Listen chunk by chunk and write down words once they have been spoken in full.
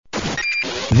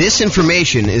This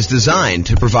information is designed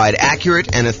to provide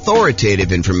accurate and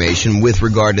authoritative information with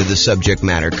regard to the subject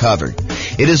matter covered.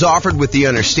 It is offered with the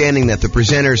understanding that the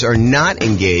presenters are not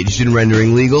engaged in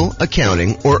rendering legal,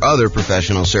 accounting, or other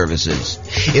professional services.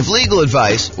 If legal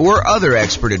advice or other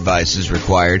expert advice is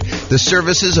required, the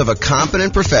services of a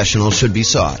competent professional should be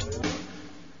sought.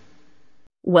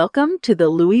 Welcome to the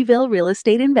Louisville Real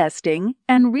Estate Investing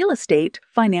and Real Estate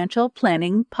Financial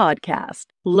Planning Podcast.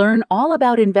 Learn all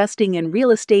about investing in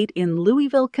real estate in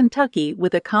Louisville, Kentucky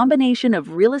with a combination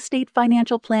of real estate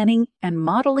financial planning and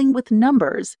modeling with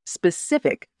numbers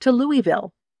specific to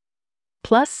Louisville.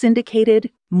 Plus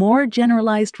syndicated, more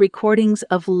generalized recordings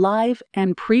of live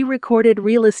and pre-recorded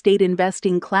real estate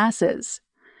investing classes.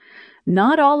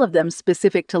 Not all of them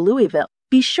specific to Louisville.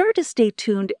 Be sure to stay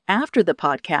tuned after the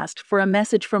podcast for a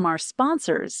message from our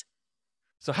sponsors.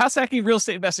 So house hacking real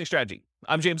estate investing strategy.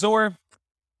 I'm James Orr.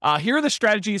 Here are the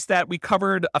strategies that we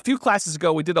covered a few classes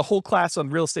ago. We did a whole class on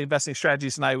real estate investing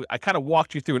strategies, and I kind of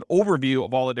walked you through an overview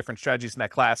of all the different strategies in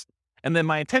that class. And then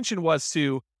my intention was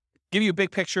to give you a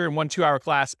big picture in 1 2-hour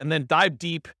class and then dive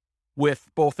deep with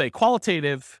both a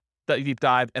qualitative deep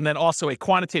dive and then also a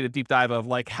quantitative deep dive of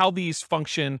like how these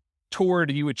function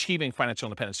toward you achieving financial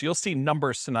independence. So you'll see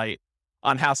numbers tonight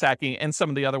on house hacking and some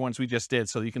of the other ones we just did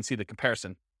so you can see the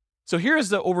comparison. So here's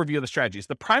the overview of the strategies.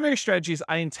 The primary strategies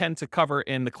I intend to cover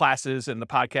in the classes and the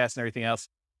podcast and everything else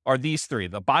are these three: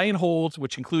 the buy and hold,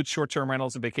 which includes short-term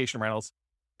rentals and vacation rentals,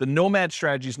 the nomad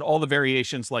strategies and all the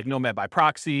variations like nomad by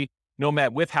proxy,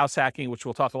 nomad with house hacking, which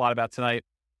we'll talk a lot about tonight,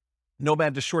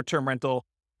 nomad to short-term rental,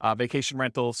 vacation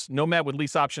rentals, nomad with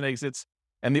lease option exits,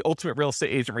 and the ultimate real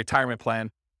estate agent retirement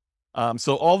plan.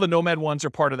 So all the nomad ones are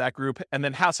part of that group, and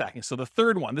then house hacking. So the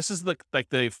third one, this is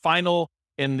the final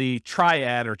in the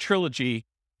triad or trilogy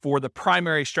for the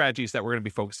primary strategies that we're going to be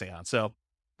focusing on. So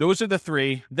those are the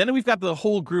three. Then we've got the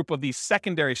whole group of these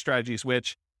secondary strategies,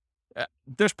 which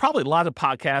there's probably a lot of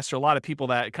podcasts or a lot of people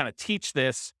that kind of teach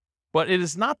this, but it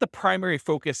is not the primary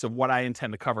focus of what I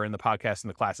intend to cover in the podcast and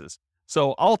the classes.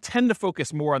 So I'll tend to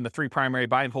focus more on the three primary: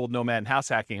 buy and hold, nomad, and house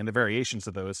hacking, and the variations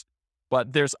of those.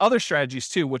 But there's other strategies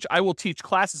too, which I will teach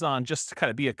classes on just to kind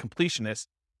of be a completionist,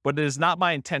 but it is not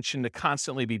my intention to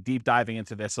constantly be deep diving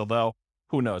into this, although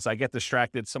who knows, I get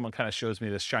distracted. Someone kind of shows me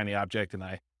this shiny object and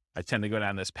I tend to go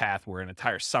down this path where an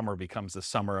entire summer becomes the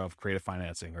summer of creative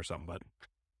financing or something. But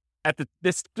at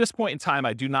this point in time,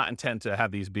 I do not intend to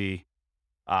have these be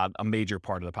a major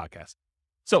part of the podcast.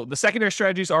 So the secondary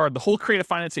strategies are the whole creative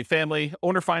financing family: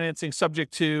 owner financing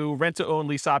subject to rent to own,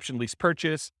 lease option, lease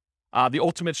purchase, the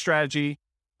ultimate strategy,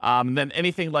 and then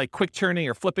anything like quick turning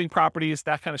or flipping properties,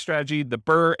 that kind of strategy, the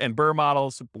BRRRR and BRRRR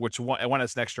models, which one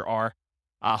has an extra R,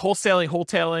 wholesaling,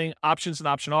 wholetailing, options and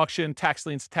option auction, tax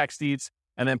liens, tax deeds,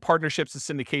 and then partnerships and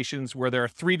syndications, where there are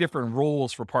three different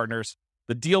roles for partners: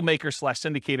 the deal maker /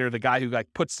 syndicator, the guy who like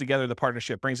puts together the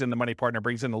partnership, brings in the money partner,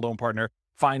 brings in the loan partner,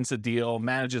 finds the deal,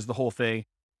 manages the whole thing.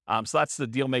 So that's the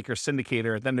deal maker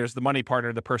syndicator. Then there's the money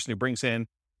partner, the person who brings in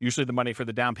usually the money for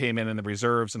the down payment and the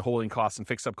reserves and holding costs and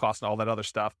fixed up costs and all that other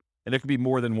stuff. And there could be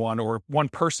more than one, or one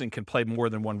person can play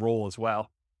more than one role as well.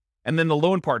 And then the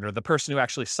loan partner, the person who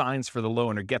actually signs for the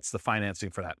loan or gets the financing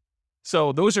for that.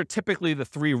 So those are typically the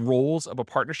three roles of a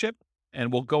partnership.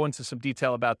 And we'll go into some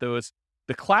detail about those.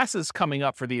 The classes coming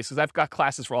up for these, because I've got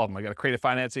classes for all of them. I got a creative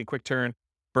financing, quick turn,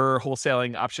 BRRRR,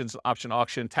 wholesaling, options, option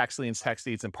auction, tax liens, tax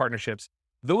deeds, and partnerships.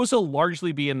 Those will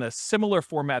largely be in the similar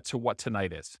format to what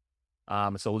tonight is.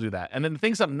 So we'll do that. And then the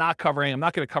things I'm not covering, I'm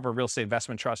not going to cover real estate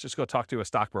investment trust. Just go talk to a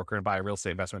stockbroker and buy a real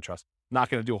estate investment trust. I'm not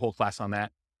going to do a whole class on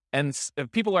that. And if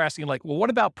people are asking like, well, what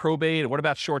about probate? What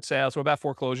about short sales? What about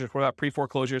foreclosures? What about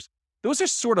pre-foreclosures? Those are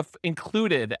sort of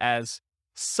included as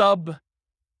sub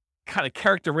kind of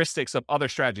characteristics of other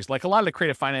strategies. Like a lot of the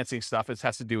creative financing stuff, it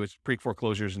has to do with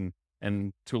pre-foreclosures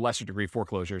and to a lesser degree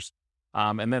foreclosures.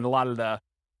 And then a lot of the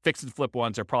fix and flip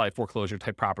ones are probably foreclosure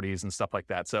type properties and stuff like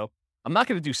that. So I'm not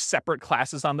going to do separate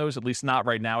classes on those, at least not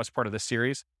right now as part of this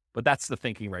series, but that's the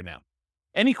thinking right now.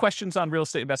 Any questions on real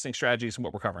estate investing strategies and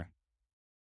what we're covering?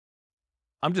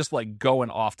 I'm just like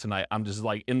going off tonight. I'm just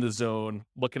like in the zone,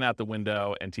 looking out the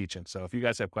window and teaching. So if you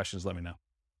guys have questions, let me know. All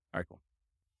right, cool.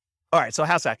 All right, so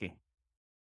house hacking.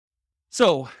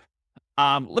 So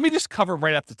let me just cover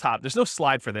right up the top. There's no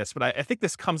slide for this, but I think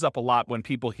this comes up a lot when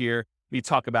people hear me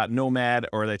talk about nomad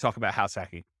or they talk about house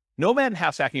hacking. Nomad and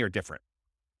house hacking are different.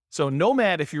 So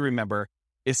nomad, if you remember,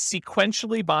 is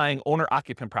sequentially buying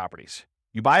owner-occupant properties.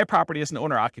 You buy a property as an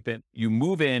owner-occupant, you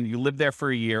move in, you live there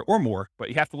for a year or more, but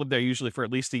you have to live there usually for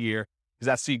at least a year because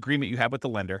that's the agreement you have with the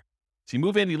lender. So you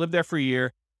move in, you live there for a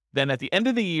year. Then at the end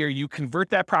of the year, you convert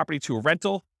that property to a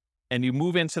rental and you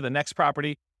move into the next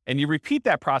property. And you repeat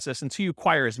that process until you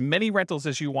acquire as many rentals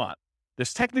as you want.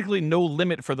 There's technically no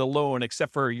limit for the loan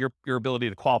except for your ability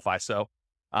to qualify. So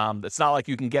it's not like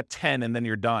you can get 10 and then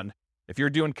you're done. If you're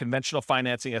doing conventional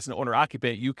financing as an owner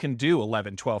occupant, you can do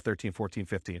 11, 12, 13, 14,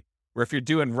 15. Where if you're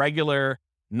doing regular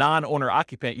non-owner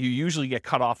occupant, you usually get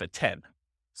cut off at 10.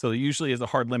 So there usually is a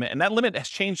hard limit. And that limit has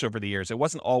changed over the years. It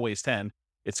wasn't always 10.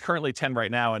 It's currently 10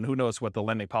 right now. And who knows what the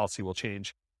lending policy will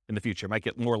change in the future. It might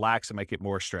get more lax. It might get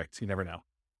more strict. You never know.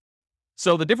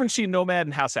 So the difference between nomad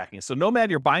and house hacking. So nomad,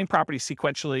 you're buying property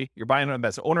sequentially. You're buying them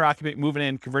as an owner occupant, moving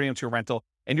in, converting them to a rental,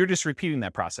 and you're just repeating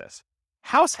that process.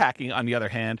 House hacking, on the other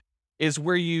hand, is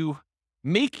where you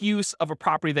make use of a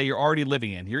property that you're already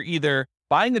living in. You're either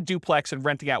buying a duplex and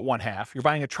renting out one half, you're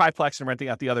buying a triplex and renting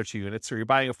out the other 2 units, or you're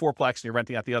buying a fourplex and you're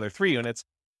renting out the other 3 units,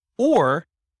 or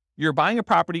you're buying a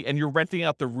property and you're renting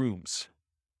out the rooms,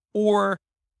 or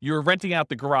you're renting out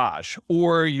the garage,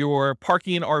 or you're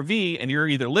parking an RV and you're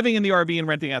either living in the RV and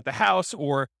renting out the house,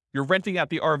 or you're renting out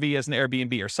the RV as an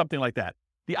Airbnb or something like that.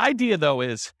 The idea, though,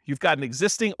 is you've got an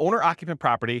existing owner-occupant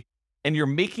property and you're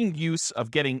making use of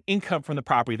getting income from the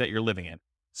property that you're living in.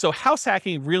 So house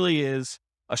hacking really is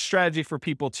a strategy for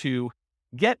people to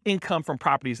get income from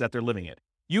properties that they're living in.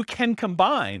 You can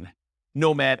combine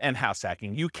nomad and house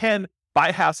hacking. You can buy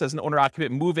a house as an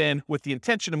owner-occupant, move in with the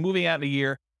intention of moving out in a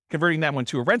year, converting that one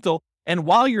to a rental. And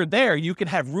while you're there, you can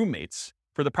have roommates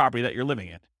for the property that you're living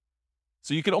in.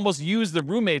 So you can almost use the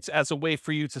roommates as a way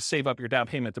for you to save up your down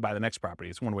payment to buy the next property.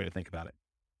 It's one way to think about it.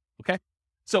 Okay.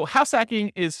 So house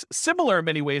hacking is similar in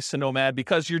many ways to nomad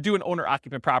because you're doing owner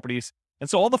occupant properties. And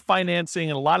so all the financing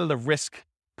and a lot of the risk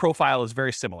profile is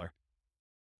very similar.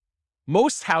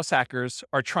 Most house hackers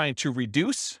are trying to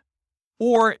reduce,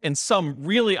 or in some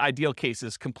really ideal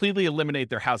cases, completely eliminate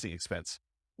their housing expense.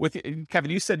 With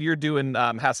Kevin, you said you're doing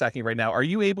house hacking right now. Are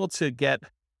you able to get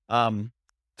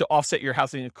to offset your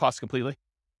housing costs completely?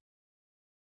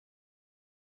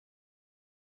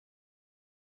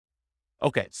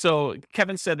 Okay, so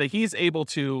Kevin said that he's able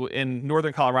to, in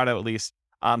Northern Colorado at least,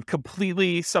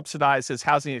 completely subsidize his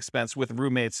housing expense with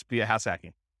roommates via house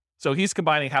hacking. So he's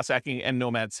combining house hacking and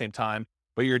nomad at the same time,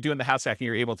 but you're doing the house hacking,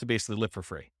 you're able to basically live for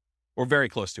free or very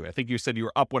close to it. I think you said you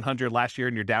were up 100 last year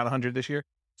and you're down 100 this year.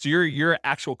 So your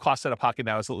actual cost out of pocket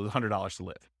now is $100 to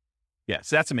live. Yeah,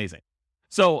 so that's amazing.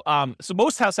 So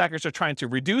most house hackers are trying to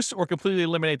reduce or completely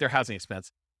eliminate their housing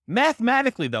expense.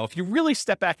 Mathematically, though, if you really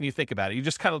step back and you think about it, you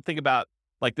just kind of think about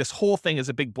like this whole thing is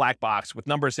a big black box with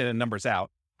numbers in and numbers out.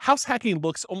 House hacking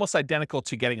looks almost identical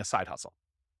to getting a side hustle,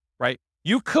 right?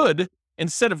 You could,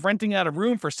 instead of renting out a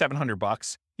room for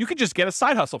 $700, you could just get a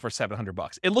side hustle for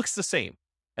 $700. It looks the same.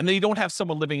 And then you don't have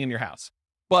someone living in your house.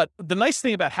 But the nice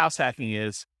thing about house hacking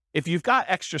is if you've got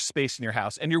extra space in your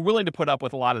house and you're willing to put up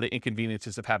with a lot of the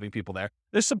inconveniences of having people there,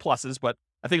 there's some pluses, but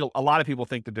I think a lot of people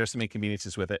think that there's some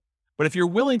inconveniences with it. But if you're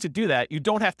willing to do that, you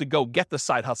don't have to go get the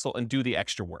side hustle and do the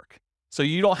extra work. So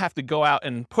you don't have to go out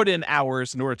and put in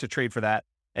hours in order to trade for that.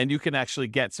 And you can actually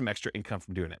get some extra income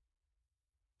from doing it.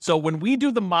 So when we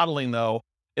do the modeling, though,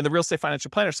 in the Real Estate Financial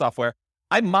Planner software,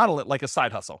 I model it like a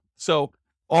side hustle. So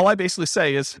all I basically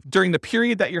say is during the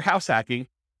period that you're house hacking,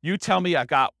 you tell me I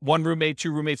got 1 roommate,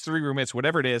 2 roommates, 3 roommates,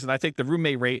 whatever it is. And I take the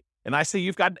roommate rate and I say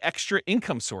you've got an extra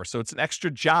income source. So it's an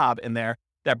extra job in there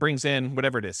that brings in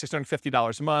whatever it is,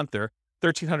 $650 a month or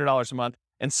 $1,300 a month.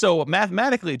 And so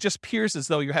mathematically, it just appears as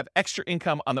though you have extra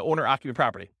income on the owner occupant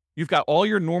property. You've got all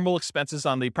your normal expenses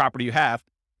on the property you have,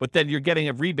 but then you're getting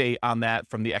a rebate on that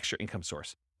from the extra income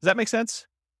source. Does that make sense?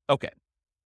 Okay.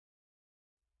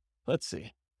 Let's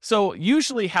see. So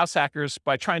usually house hackers,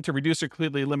 by trying to reduce or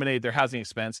completely eliminate their housing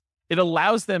expense, it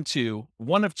allows them to,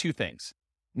 one of two things.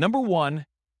 Number one,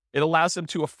 it allows them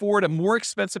to afford a more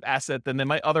expensive asset than they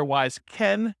might otherwise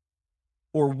can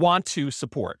or want to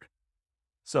support.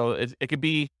 So it could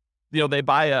be, they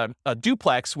buy a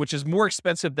duplex, which is more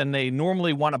expensive than they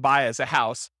normally want to buy as a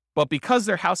house. But because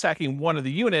they're house hacking one of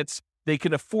the units, they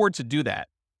can afford to do that.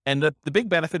 And the big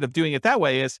benefit of doing it that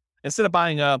way is instead of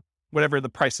buying whatever the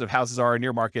price of houses are in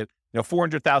your market,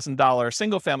 $400,000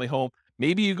 single family home,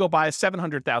 maybe you go buy a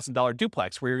 $700,000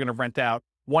 duplex where you're going to rent out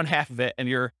one half of it and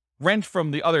your rent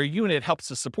from the other unit helps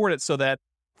to support it so that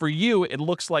for you, it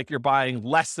looks like you're buying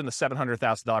less than a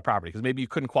 $700,000 property because maybe you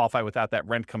couldn't qualify without that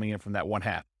rent coming in from that one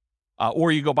half.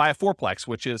 Or you go buy a fourplex,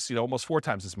 which is almost 4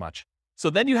 times as much. So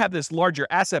then you have this larger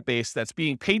asset base that's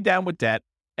being paid down with debt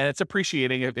and it's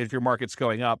appreciating if your market's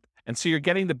going up. And so you're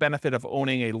getting the benefit of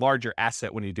owning a larger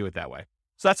asset when you do it that way.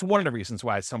 So that's one of the reasons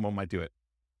why someone might do it.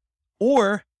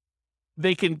 Or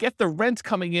they can get the rent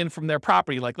coming in from their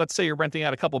property. Like let's say you're renting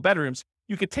out a couple bedrooms,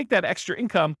 you could take that extra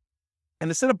income and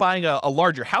instead of buying a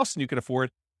larger house than you can afford,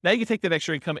 Now you can take that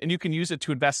extra income and you can use it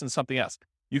to invest in something else.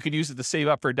 You could use it to save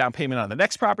up for a down payment on the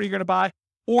next property you're going to buy,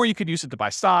 or you could use it to buy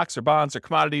stocks or bonds or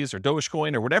commodities or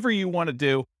Dogecoin or whatever you want to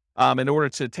do in order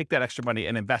to take that extra money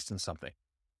and invest in something.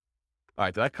 All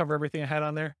right, did I cover everything I had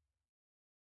on there?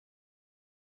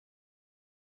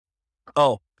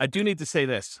 Oh, I do need to say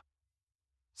this.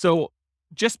 So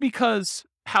just because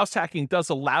house hacking does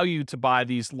allow you to buy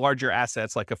these larger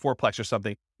assets like a fourplex or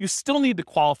something, you still need to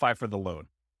qualify for the loan.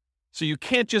 So you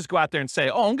can't just go out there and say,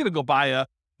 oh, I'm going to go buy a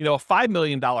 $5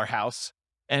 million house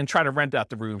and try to rent out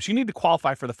the rooms. You need to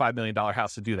qualify for the $5 million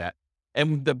house to do that.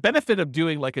 And the benefit of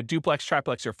doing like a duplex,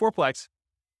 triplex, or fourplex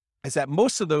is that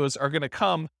most of those are going to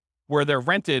come where they're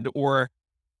rented, or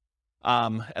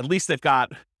at least they've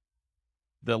got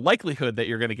the likelihood that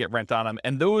you're going to get rent on them.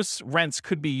 And those rents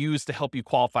could be used to help you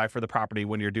qualify for the property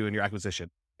when you're doing your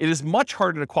acquisition. It is much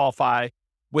harder to qualify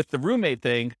with the roommate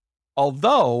thing.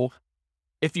 Although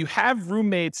if you have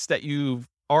roommates that you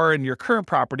are in your current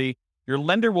property, your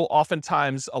lender will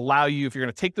oftentimes allow you, if you're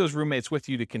going to take those roommates with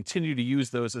you, to continue to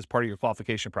use those as part of your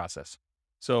qualification process.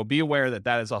 So be aware that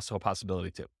that is also a possibility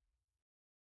too.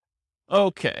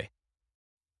 Okay.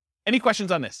 Any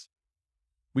questions on this?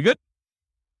 We good?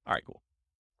 All right, cool.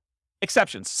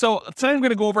 Exceptions. So tonight I'm going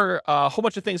to go over a whole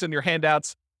bunch of things on your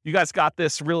handouts. You guys got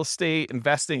this real estate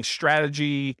investing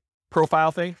strategy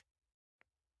profile thing.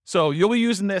 So you'll be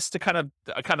using this to kind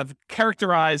of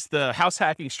characterize the house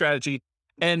hacking strategy.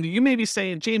 And you may be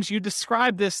saying, James, you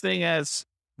described this thing as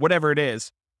whatever it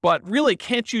is, but really,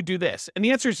 can't you do this? And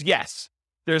the answer is yes.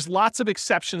 There's lots of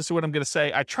exceptions to what I'm going to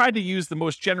say. I tried to use the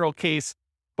most general case,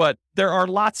 but there are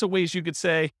lots of ways you could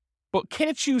say, but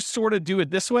can't you sort of do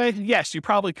it this way? Yes, you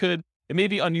probably could. It may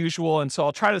be unusual. And so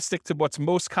I'll try to stick to what's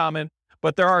most common,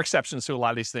 but there are exceptions to a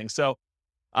lot of these things. So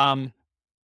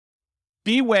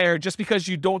beware, just because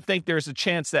you don't think there's a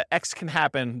chance that X can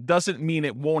happen doesn't mean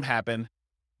it won't happen.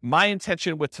 My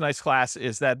intention with tonight's class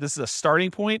is that this is a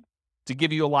starting point to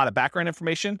give you a lot of background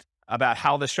information about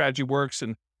how the strategy works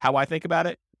and how I think about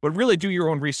it, but really do your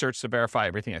own research to verify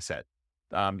everything I said.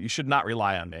 You should not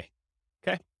rely on me.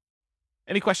 Okay.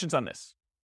 Any questions on this?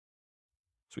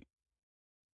 Sweet.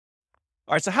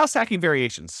 All right. So house hacking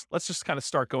variations. Let's just kind of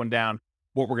start going down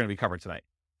what we're going to be covering tonight.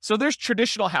 So there's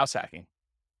traditional house hacking.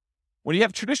 When you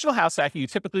have traditional house hacking, you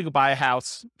typically go buy a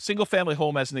house, single family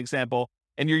home as an example,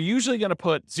 and you're usually going to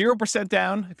put 0%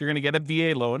 down if you're going to get a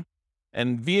VA loan.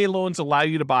 And VA loans allow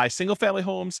you to buy single family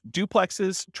homes,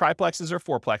 duplexes, triplexes, or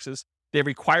fourplexes. They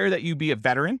require that you be a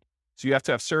veteran. So you have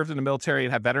to have served in the military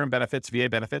and have veteran benefits, VA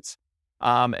benefits.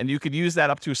 And you could use that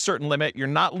up to a certain limit. You're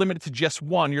not limited to just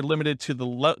one. You're limited to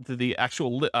the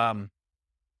actual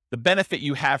the benefit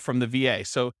you have from the VA.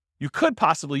 So you could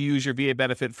possibly use your VA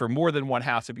benefit for more than one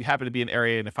house if you happen to be in an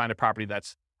area and to find a property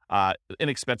that's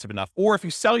inexpensive enough. Or if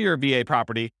you sell your VA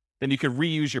property, then you could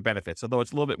reuse your benefits, although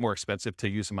it's a little bit more expensive to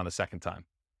use them on a second time.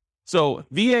 So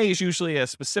VA is usually a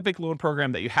specific loan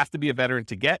program that you have to be a veteran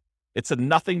to get. It's a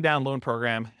nothing down loan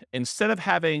program. Instead of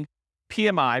having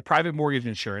PMI, private mortgage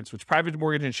insurance, which private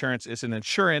mortgage insurance is an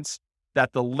insurance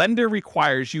that the lender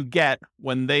requires you get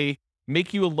when they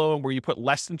make you a loan where you put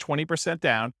less than 20%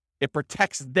 down, it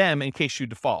protects them in case you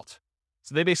default.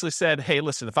 So they basically said, hey,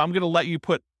 listen, if I'm going to let you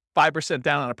put 5%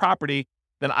 down on a property,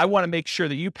 then I want to make sure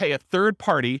that you pay a third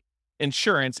party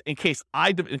insurance in case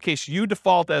you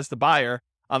default as the buyer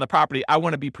on the property. I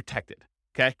want to be protected.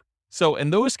 Okay. So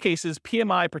in those cases,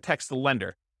 PMI protects the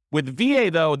lender. With VA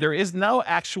though, there is no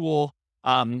actual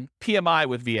PMI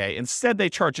with VA. Instead, they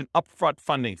charge an upfront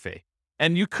funding fee.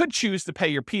 And you could choose to pay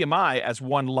your PMI as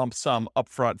one lump sum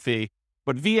upfront fee,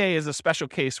 but VA is a special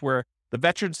case where the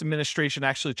Veterans Administration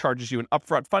actually charges you an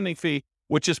upfront funding fee,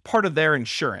 which is part of their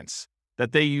insurance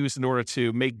that they use in order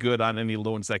to make good on any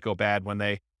loans that go bad when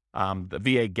the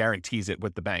VA guarantees it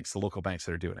with the banks, the local banks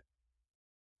that are doing it.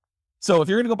 So if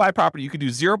you're going to go buy a property, you could do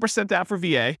 0% down for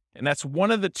VA, and that's one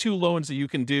of the two loans that you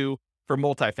can do for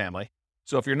multifamily.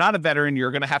 So if you're not a veteran, you're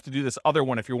going to have to do this other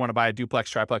one if you want to buy a duplex,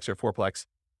 triplex, or fourplex.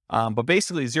 But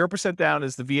basically 0% down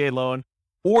is the VA loan,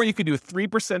 or you could do a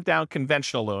 3% down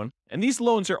conventional loan. And these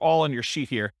loans are all on your sheet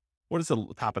here. What does the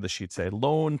top of the sheet say?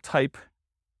 Loan type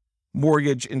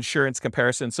mortgage insurance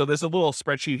comparison. So there's a little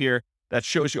spreadsheet here that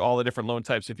shows you all the different loan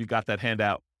types if you got that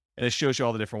handout, and it shows you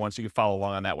all the different ones. So you can follow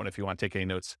along on that one if you want to take any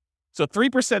notes. So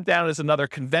 3% down is another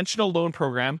conventional loan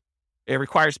program. It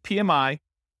requires PMI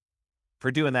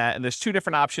for doing that. And there's two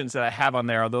different options that I have on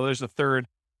there, although there's a third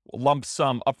lump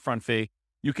sum upfront fee.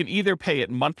 You can either pay it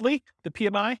monthly, the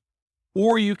PMI,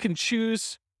 or you can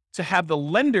choose to have the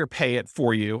lender pay it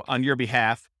for you on your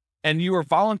behalf, and you are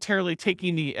voluntarily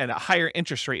taking at a higher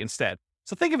interest rate instead.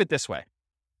 So think of it this way.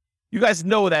 You guys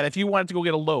know that if you wanted to go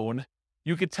get a loan,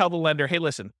 you could tell the lender, hey,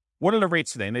 listen, what are the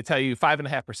rates today? And they tell you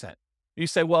 5.5%. You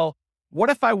say, well, what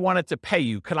if I wanted to pay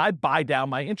you? Could I buy down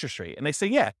my interest rate? And they say,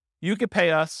 yeah, you could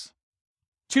pay us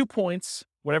 2 points,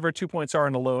 whatever 2 points are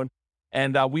in the loan,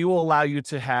 and we will allow you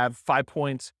to have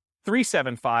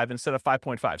 5.375 instead of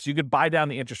 5.5. So you could buy down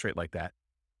the interest rate like that.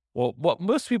 Well, what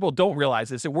most people don't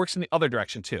realize is it works in the other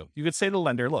direction too. You could say to the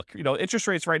lender, look, interest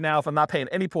rates right now, if I'm not paying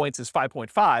any points, is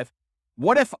 5.5.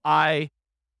 What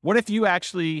if you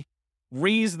actually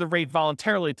raise the rate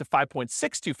voluntarily to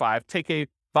 5.625, take a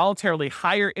voluntarily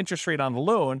higher interest rate on the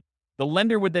loan? The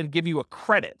lender would then give you a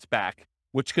credit back,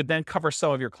 which could then cover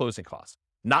some of your closing costs,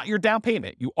 not your down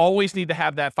payment. You always need to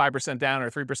have that 5% down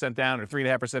or 3% down or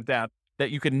 3.5% down,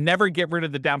 that you can never get rid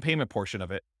of the down payment portion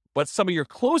of it. But some of your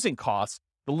closing costs,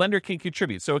 the lender can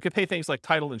contribute. So it could pay things like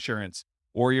title insurance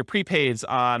or your prepaids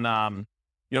on,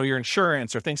 your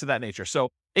insurance or things of that nature. So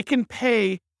it can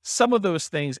pay some of those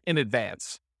things in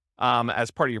advance as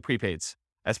part of your prepaids,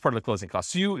 as part of the closing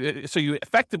costs. So you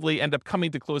effectively end up coming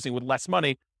to closing with less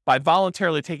money by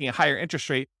voluntarily taking a higher interest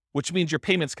rate, which means your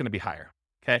payment's going to be higher.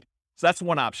 Okay, so that's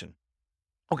one option.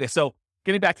 Okay, so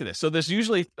getting back to this, so there's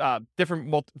usually different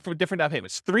down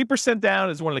payments. 3% down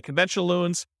is one of the conventional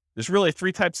loans. There's really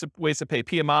 3 types of ways to pay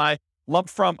PMI: lump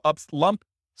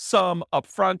sum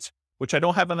upfront, which I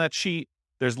don't have on that sheet.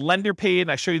 There's lender paid,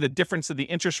 and I show you the difference of the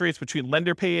interest rates between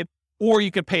lender paid, or you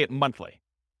can pay it monthly.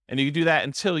 And you can do that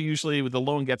until usually the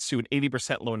loan gets to an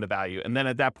 80% loan to value. And then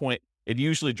at that point, it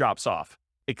usually drops off,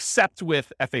 except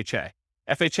with FHA.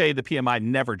 FHA, the PMI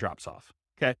never drops off.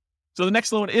 Okay. So the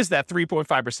next loan is that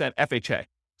 3.5% FHA.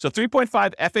 So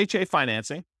 3.5 FHA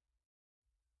financing.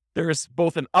 There is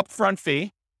both an upfront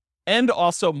fee and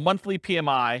also monthly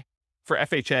PMI for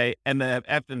FHA, and the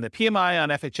PMI on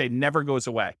FHA never goes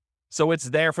away. So it's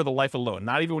there for the life of the loan.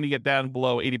 Not even when you get down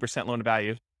below 80% loan to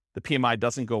value, the PMI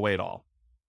doesn't go away at all.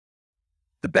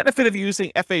 The benefit of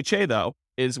using FHA, though,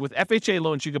 is with FHA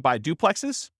loans, you could buy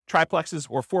duplexes, triplexes,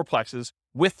 or fourplexes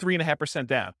with 3.5%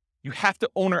 down. You have to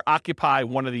owner occupy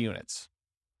one of the units.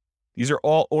 These are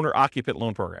all owner occupant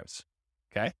loan programs.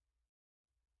 Okay.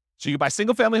 So you can buy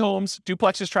single family homes,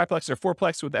 duplexes, triplexes, or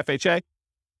fourplex with FHA,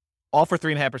 all for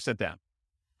 3.5% down,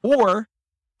 or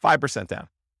 5% down.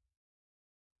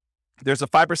 There's a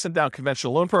 5% down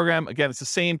conventional loan program. Again, it's the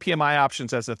same PMI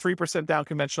options as a 3% down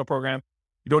conventional program.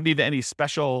 You don't need any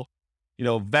special,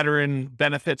 veteran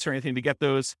benefits or anything to get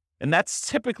those. And that's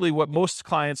typically what most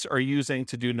clients are using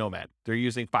to do Nomad. They're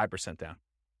using 5% down.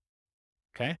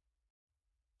 Okay.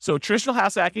 So traditional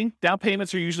house hacking, down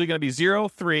payments are usually going to be 0,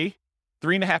 3,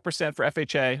 3.5% for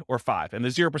FHA, or 5. And the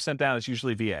 0% down is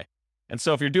usually VA. And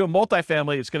so if you're doing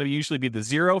multifamily, it's going to usually be the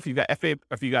 0 if you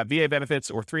got VA benefits,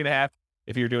 or 3.5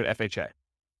 if you're doing FHA.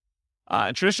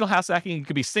 In traditional house hacking, it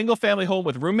could be single family home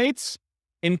with roommates,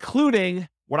 including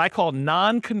what I call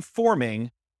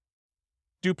non-conforming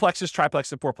duplexes,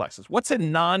 triplexes, and fourplexes. What's a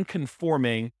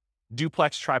non-conforming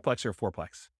duplex, triplex, or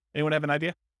fourplex? Anyone have an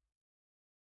idea?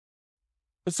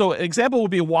 So an example would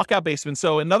be a walkout basement.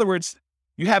 So in other words,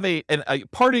 you have a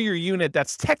part of your unit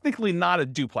that's technically not a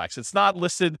duplex. It's not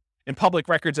listed in public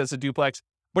records as a duplex,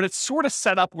 but it's sort of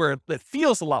set up where it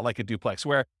feels a lot like a duplex,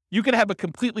 where you can have a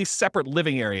completely separate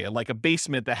living area, like a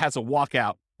basement that has a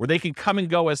walkout where they can come and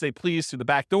go as they please through the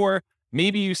back door.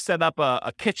 Maybe you set up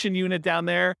a kitchen unit down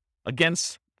there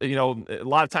against, a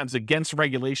lot of times against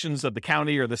regulations of the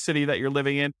county or the city that you're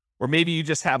living in. Or maybe you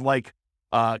just have like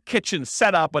a kitchen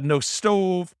set up, but no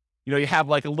stove. You have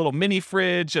like a little mini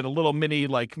fridge and a little mini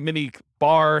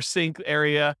bar sink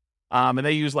area. And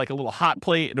they use like a little hot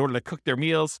plate in order to cook their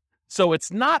meals. So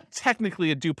it's not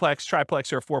technically a duplex,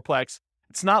 triplex, or a fourplex.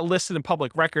 It's not listed in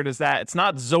public record as that. It's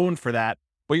not zoned for that,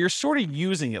 but you're sort of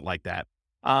using it like that.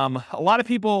 A lot of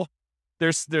people,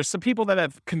 there's some people that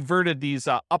have converted these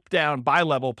up-down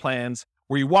bi-level plans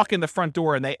where you walk in the front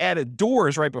door and they added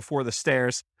doors right before the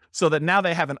stairs so that now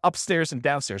they have an upstairs and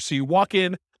downstairs. So you walk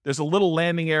in, there's a little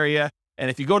landing area, and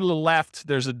if you go to the left,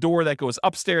 there's a door that goes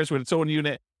upstairs with its own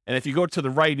unit. And if you go to the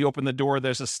right, you open the door,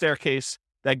 there's a staircase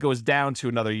that goes down to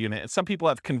another unit. And some people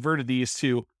have converted these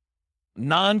to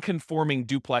non-conforming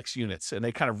duplex units, and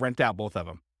they kind of rent out both of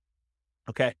them.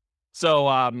 Okay. So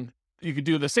you could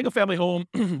do the single family home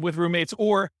with roommates,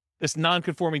 or this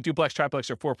non-conforming duplex, triplex,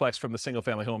 or fourplex from the single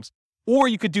family homes. Or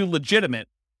you could do legitimate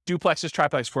duplexes,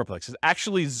 triplexes, fourplexes,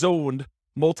 actually zoned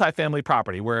multifamily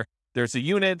property where there's a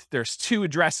unit, there's 2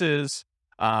 addresses,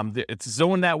 it's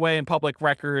zoned that way in public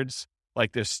records.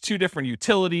 Like there's 2 different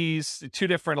utilities, 2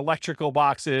 different electrical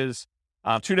boxes,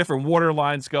 2 different water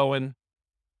lines going,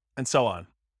 and so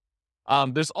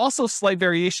on. There's also slight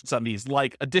variations on these,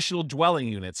 like additional dwelling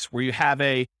units where you have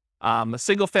a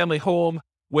single family home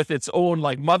with its own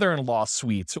like mother-in-law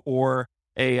suite or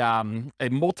a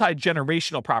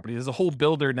multi-generational property. There's a whole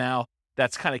builder now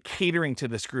that's kind of catering to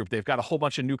this group. They've got a whole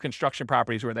bunch of new construction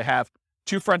properties where they have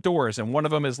 2 front doors, and one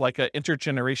of them is like an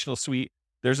intergenerational suite.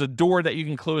 There's a door that you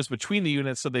can close between the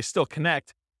units so they still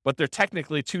connect, but they're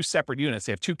technically 2 separate units.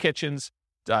 They have 2 kitchens,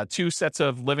 2 sets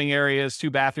of living areas,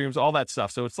 2 bathrooms, all that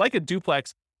stuff. So it's like a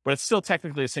duplex, but it's still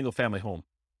technically a single family home,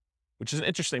 which is an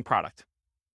interesting product.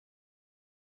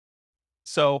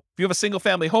 So if you have a single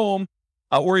family home,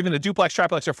 or even a duplex,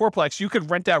 triplex, or fourplex, you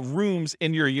could rent out rooms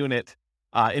in your unit,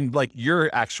 in like your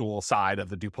actual side of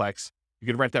the duplex. You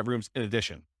could rent out rooms in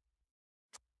addition.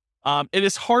 It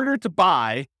is harder to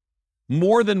buy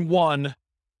more than one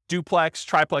duplex,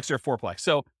 triplex, or fourplex.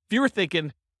 So if you were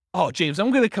thinking, oh, James,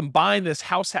 I'm going to combine this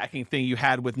house hacking thing you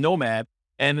had with Nomad,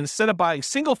 and instead of buying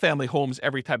single family homes,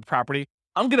 every type of property,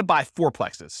 I'm going to buy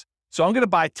fourplexes. So I'm going to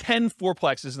buy 10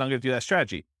 fourplexes, and I'm going to do that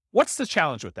strategy. What's the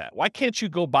challenge with that? Why can't you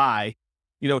go buy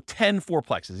 10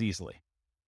 fourplexes easily?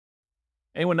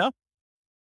 Anyone know?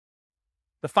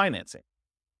 The financing.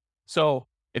 So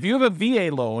if you have a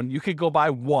VA loan, you could go buy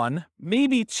 1,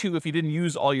 maybe 2 if you didn't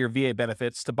use all your VA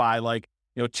benefits to buy 2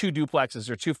 duplexes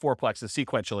or 2 fourplexes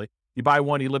sequentially. You buy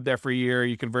 1, you live there for a year,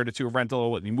 you convert it to a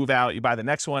rental, you move out, you buy the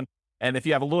next one. And if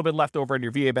you have a little bit left over in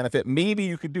your VA benefit, maybe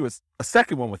you could do a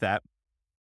second one with that.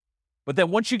 But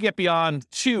then once you get beyond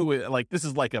 2, this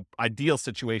is like an ideal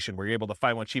situation where you're able to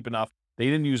find one cheap enough that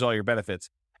you didn't use all your benefits.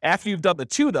 After you've done the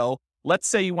 2 though, let's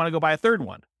say you want to go buy a third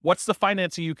one. What's the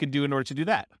financing you can do in order to do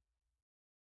that?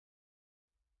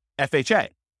 FHA.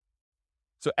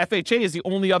 So FHA is the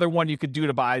only other one you could do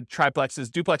to buy triplexes,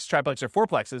 duplexes, triplexes, or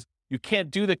fourplexes. You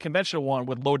can't do the conventional one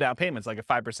with low down payments, like a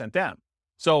 5% down.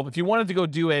 So if you wanted to go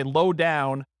do a low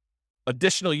down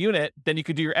additional unit, then you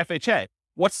could do your FHA.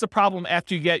 What's the problem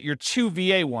after you get your 2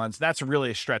 VA ones? That's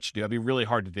really a stretch to do. That'd be really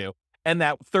hard to do. And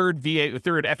that third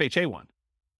FHA one.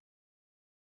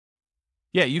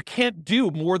 Yeah, you can't do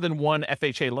more than 1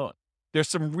 FHA loan. There's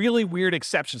some really weird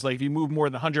exceptions, like if you move more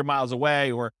than 100 miles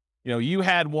away, or you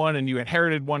had one and you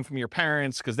inherited one from your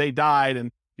parents because they died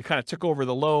and you kind of took over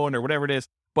the loan or whatever it is.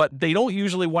 But they don't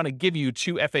usually want to give you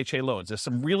 2 FHA loans. There's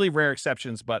some really rare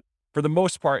exceptions, but for the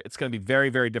most part, it's going to be very,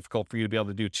 very difficult for you to be able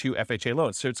to do 2 FHA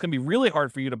loans. So it's going to be really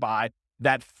hard for you to buy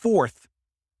that 4th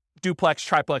duplex,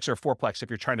 triplex, or fourplex if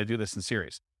you're trying to do this in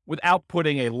series without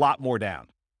putting a lot more down.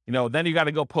 Then you got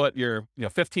to go put your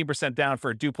 15% down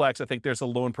for a duplex. I think there's a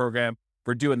loan program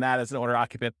for doing that as an owner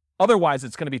occupant. Otherwise,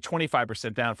 it's going to be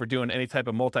 25% down for doing any type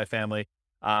of multifamily.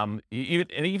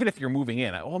 Even if you're moving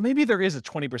in, well, maybe there is a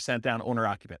 20% down owner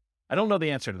occupant. I don't know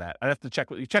the answer to that. I'd have to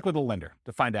check with a lender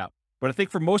to find out. But I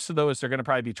think for most of those, they're going to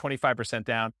probably be 25%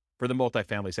 down for the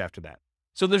multifamilies after that.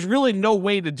 So there's really no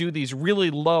way to do these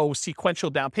really low sequential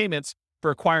down payments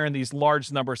for acquiring these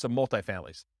large numbers of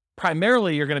multifamilies.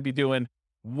 Primarily, you're going to be doing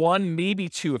 1, maybe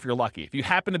 2 if you're lucky. If you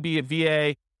happen to be a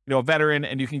VA, a veteran,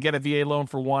 and you can get a VA loan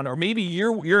for 1, or maybe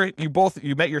you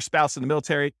met your spouse in the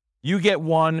military, you get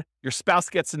 1, your spouse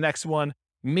gets the next one.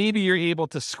 Maybe you're able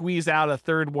to squeeze out a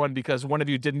third one because one of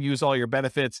you didn't use all your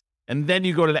benefits. And then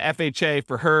you go to the FHA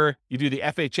for her, you do the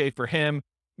FHA for him.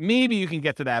 Maybe you can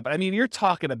get to that. But you're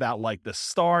talking about like the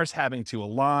stars having to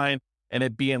align and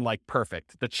it being like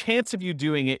perfect. The chance of you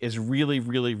doing it is really,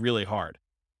 really, really hard.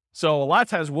 So a lot of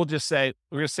times we'll just say,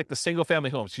 we're going to stick to single family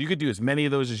homes. So you could do as many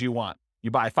of those as you want. You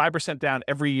buy 5% down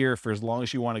every year for as long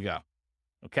as you want to go.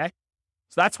 Okay.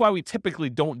 So that's why we typically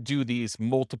don't do these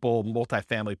multiple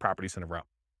multifamily properties in a row.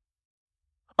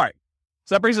 All right.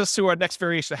 So that brings us to our next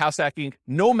variation of house hacking,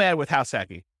 Nomad with house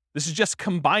hacking. This is just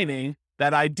combining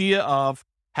that idea of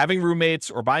having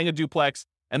roommates or buying a duplex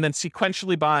and then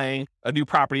sequentially buying a new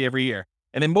property every year.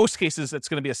 And in most cases, it's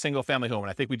going to be a single family home. And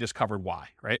I think we just covered why,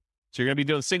 right? So you're going to be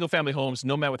doing single family homes,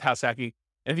 Nomad with house hacking.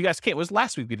 And if you guys can't, it was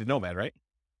last week we did Nomad, right?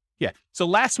 Yeah. So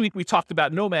last week we talked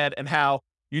about Nomad and how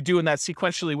you're doing that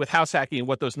sequentially with house hacking and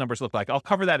what those numbers look like. I'll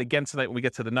cover that again tonight when we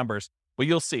get to the numbers, but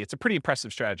you'll see it's a pretty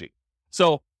impressive strategy.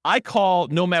 So I call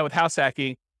Nomad with house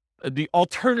hacking, the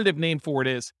alternative name for it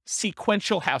is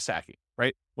sequential house hacking,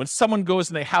 right? When someone goes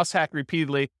and they house hack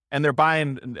repeatedly and they're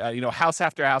buying, house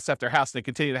after house after house, and they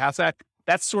continue to house hack,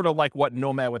 that's sort of like what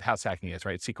Nomad with house hacking is,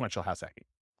 right? Sequential house hacking.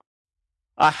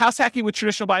 House hacking with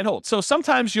traditional buy and hold. So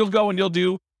sometimes you'll go and you'll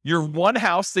do your one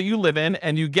house that you live in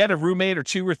and you get a roommate or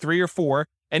 2 or 3 or 4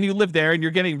 and you live there and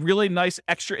you're getting really nice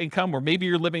extra income, or maybe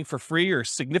you're living for free or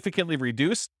significantly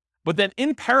reduced. But then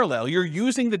in parallel, you're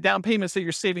using the down payments that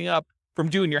you're saving up from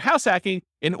doing your house hacking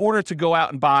in order to go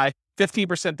out and buy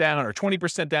 15% down or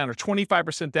 20% down or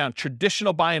 25% down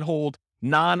traditional buy and hold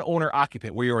non-owner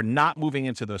occupant where you're not moving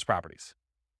into those properties.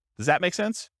 Does that make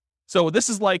sense? So this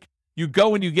is like you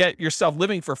go and you get yourself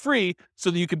living for free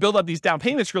so that you can build up these down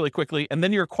payments really quickly. And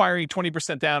then you're acquiring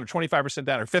 20% down or 25%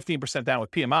 down or 15% down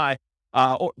with PMI,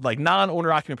 or like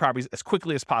non-owner occupant properties as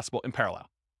quickly as possible in parallel.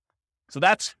 So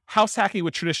that's house hacking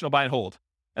with traditional buy and hold.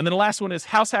 And then the last one is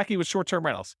house hacking with short-term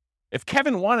rentals. If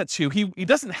Kevin wanted to, he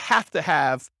doesn't have to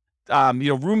have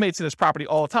roommates in his property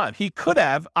all the time. He could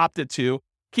have opted to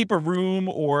keep a room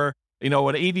or an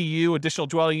ADU, additional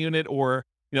dwelling unit, or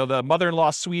the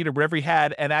mother-in-law suite or whatever he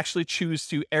had, and actually choose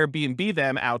to Airbnb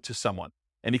them out to someone.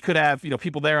 And he could have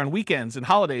people there on weekends and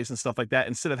holidays and stuff like that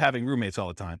instead of having roommates all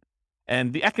the time.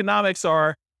 And the economics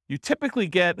are you typically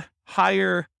get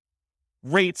higher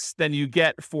rates than you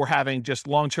get for having just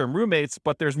long-term roommates,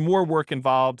 but there's more work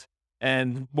involved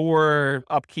and more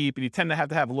upkeep, and you tend to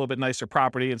have a little bit nicer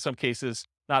property in some cases.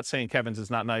 Not saying Kevin's is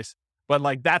not nice, but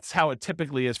like that's how it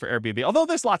typically is for Airbnb. Although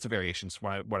there's lots of variations,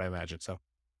 what I imagine. So,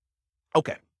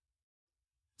 okay,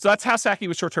 so that's house hacking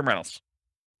with short-term rentals.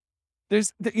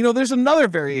 There's another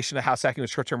variation of house hacking with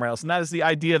short-term rentals, and that is the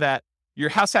idea that you're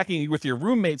house hacking with your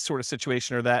roommate sort of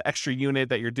situation or that extra unit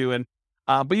that you're doing.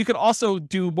 But you could also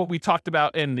do what we talked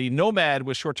about in the nomad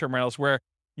with short-term rentals, where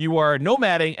you are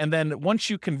nomading, and then once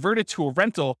you convert it to a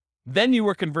rental, then you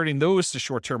are converting those to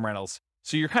short-term rentals.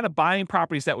 So you're kind of buying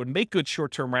properties that would make good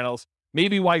short-term rentals.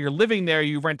 Maybe while you're living there,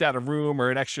 you rent out a room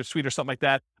or an extra suite or something like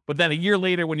that. But then a year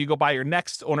later, when you go buy your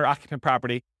next owner-occupant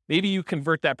property, maybe you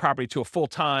convert that property to a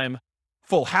full-time,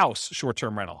 full house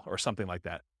short-term rental or something like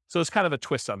that. So it's kind of a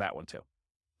twist on that one too.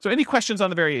 So any questions on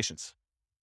the variations?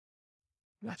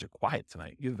 You guys are quiet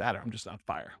tonight. Either that or I'm just on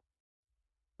fire.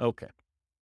 Okay.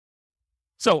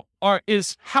 So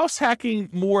is house hacking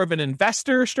more of an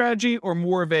investor strategy or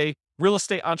more of a real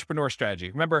estate entrepreneur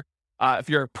strategy? Remember, if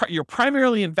you're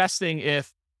primarily investing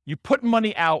if you put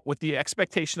money out with the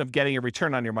expectation of getting a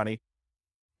return on your money,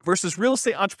 versus real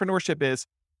estate entrepreneurship is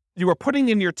you are putting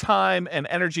in your time and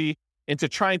energy into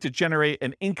trying to generate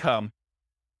an income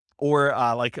or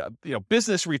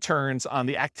business returns on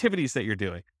the activities that you're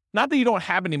doing. Not that you don't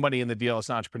have any money in the deal as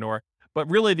an entrepreneur, but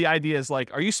really the idea is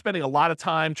like, are you spending a lot of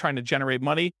time trying to generate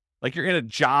money? Like you're in a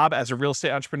job as a real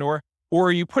estate entrepreneur, or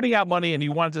are you putting out money and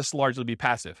you want it to just largely be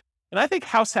passive? And I think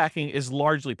house hacking is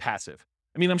largely passive.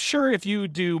 I mean, I'm sure if you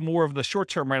do more of the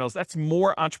short-term rentals, that's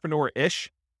more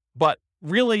entrepreneur-ish, but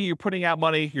really you're putting out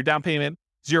money, your down payment,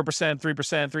 0%, 3%,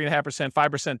 3.5%,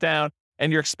 5% down,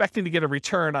 and you're expecting to get a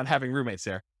return on having roommates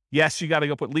there. Yes, you got to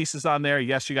go put leases on there.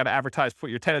 Yes, you got to advertise, put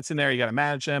your tenants in there. You got to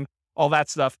manage them, all that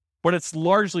stuff. But it's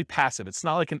largely passive. It's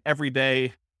not like an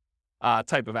everyday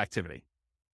type of activity.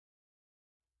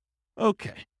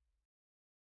 Okay.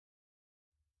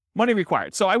 Money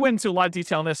required. So I went into a lot of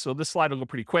detail on this, so this slide will go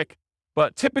pretty quick.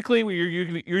 But typically,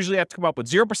 you usually have to come up with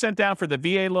 0% down for the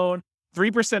VA loan,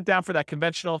 3% down for that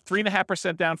conventional,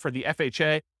 3.5% down for the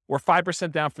FHA, or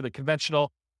 5% down for the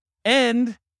conventional,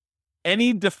 and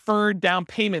any deferred down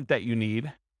payment that you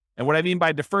need. And what I mean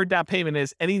by deferred down payment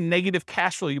is any negative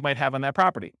cash flow you might have on that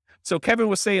property. So Kevin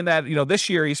was saying that, this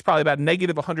year he's probably about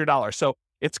negative $100. So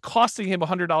it's costing him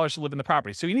 $100 to live in the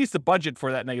property. So he needs to budget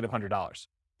for that negative $100.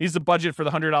 He needs to budget for the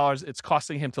 $100 it's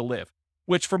costing him to live,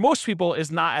 which for most people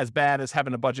is not as bad as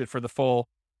having a budget for the full,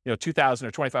 $2,000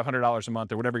 or $2,500 a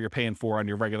month or whatever you're paying for on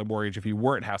your regular mortgage if you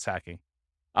weren't house hacking.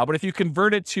 But if you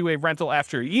convert it to a rental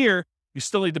after a year, you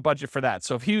still need to budget for that.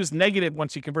 So if he was negative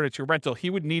once he converted to a rental, he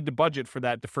would need to budget for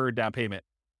that deferred down payment,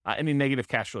 any negative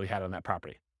cash flow he had on that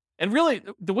property. And really,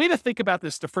 the way to think about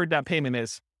this deferred down payment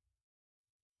is,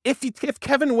 if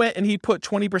Kevin went and he put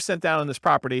 20% down on this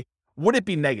property, would it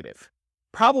be negative?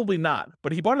 Probably not.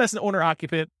 But he bought it as an owner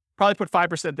occupant, probably put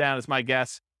 5% down is my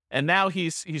guess. And now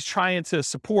he's trying to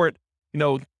support,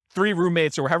 3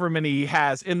 roommates or however many he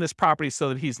has in this property so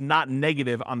that he's not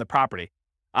negative on the property.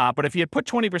 But if he had put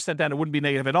 20% down, it wouldn't be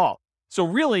negative at all. So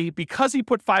really, because he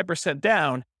put 5%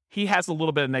 down, he has a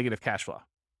little bit of negative cash flow.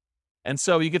 And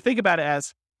so you can think about it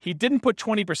as he didn't put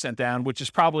 20% down, which is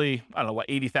probably,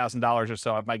 $80,000 or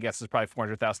so. My guess is probably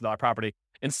 $400,000 property.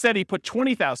 Instead, he put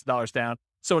 $20,000 down.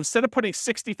 So instead of putting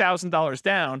 $60,000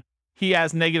 down, he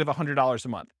has negative $100 a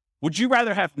month. Would you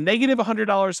rather have negative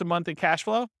 $100 a month in cash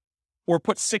flow or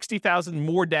put $60,000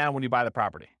 more down when you buy the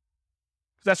property?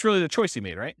 Because that's really the choice he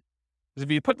made, right? Because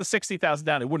if you put the $60,000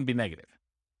 down, it wouldn't be negative.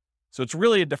 So it's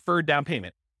really a deferred down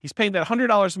payment. He's paying that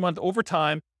 $100 a month over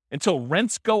time until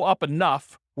rents go up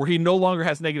enough where he no longer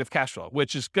has negative cash flow,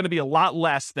 which is going to be a lot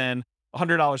less than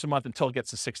 $100 a month until it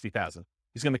gets to $60,000.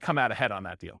 He's going to come out ahead on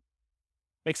that deal.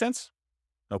 Make sense?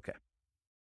 Okay.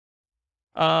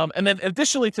 And then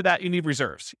additionally to that, you need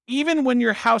reserves. Even when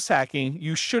you're house hacking,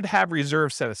 you should have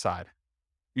reserves set aside.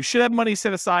 You should have money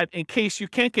set aside in case you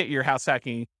can't get your house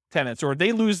hacking tenants or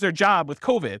they lose their job with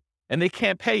COVID and they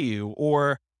can't pay you,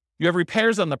 or you have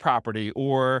repairs on the property,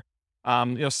 or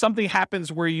something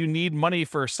happens where you need money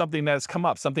for something that has come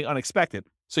up, something unexpected.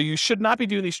 So you should not be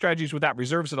doing these strategies without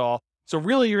reserves at all. So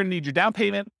really, you're going to need your down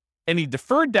payment, any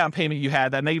deferred down payment you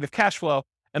had, that negative cash flow,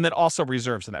 and then also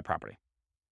reserves in that property.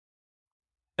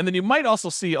 And then you might also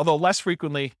see, although less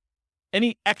frequently,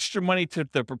 any extra money to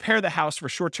prepare the house for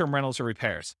short-term rentals or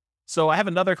repairs. So I have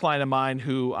another client of mine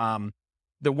who,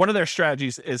 one of their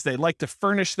strategies is they like to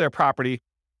furnish their property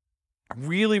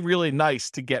really, really nice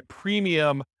to get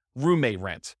premium roommate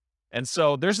rent. And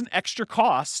so there's an extra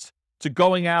cost to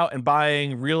going out and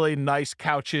buying really nice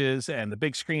couches and the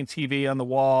big screen TV on the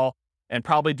wall, and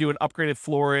probably doing upgraded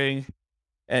flooring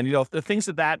and, the things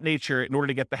of that nature in order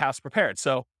to get the house prepared.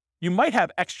 So you might have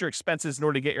extra expenses in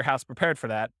order to get your house prepared for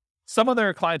that. Some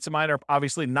other clients of mine are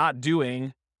obviously not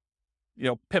doing,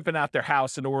 pimping out their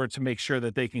house in order to make sure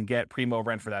that they can get primo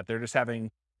rent for that. They're just having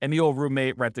any old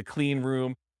roommate rent a clean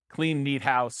room, clean, neat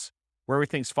house where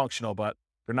everything's functional, but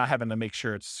they're not having to make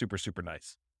sure it's super, super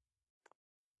nice.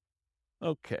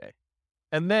 Okay.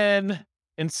 And then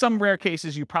in some rare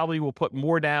cases, you probably will put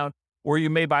more down, or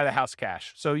you may buy the house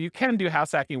cash. So you can do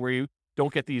house hacking where you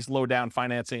don't get these low down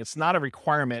financing. It's not a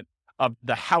requirement of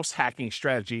the house hacking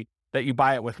strategy that you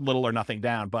buy it with little or nothing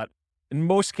down. But in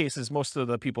most cases, most of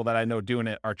the people that I know doing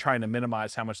it are trying to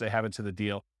minimize how much they have into the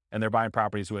deal, and they're buying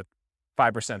properties with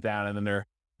 5% down, and then they're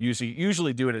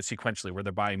usually doing it sequentially where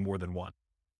they're buying more than one.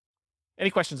 Any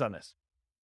questions on this?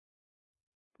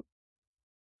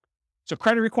 So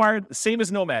credit required, the same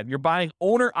as Nomad. You're buying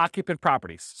owner-occupant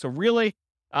properties. So really,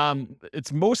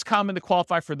 it's most common to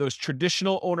qualify for those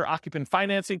traditional owner-occupant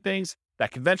financing things,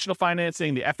 that conventional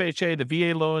financing, the FHA, the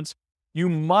VA loans. You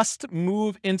must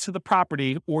move into the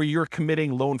property or you're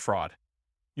committing loan fraud.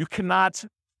 You cannot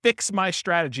fix my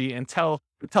strategy and tell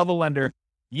the lender,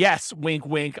 yes, wink,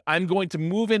 wink, I'm going to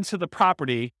move into the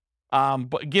property,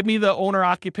 but give me the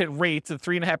owner-occupant rate, the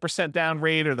 3.5% down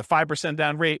rate or the 5%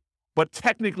 down rate. But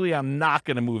technically, I'm not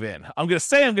going to move in. I'm going to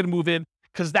say I'm going to move in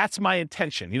because that's my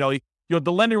intention.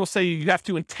 The lender will say you have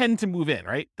to intend to move in,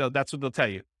 right? That's what they'll tell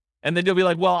you. And then you'll be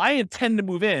like, well, I intend to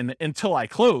move in until I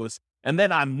close, and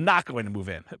then I'm not going to move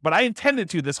in. But I intended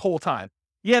to this whole time.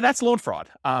 Yeah, that's loan fraud.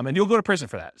 And you'll go to prison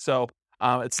for that. So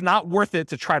it's not worth it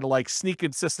to try to sneak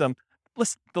in system.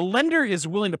 Listen, the lender is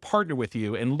willing to partner with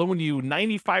you and loan you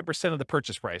 95% of the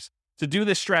purchase price to do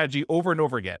this strategy over and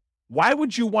over again. Why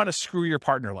would you want to screw your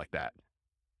partner like that?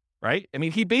 Right? I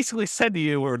mean, he basically said to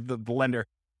you, or the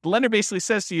lender basically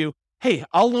says to you, hey,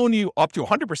 I'll loan you up to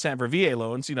 100% for VA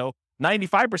loans,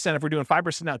 95% if we're doing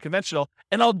 5% now conventional,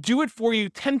 and I'll do it for you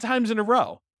 10 times in a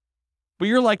row. But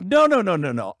you're like,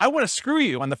 no. I want to screw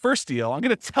you on the first deal. I'm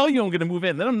going to tell you I'm going to move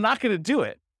in, then I'm not going to do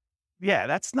it. Yeah,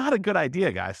 that's not a good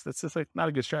idea, guys. That's just not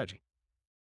a good strategy.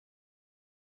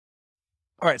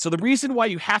 All right, so the reason why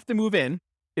you have to move in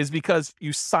is because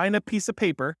you sign a piece of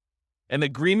paper, an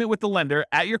agreement with the lender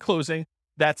at your closing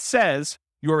that says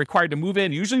you are required to move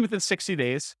in, usually within 60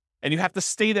 days, and you have to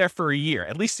stay there for a year,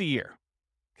 at least a year.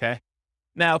 Okay.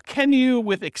 Now, can you,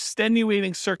 with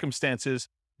extenuating circumstances,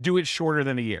 do it shorter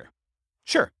than a year?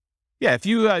 Sure. Yeah. If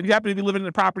you happen to be living in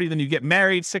a property, then you get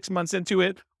married 6 months into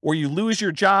it, or you lose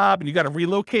your job and you got to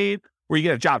relocate, or you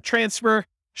get a job transfer.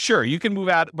 Sure. You can move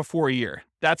out before a year.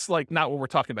 That's not what we're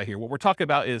talking about here. What we're talking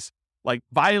about is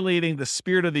violating the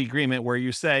spirit of the agreement where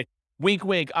you say, wink,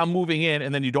 wink, I'm moving in,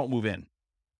 and then you don't move in.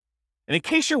 And in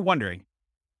case you're wondering,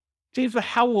 James, but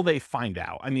how will they find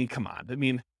out? I mean, come on. I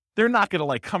mean, they're not going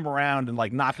to come around and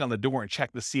knock on the door and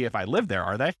check to see if I live there,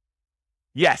 are they?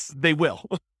 Yes, they will.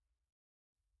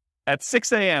 At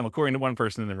 6 a.m., according to one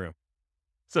person in the room.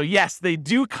 So yes, they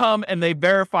do come and they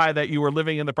verify that you are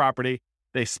living in the property.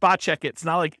 They spot check it. It's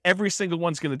not like every single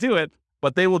one's going to do it,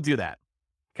 but they will do that.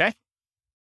 Okay.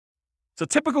 So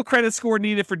typical credit score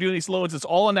needed for doing these loans, it's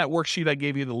all on that worksheet I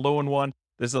gave you, the loan one.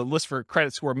 There's a list for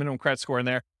credit score, minimum credit score in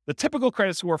there. The typical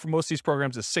credit score for most of these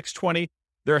programs is 620.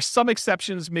 There are some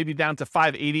exceptions, maybe down to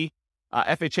 580,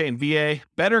 FHA and VA.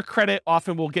 Better credit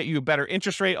often will get you a better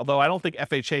interest rate, although I don't think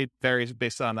FHA varies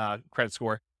based on credit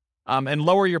score, and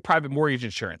lower your private mortgage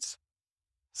insurance.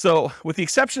 So with the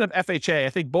exception of FHA, I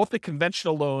think both the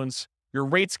conventional loans, your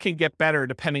rates can get better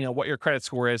depending on what your credit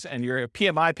score is, and your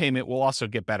PMI payment will also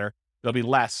get better. It'll be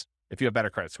less if you have better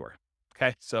credit score.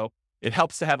 Okay. So it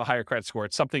helps to have a higher credit score.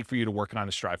 It's something for you to work on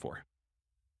and strive for.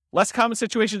 Less common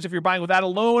situations, if you're buying without a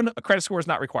loan, a credit score is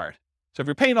not required. So if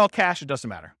you're paying all cash, it doesn't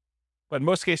matter. But in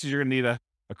most cases, you're going to need a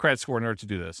credit score in order to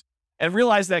do this. And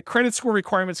realize that credit score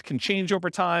requirements can change over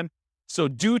time. So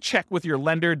do check with your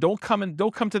lender. Don't come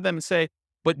to them and say,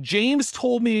 but James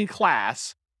told me in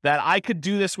class that I could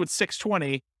do this with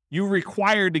 620. you're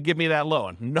required to give me that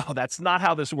loan. No, that's not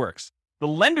how this works. The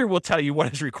lender will tell you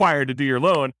what is required to do your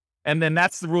loan, and then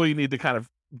that's the rule you need to kind of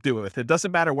do with. It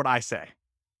doesn't matter what I say.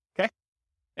 Okay?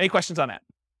 Any questions on that?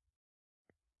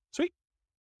 Sweet.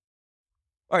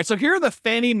 All right, so here are the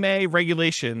Fannie Mae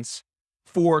regulations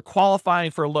for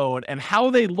qualifying for a loan and how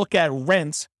they look at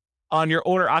rents on your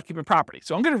owner-occupant property.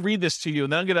 So I'm going to read this to you,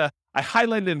 and then I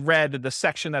highlighted in red the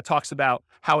section that talks about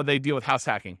how they deal with house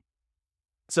hacking.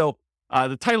 So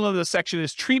the title of the section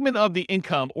is Treatment of the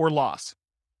Income or Loss.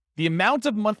 The amount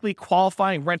of monthly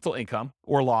qualifying rental income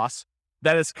or loss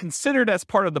that is considered as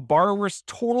part of the borrower's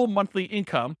total monthly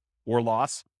income or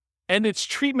loss, and its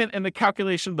treatment in the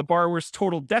calculation of the borrower's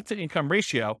total debt-to-income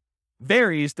ratio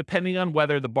varies depending on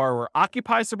whether the borrower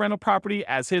occupies the rental property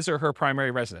as his or her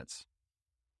primary residence.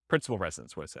 Principal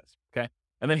residence, what it says, okay?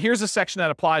 And then here's a section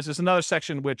that applies. There's another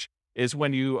section which is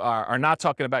when you are not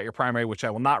talking about your primary, which I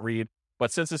will not read.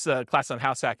 But since it's a class on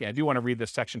house hacking, I do want to read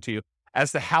this section to you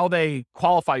as to how they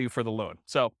qualify you for the loan.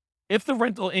 So if the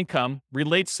rental income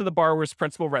relates to the borrower's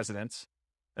principal residence,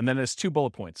 and then there's 2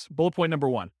 bullet points. Bullet point number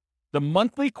 1, the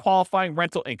monthly qualifying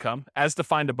rental income, as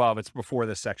defined above, it's before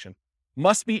this section,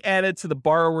 must be added to the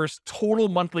borrower's total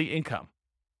monthly income.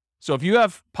 So if you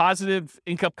have positive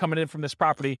income coming in from this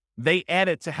property, they add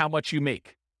it to how much you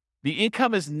make. The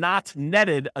income is not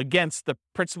netted against the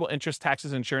principal, interest,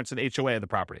 taxes, insurance, and HOA of the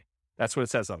property. That's what it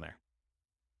says on there.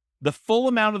 The full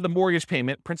amount of the mortgage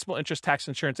payment, principal, interest, tax,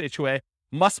 insurance, HOA,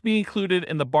 must be included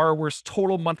in the borrower's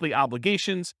total monthly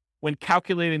obligations when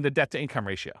calculating the debt-to-income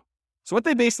ratio. So what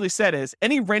they basically said is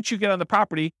any rent you get on the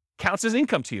property counts as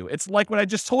income to you. It's like what I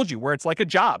just told you, where it's like a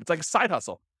job. It's like a side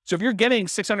hustle. So if you're getting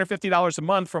 $650 a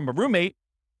month from a roommate,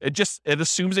 it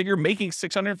assumes that you're making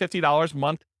 $650 a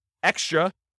month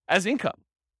extra as income.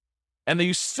 And then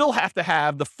you still have to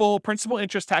have the full principal,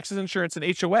 interest, taxes, insurance,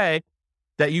 and HOA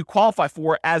that you qualify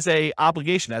for as a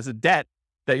obligation, as a debt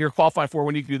that you're qualifying for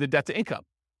when you do the debt to income.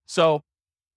 So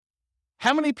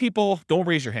how many people, don't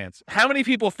raise your hands, how many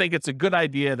people think it's a good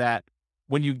idea that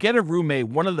when you get a roommate,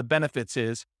 one of the benefits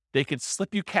is they could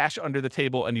slip you cash under the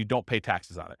table and you don't pay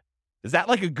taxes on it? Is that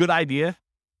like a good idea?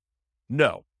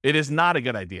 No, it is not a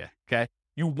good idea, okay?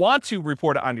 You want to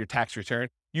report it on your tax return.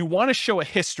 You want to show a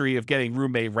history of getting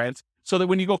roommate rent so that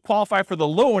when you go qualify for the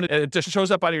loan, it just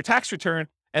shows up on your tax return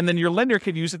and then your lender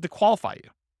can use it to qualify you.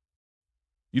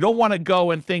 You don't want to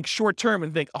go and think short term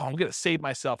and think, oh, I'm going to save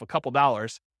myself a couple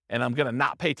dollars and I'm going to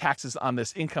not pay taxes on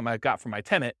this income I got from my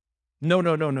tenant.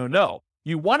 No.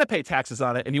 You want to pay taxes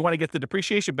on it and you want to get the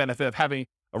depreciation benefit of having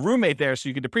a roommate there so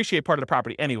you can depreciate part of the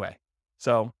property anyway.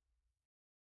 So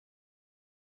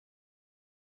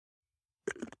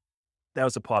that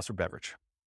was a pause for beverage.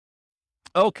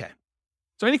 Okay.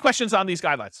 So any questions on these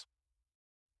guidelines?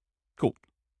 Cool.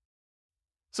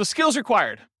 So skills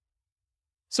required.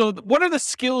 So what are the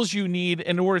skills you need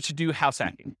in order to do house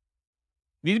hacking?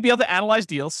 You need to be able to analyze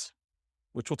deals,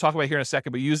 which we'll talk about here in a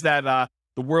second, but use that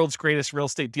the world's greatest real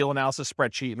estate deal analysis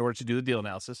spreadsheet in order to do the deal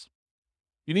analysis.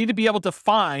 You need to be able to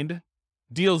find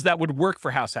deals that would work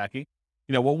for house hacking.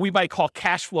 You know, what we might call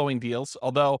cash flowing deals,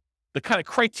 although the kind of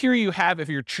criteria you have if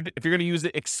you're going to use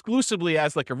it exclusively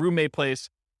as like a roommate place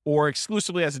or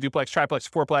exclusively as a duplex, triplex,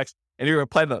 fourplex, and you're going to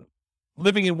plan on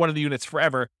living in one of the units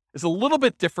forever is a little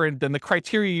bit different than the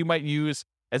criteria you might use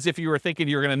as if you were thinking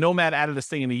you're going to nomad out of this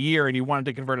thing in a year and you wanted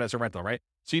to convert it as a rental, right?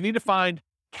 So you need to find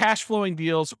cash flowing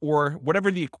deals or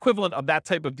whatever the equivalent of that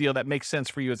type of deal that makes sense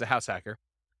for you as a house hacker.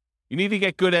 You need to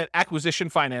get good at acquisition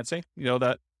financing, know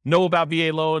about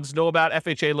VA loans, know about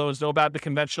FHA loans, know about the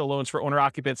conventional loans for owner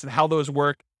occupants and how those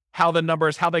work, how the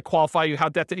numbers, how they qualify you, how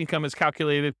debt to income is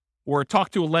calculated, or talk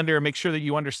to a lender and make sure that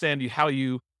you understand how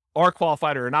you are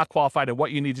qualified or are not qualified and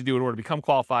what you need to do in order to become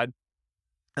qualified.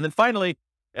 And then finally,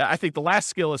 I think the last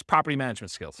skill is property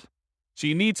management skills. So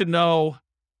you need to know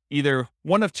either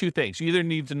one of two things. You either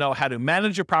need to know how to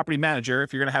manage a property manager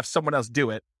if you're going to have someone else do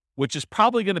it, which is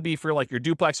probably going to be for like your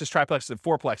duplexes, triplexes, and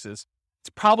fourplexes. It's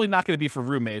probably not going to be for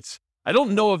roommates. I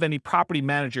don't know of any property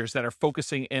managers that are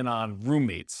focusing in on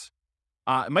roommates.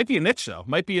 It might be a niche though. It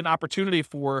might be an opportunity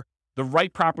for the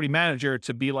right property manager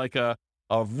to be like a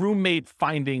roommate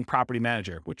finding property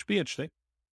manager, which would be interesting.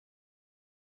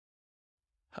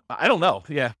 I don't know.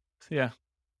 Yeah.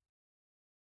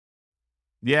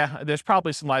 There's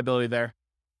probably some liability there.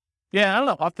 Yeah, I don't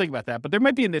know. I'll think about that, but there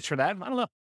might be a niche for that. I don't know.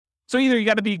 So either you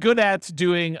got to be good at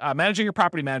doing managing your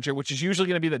property manager, which is usually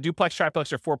going to be the duplex,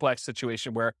 triplex, or fourplex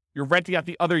situation where you're renting out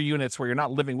the other units where you're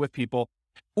not living with people,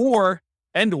 or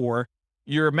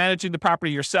you're managing the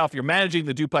property yourself. You're managing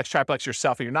the duplex, triplex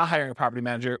yourself, and you're not hiring a property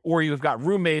manager, or you've got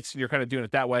roommates and you're kind of doing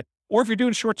it that way. Or if you're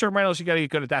doing short-term rentals, you got to get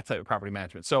good at that type of property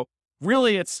management. So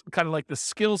really it's kind of like the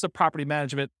skills of property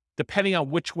management, depending on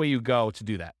which way you go to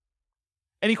do that.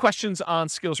 Any questions on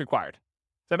skills required?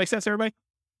 Does that make sense, everybody?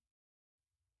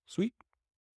 Sweet.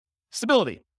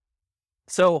 Stability.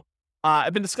 So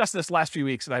I've been discussing this last few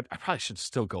weeks, and I probably should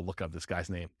still go look up this guy's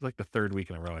name. It's like the third week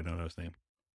in a row I don't know his name.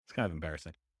 It's kind of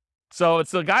embarrassing. So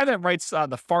it's the guy that writes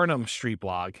the Farnham Street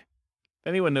blog. If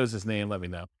anyone knows his name, let me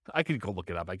know. I could go look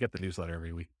it up. I get the newsletter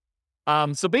every week.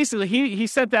 So basically, he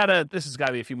sent out this has got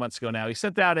to be a few months ago now. He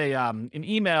sent out an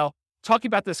email talking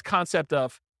about this concept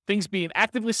of things being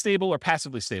actively stable or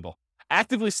passively stable.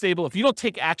 Actively stable, if you don't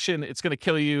take action, it's going to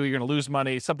kill you. You're going to lose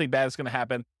money. Something bad is going to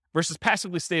happen. Versus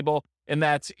passively stable, in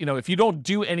that, if you don't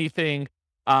do anything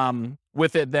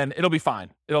with it, then it'll be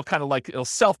fine. It'll kind of like, it'll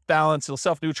self-balance, it'll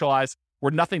self-neutralize,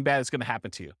 where nothing bad is going to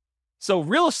happen to you. So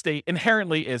real estate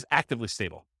inherently is actively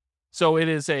stable. So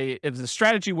it's a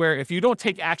strategy where if you don't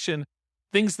take action,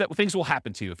 things will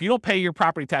happen to you. If you don't pay your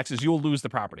property taxes, you'll lose the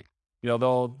property.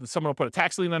 Someone will put a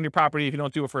tax lien on your property. If you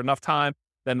don't do it for enough time,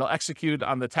 then they'll execute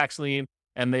on the tax lien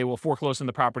and they will foreclose on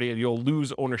the property and you'll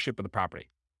lose ownership of the property.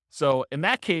 So in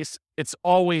that case, it's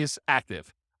always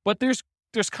active. But there's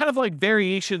kind of like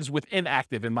variations within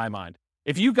active in my mind.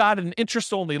 If you got an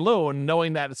interest-only loan,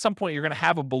 knowing that at some point you're going to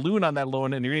have a balloon on that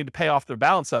loan and you're going to pay off the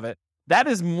balance of it, that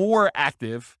is more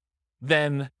active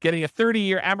than getting a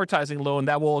 30-year amortizing loan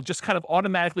that will just kind of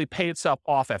automatically pay itself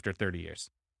off after 30 years.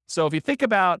 So if you think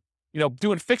about,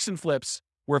 doing fix and flips,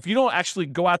 where if you don't actually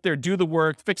go out there, do the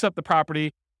work, fix up the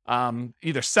property,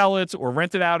 either sell it or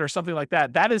rent it out or something like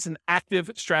that, that is an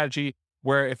active strategy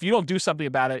where if you don't do something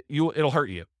about it, it'll hurt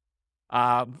you.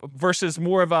 Versus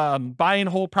more of a buy and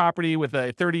hold property with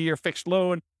a 30-year fixed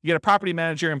loan, you get a property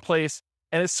manager in place,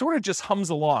 and it sort of just hums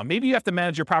along. Maybe you have to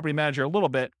manage your property manager a little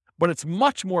bit, but it's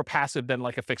much more passive than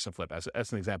like a fix and flip,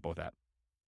 as an example of that.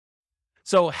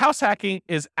 So house hacking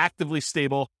is actively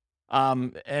stable.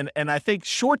 And I think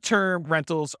short-term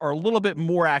rentals are a little bit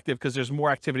more active because there's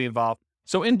more activity involved.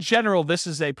 So in general, this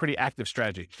is a pretty active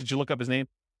strategy. Did you look up his name?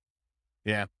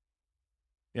 Yeah,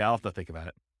 I'll have to think about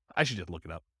it. I should just look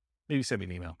it up. Maybe send me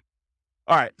an email.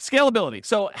 All right, scalability.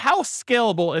 So how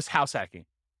scalable is house hacking?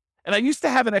 And I used to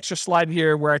have an extra slide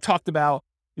here where I talked about,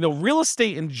 real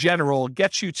estate in general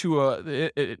gets you to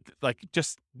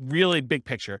just really big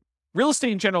picture. Real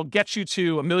estate in general gets you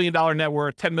to $1 million net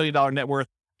worth, $10 million net worth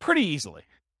pretty easily.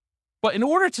 But in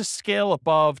order to scale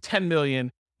above 10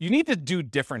 million, you need to do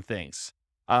different things.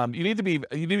 You need to be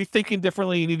thinking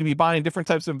differently. You need to be buying different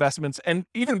types of investments. And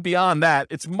even beyond that,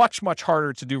 it's much, much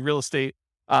harder to do real estate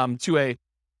to a,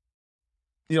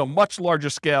 much larger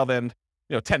scale than,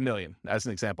 10 million as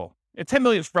an example. And 10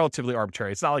 million is relatively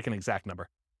arbitrary. It's not like an exact number.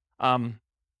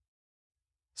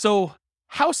 So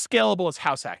how scalable is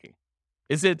house hacking?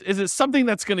 Is it something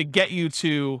that's going to get you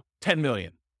to 10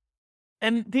 million?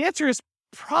 And the answer is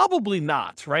probably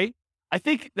not, right? I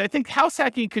think house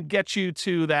hacking could get you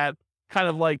to that kind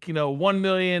of like, 1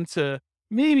 million to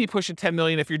maybe pushing 10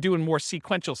 million if you're doing more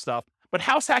sequential stuff. But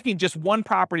house hacking just one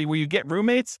property where you get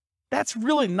roommates, that's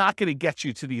really not going to get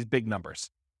you to these big numbers.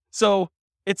 So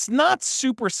it's not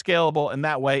super scalable in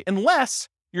that way, unless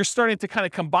you're starting to kind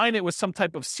of combine it with some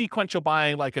type of sequential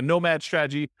buying, like a nomad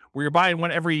strategy where you're buying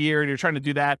one every year and you're trying to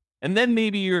do that. And then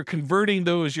maybe you're converting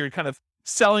those, you're kind of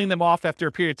selling them off after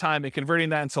a period of time and converting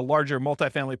that into larger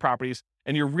multifamily properties.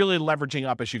 And you're really leveraging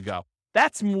up as you go.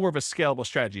 That's more of a scalable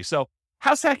strategy. So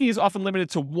house hacking is often limited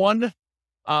to one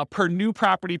per new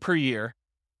property per year.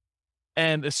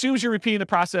 And as soon as you're repeating the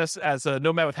process as a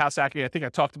nomad with house hacking, I think I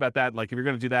talked about that, like if you're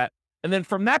going to do that. And then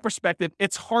from that perspective,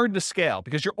 it's hard to scale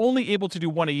because you're only able to do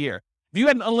one a year. If you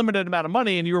had an unlimited amount of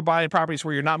money and you were buying properties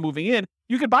where you're not moving in,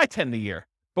 you could buy 10 a year.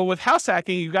 But with house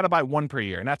hacking, you got to buy one per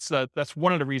year. And that's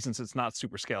one of the reasons it's not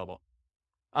super scalable.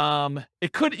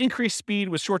 It could increase speed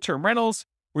with short-term rentals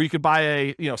where you could buy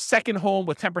a second home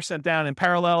with 10% down in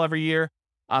parallel every year.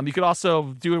 You could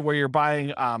also do it where you're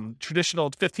buying traditional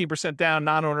 15% down,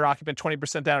 non-owner occupant,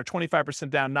 20% down, or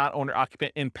 25% down, non-owner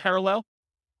occupant in parallel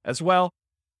as well.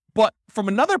 But from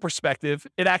another perspective,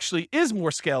 it actually is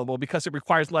more scalable because it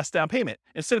requires less down payment.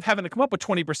 Instead of having to come up with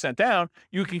 20% down,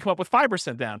 you can come up with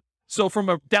 5% down. So from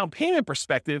a down payment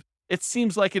perspective, it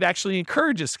seems like it actually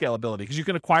encourages scalability because you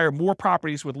can acquire more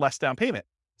properties with less down payment.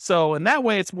 So in that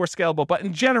way, it's more scalable. But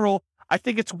in general, I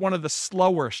think it's one of the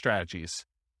slower strategies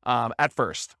at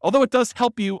first, although it does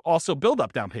help you also build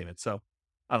up down payment. So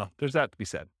I don't know, there's that to be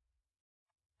said.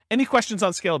 Any questions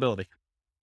on scalability?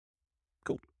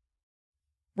 Cool.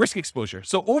 Risk exposure.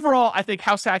 So overall, I think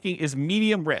house hacking is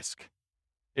medium risk,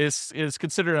 is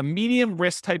considered a medium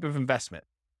risk type of investment.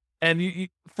 And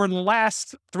for the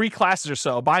last 3 classes or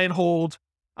so, buy and hold,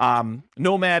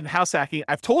 Nomad, and house hacking,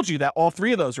 I've told you that all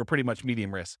three of those are pretty much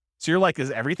medium risk. So you're like,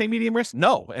 is everything medium risk?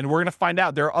 No. And we're going to find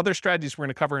out. There are other strategies we're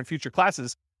going to cover in future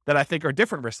classes that I think are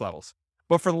different risk levels.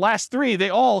 But for the last three, they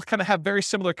all kind of have very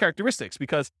similar characteristics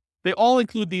because they all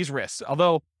include these risks.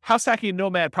 Although house hacking and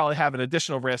Nomad probably have an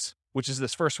additional risk, which is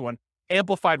this first one,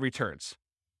 amplified returns.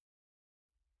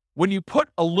 When you put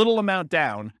a little amount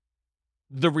down,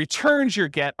 the returns you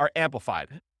get are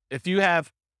amplified. If you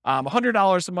have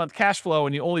 $100 a month cash flow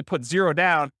and you only put $0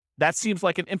 down, that seems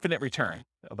like an infinite return,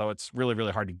 although it's really,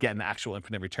 really hard to get an actual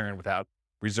infinite return without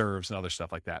reserves and other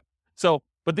stuff like that. So,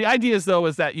 but the idea is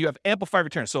that you have amplified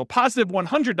returns. So a positive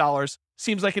 $100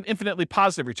 seems like an infinitely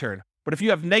positive return. But if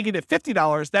you have negative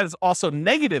 $50, that is also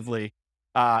negatively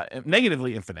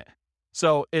infinite.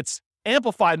 So it's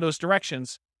amplified in those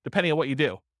directions depending on what you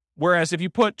do. Whereas if you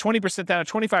put 20% down or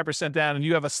 25% down and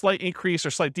you have a slight increase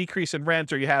or slight decrease in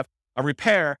rent, or you have a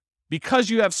repair, because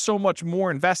you have so much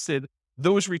more invested,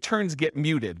 those returns get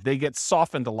muted. They get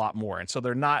softened a lot more. And so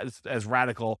they're not as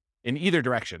radical in either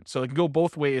direction. So it can go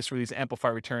both ways for these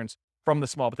amplified returns from the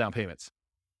small down payments.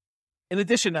 In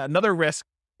addition, another risk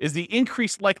is the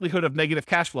increased likelihood of negative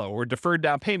cash flow or deferred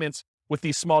down payments with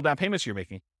these small down payments you're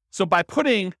making. So by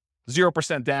putting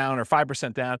 0% down or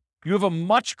 5% down, you have a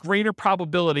much greater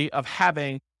probability of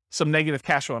having some negative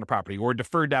cash flow on a property or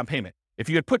deferred down payment. If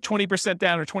you had put 20%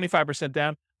 down or 25%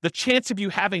 down, the chance of you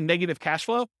having negative cash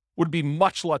flow would be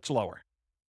much, much lower.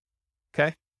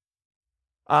 Okay.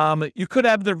 You could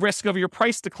have the risk of your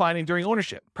price declining during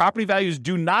ownership. Property values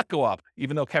do not go up,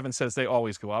 even though Kevin says they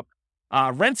always go up.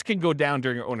 Rents can go down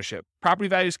during your ownership. Property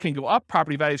values can go up,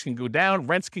 property values can go down,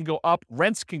 rents can go up,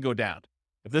 rents can go down.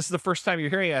 If this is the first time you're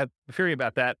hearing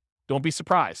about that, don't be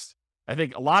surprised. I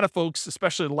think a lot of folks,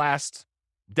 especially the last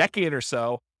decade or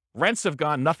so, rents have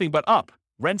gone nothing but up.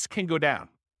 Rents can go down.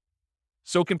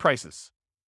 So can prices.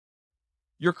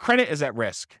 Your credit is at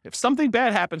risk. If something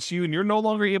bad happens to you and you're no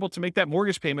longer able to make that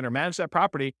mortgage payment or manage that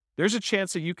property, there's a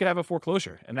chance that you could have a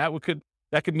foreclosure, and that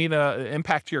could mean an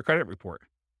impact to your credit report.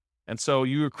 And so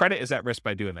your credit is at risk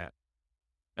by doing that.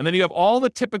 And then you have all the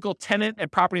typical tenant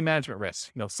and property management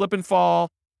risks, slip and fall,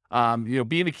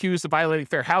 being accused of violating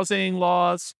fair housing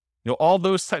laws, all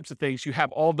those types of things. You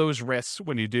have all those risks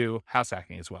when you do house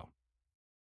hacking as well.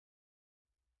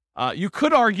 You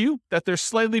could argue that there's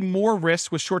slightly more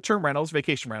risk with short-term rentals,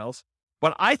 vacation rentals,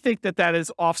 but I think that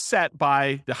is offset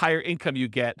by the higher income you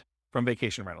get from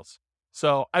vacation rentals.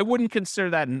 So I wouldn't consider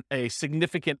that a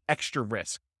significant extra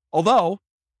risk. Although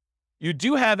you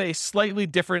do have a slightly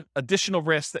different additional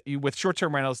risk that you with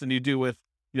short-term rentals than you do with,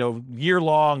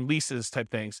 year-long leases type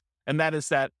things. And that is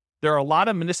that there are a lot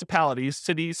of municipalities,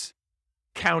 cities,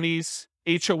 counties,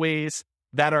 HOAs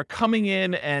that are coming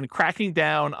in and cracking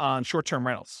down on short-term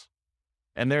rentals.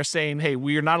 And they're saying, hey,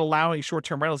 we are not allowing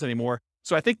short-term rentals anymore.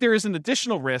 So I think there is an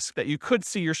additional risk that you could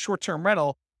see your short-term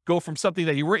rental go from something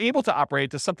that you were able to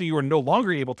operate to something you are no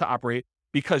longer able to operate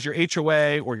because your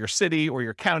HOA or your city or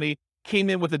your county came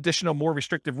in with additional, more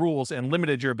restrictive rules and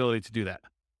limited your ability to do that.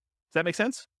 Does that make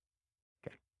sense?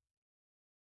 Okay.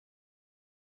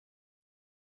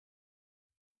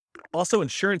 Also,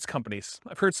 insurance companies.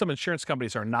 I've heard some insurance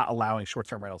companies are not allowing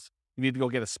short-term rentals. You need to go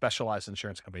get a specialized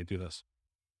insurance company to do this.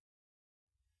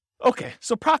 Okay,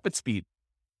 so profit speed.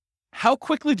 How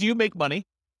quickly do you make money?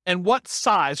 And what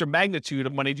size or magnitude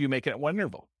of money do you make at one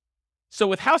interval? So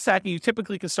with house hacking, you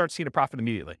typically can start seeing a profit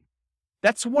immediately.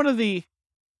 That's one of the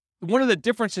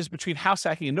differences between house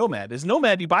hacking and nomad. Is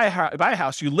nomad, you buy a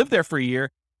house, you live there for a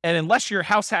year, and unless you're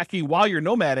house hacking while you're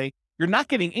nomading, you're not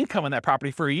getting income on that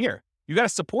property for a year. You got to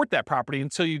support that property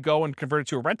until you go and convert it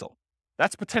to a rental.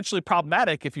 That's potentially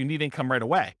problematic if you need income right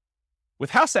away.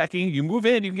 With house hacking, you move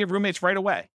in, you can get roommates right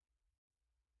away.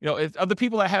 Of the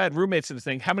people that had roommates in this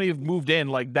thing, how many have moved in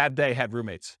like that day had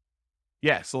roommates?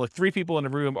 Yeah, so like 3 people in the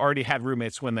room already had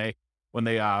roommates when they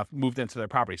moved into their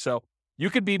property. So you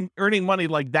could be earning money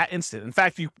like that instant. In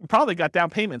fact, you probably got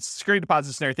down payments, security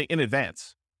deposits and everything in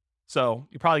advance. So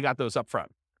you probably got those up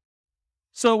front.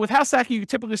 So with house hacking, you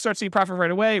typically start seeing profit right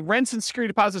away. Rents and security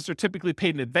deposits are typically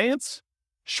paid in advance.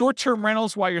 Short-term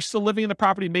rentals while you're still living in the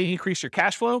property may increase your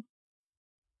cash flow.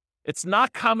 It's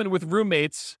not common with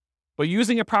roommates, but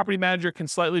using a property manager can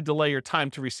slightly delay your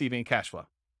time to receiving cash flow.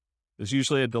 There's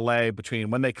usually a delay between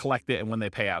when they collect it and when they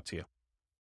pay out to you.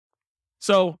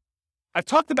 So I've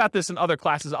talked about this in other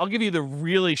classes. I'll give you the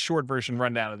really short version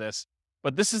rundown of this,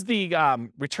 but this is the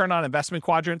return on investment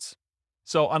quadrants.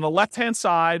 So on the left-hand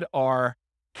side are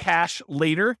cash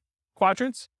later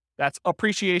quadrants. That's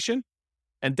appreciation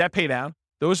and debt pay down.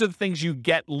 Those are the things you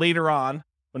get later on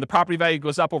when the property value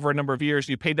goes up over a number of years.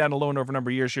 You pay down a loan over a number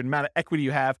of years. Your amount of equity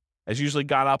you have has usually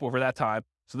gone up over that time.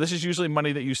 So this is usually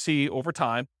money that you see over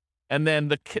time. And then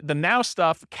the now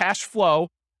stuff, cash flow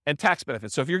and tax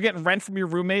benefits. So if you're getting rent from your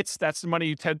roommates, that's the money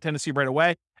you tend to see right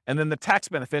away. And then the tax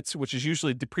benefits, which is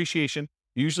usually depreciation.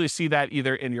 You usually see that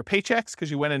either in your paychecks because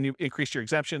you went and you increased your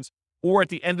exemptions, or at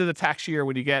the end of the tax year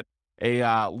when you get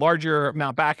a larger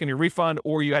amount back in your refund,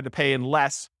 or you had to pay in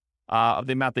less of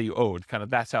the amount that you owed. Kind of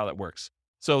that's how that works.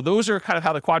 So those are kind of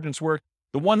how the quadrants work.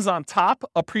 The ones on top,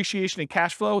 appreciation and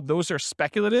cash flow, those are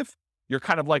speculative. You're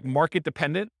kind of like market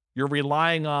dependent. You're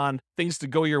relying on things to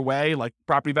go your way, like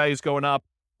property values going up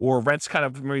or rents kind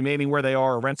of remaining where they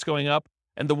are or rents going up.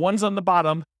 And the ones on the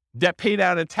bottom, debt pay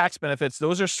down and tax benefits,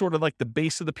 those are sort of like the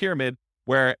base of the pyramid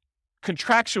where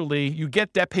contractually you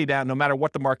get debt pay down no matter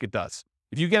what the market does.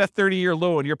 If you get a 30-year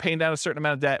loan, you're paying down a certain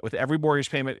amount of debt with every mortgage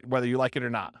payment, whether you like it or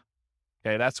not.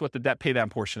 Okay, that's what the debt pay down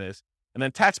portion is. And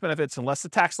then tax benefits, unless the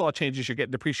tax law changes, you're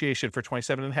getting depreciation for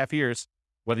 27 and a half years,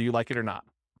 whether you like it or not.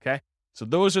 Okay, so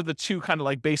those are the two kind of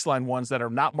like baseline ones that are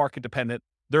not market dependent.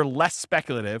 They're less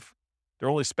speculative. They're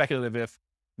only speculative if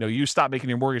you stop making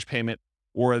your mortgage payment,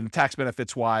 or the tax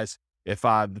benefits wise, if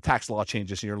the tax law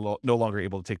changes and you're no longer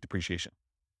able to take depreciation.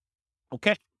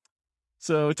 Okay,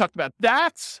 so we talked about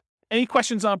that. Any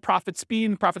questions on profit speed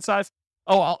and profit size?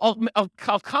 Oh,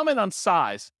 I'll comment on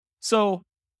size. So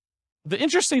the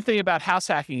interesting thing about house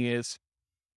hacking is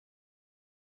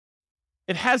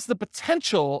it has the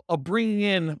potential of bringing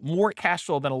in more cash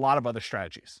flow than a lot of other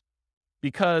strategies.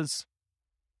 Because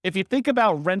if you think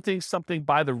about renting something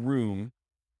by the room,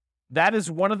 that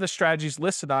is one of the strategies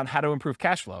listed on how to improve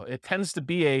cash flow. It tends to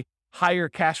be a higher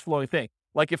cash flowing thing.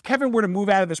 Like if Kevin were to move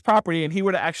out of this property and he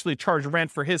were to actually charge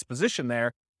rent for his position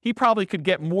there, he probably could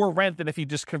get more rent than if he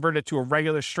just converted to a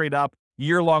regular straight up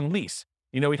year-long lease.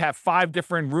 He'd have 5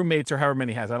 different roommates or however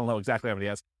many he has. I don't know exactly how many he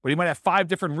has, but he might have 5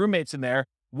 different roommates in there,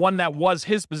 one that was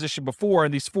his position before,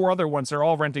 and these 4 other ones are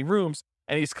all renting rooms,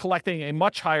 and he's collecting a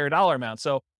much higher dollar amount.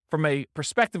 So from a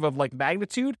perspective of like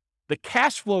magnitude, the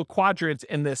cash flow quadrant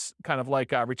in this kind of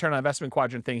like return on investment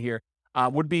quadrant thing here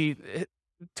would be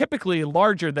typically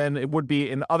larger than it would be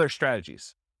in other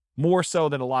strategies, more so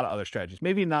than a lot of other strategies.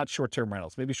 Maybe not short-term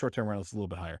rentals. Maybe short-term rentals is a little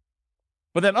bit higher.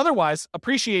 But then otherwise,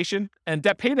 appreciation and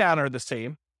debt pay down are the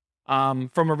same. From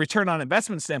a return on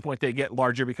investment standpoint, they get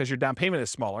larger because your down payment is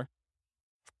smaller.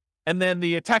 And then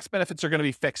the tax benefits are going to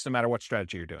be fixed no matter what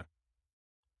strategy you're doing.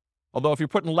 Although if you're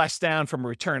putting less down from a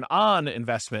return on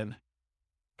investment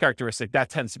characteristic, that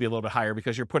tends to be a little bit higher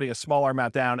because you're putting a smaller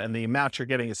amount down and the amount you're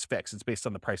getting is fixed. It's based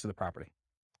on the price of the property.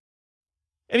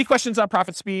 Any questions on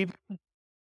profit speed? All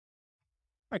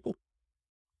right, cool.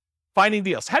 Finding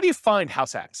deals. How do you find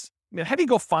house hacks? How do you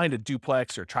go find a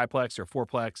duplex or a triplex or a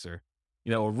fourplex or,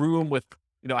 a room with,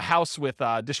 a house with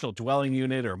additional dwelling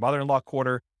unit or mother-in-law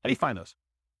quarter? How do you find those?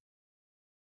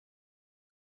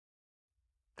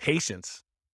 Patience.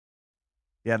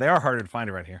 Yeah, they are harder to find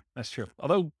around here. That's true.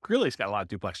 Although Greeley's got a lot of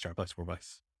duplex, triplex,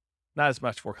 fourplex. Not as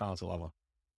much Fort Collins or Ludlow.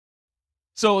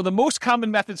 So the most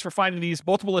common methods for finding these,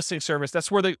 multiple listing service, that's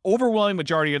where the overwhelming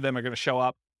majority of them are going to show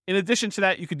up. In addition to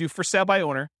that, you could do for sale by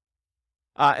owner.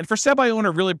 And for sale by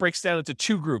owner really breaks down into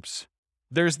 2 groups.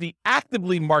 There's the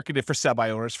actively marketed for sale by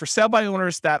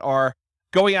owners that are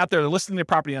going out there, they're listing their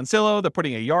property on Zillow, they're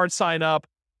putting a yard sign up,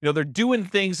 they're doing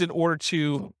things in order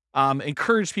to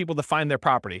encourage people to find their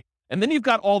property. And then you've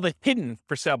got all the hidden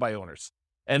for sale by owners.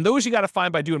 And those you got to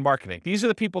find by doing marketing. These are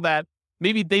the people that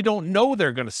maybe they don't know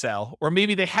they're going to sell, or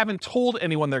maybe they haven't told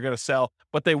anyone they're going to sell,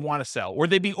 but they want to sell, or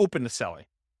they'd be open to selling.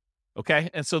 Okay.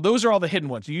 And so those are all the hidden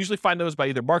ones. You usually find those by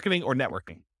either marketing or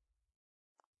networking.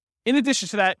 In addition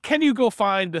to that, can you go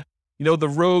find, the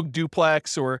rogue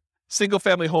duplex or single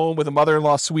family home with a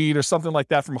mother-in-law suite or something like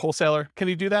that from a wholesaler? Can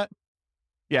you do that?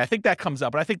 Yeah, I think that comes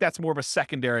up, but I think that's more of a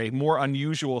secondary, more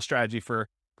unusual strategy for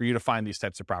you to find these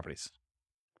types of properties.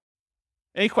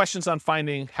 Any questions on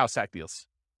finding house hack deals?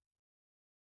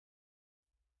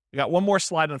 We got one more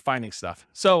slide on finding stuff.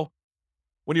 So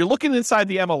when you're looking inside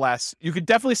the MLS, you could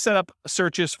definitely set up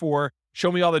searches for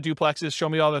show me all the duplexes, show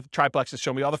me all the triplexes,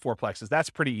 show me all the fourplexes.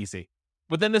 That's pretty easy.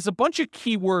 But then there's a bunch of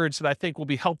keywords that I think will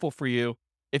be helpful for you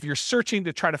if you're searching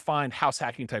to try to find house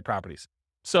hacking type properties.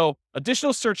 So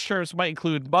additional search terms might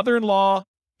include mother-in-law,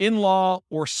 in-law,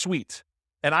 or suite.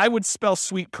 And I would spell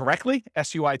suite correctly,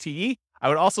 S-U-I-T-E. I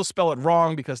would also spell it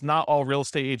wrong because not all real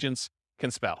estate agents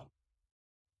can spell.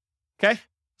 Okay?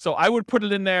 So I would put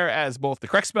it in there as both the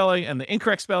correct spelling and the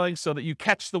incorrect spelling so that you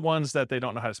catch the ones that they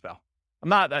don't know how to spell.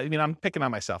 I'm picking on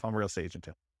myself. I'm a real estate agent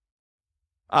too.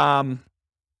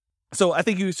 So I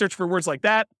think you search for words like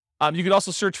that. You could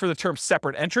also search for the term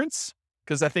separate entrance,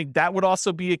 because I think that would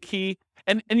also be a key.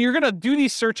 And you're going to do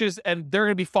these searches and there are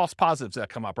going to be false positives that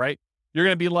come up, right? You're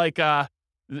going to be like,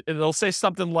 It'll say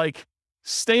something like,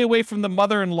 stay away from the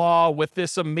mother-in-law with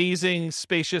this amazing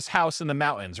spacious house in the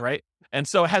mountains, right? And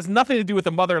so it has nothing to do with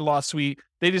the mother-in-law suite.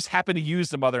 They just happen to use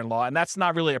the mother-in-law, and that's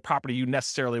not really a property you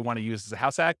necessarily want to use as a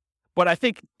house hack. But I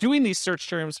think doing these search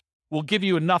terms will give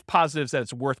you enough positives that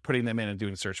it's worth putting them in and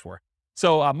doing a search for.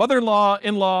 So mother-in-law,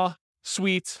 in-law,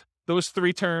 suite, those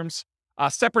 3 terms.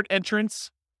 Separate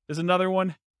entrance is another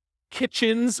one.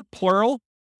 Kitchens, plural.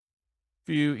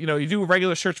 If you do a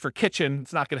regular search for kitchen,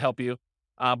 it's not going to help you.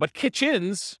 But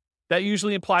kitchens, that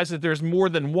usually implies that there's more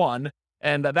than one,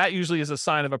 and that usually is a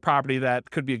sign of a property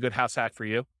that could be a good house hack for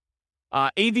you.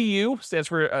 ADU stands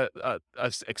for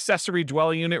accessory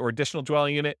dwelling unit or additional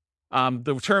dwelling unit.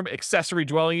 The term accessory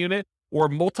dwelling unit or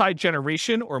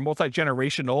multi-generation or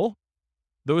multi-generational,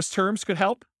 those terms could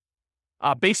help.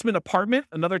 Basement apartment,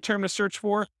 another term to search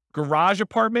for. Garage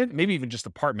apartment, maybe even just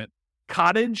apartment.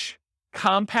 Cottage,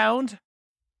 compound,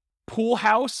 pool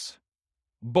house,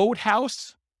 boat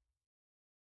house,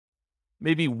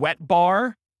 maybe wet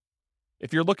bar.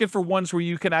 If you're looking for ones where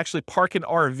you can actually park an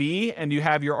RV and you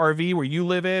have your RV where you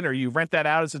live in, or you rent that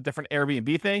out as a different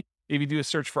Airbnb thing, maybe do a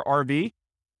search for RV.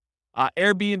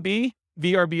 Airbnb,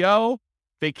 VRBO,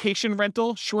 vacation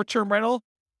rental, short-term rental,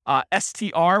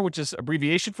 STR, which is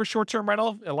abbreviation for short-term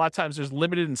rental. A lot of times there's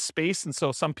limited in space, and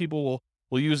so some people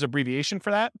will use abbreviation for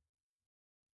that.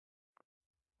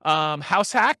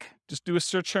 House hack, just do a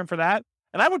search term for that.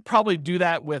 And I would probably do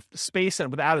that with space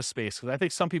and without a space, because I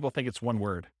think some people think it's one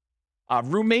word.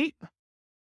 Roommate,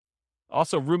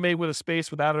 also roommate with a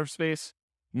space, without a space.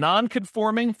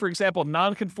 Non-conforming, for example,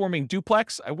 non-conforming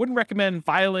duplex. I wouldn't recommend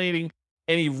violating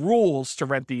any rules to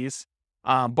rent these,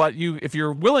 but if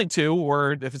you're willing to,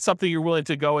 or if it's something you're willing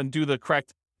to go and do the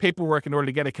correct paperwork in order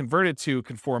to get it converted to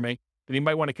conforming, then you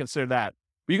might want to consider that.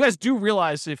 But you guys do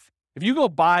realize if you go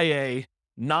buy a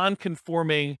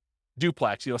non-conforming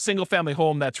duplex, a single family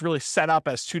home that's really set up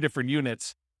as 2 different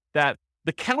units, that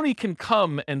the county can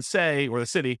come and say, or the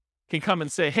city can come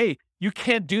and say, hey, you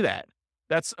can't do that.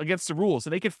 That's against the rules.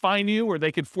 And they could fine you, or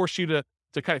they could force you to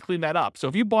kind of clean that up. So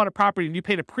if you bought a property and you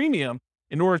paid a premium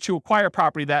in order to acquire a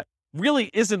property that really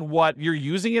isn't what you're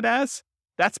using it as,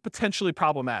 that's potentially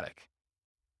problematic,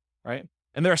 right?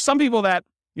 And there are some people that,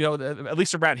 at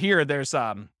least around here, there's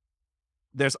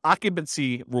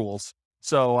occupancy rules.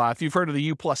 So if you've heard of the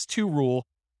U+2 rule,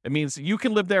 it means you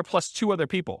can live there plus 2 other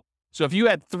people. So if you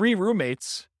had 3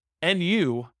 roommates and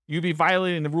you'd be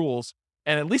violating the rules.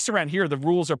 And at least around here, the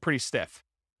rules are pretty stiff.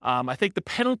 I think the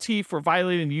penalty for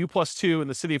violating the U+2 in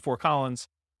the city of Fort Collins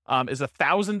is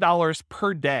 $1,000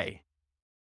 per day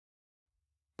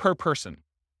per person.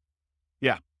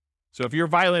 Yeah. So if you're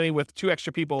violating with 2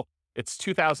 extra people, it's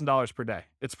 $2,000 per day.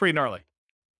 It's pretty gnarly.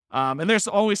 And there's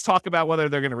always talk about whether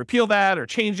they're going to repeal that or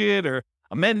change it or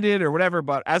amend it or whatever.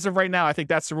 But as of right now, I think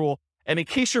that's the rule. And in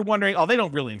case you're wondering, they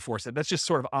don't really enforce it. That's just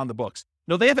sort of on the books.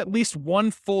 No, they have at least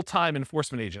 1 full-time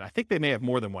enforcement agent. I think they may have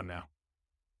more than one now,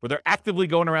 where they're actively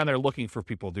going around there looking for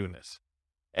people doing this.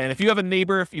 And if you have a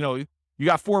neighbor, if you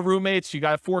got 4 roommates, you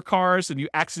got 4 cars, and you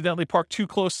accidentally park too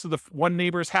close to the one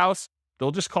neighbor's house, they'll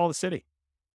just call the city.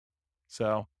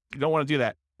 So you don't want to do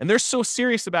that. And they're so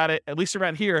serious about it, at least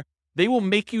around here, they will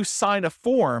make you sign a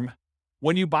form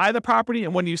when you buy the property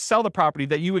and when you sell the property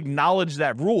that you acknowledge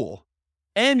that rule.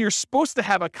 And you're supposed to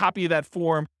have a copy of that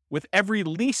form with every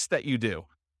lease that you do.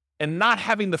 And not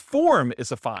having the form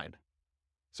is a fine.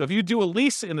 So if you do a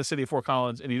lease in the city of Fort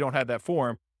Collins and you don't have that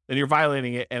form, then you're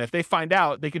violating it. And if they find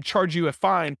out, they could charge you a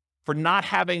fine for not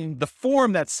having the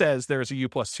form that says there's a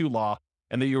U+2 law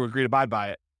and that you agree to abide by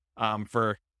it,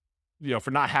 for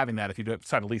not having that if you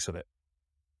sign a lease with it.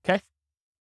 Okay?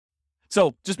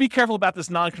 So just be careful about this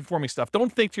non-conforming stuff.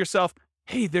 Don't think to yourself,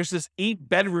 hey, there's this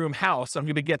 8-bedroom house. I'm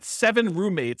going to get 7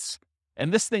 roommates,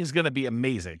 and this thing's going to be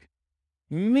amazing.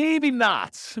 Maybe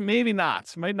not. Maybe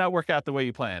not. Might not work out the way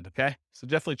you planned, okay? So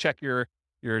definitely check your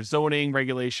zoning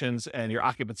regulations and your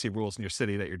occupancy rules in your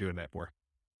city that you're doing that for.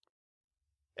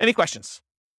 Any questions?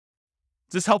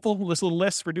 Is this helpful, this little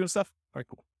list for doing stuff? All right,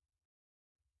 cool.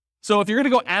 So if you're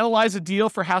going to go analyze a deal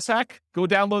for House Hack, go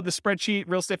download the spreadsheet,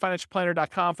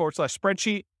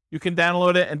 realestatefinancialplanner.com/spreadsheet. You can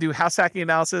download it and do house hacking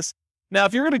analysis. Now,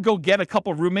 if you're going to go get a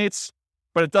couple roommates,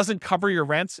 but it doesn't cover your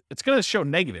rent, it's going to show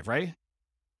negative, right?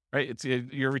 Right?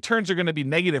 Your returns are going to be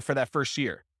negative for that first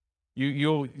year.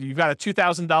 You've got a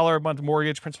 $2,000 a month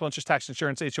mortgage, principal, interest, tax,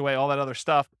 insurance, HOA, all that other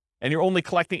stuff, and you're only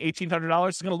collecting $1,800.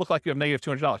 It's going to look like you have negative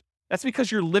 $200. That's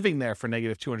because you're living there for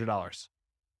negative $200.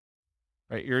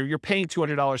 Right? You're paying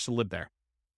 $200 to live there.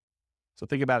 So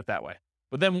think about it that way.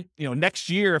 But then, next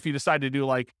year, if you decide to do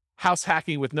like house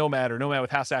hacking with Nomad or Nomad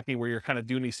with house hacking, where you're kind of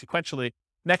doing these sequentially,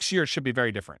 next year it should be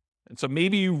very different. And so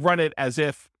maybe you run it as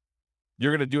if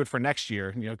you're going to do it for next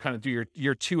year, kind of do your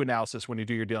year 2 analysis when you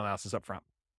do your deal analysis up front.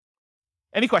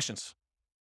 Any questions?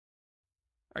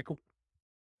 All right, cool.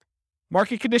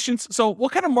 Market conditions. So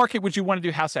what kind of market would you want to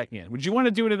do house hacking in? Would you want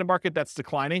to do it in a market that's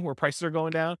declining, where prices are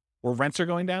going down, or rents are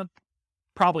going down?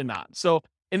 Probably not. So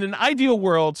in an ideal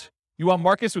world, you want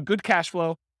markets with good cash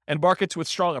flow and markets with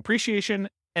strong appreciation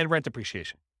and rent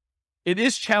appreciation. It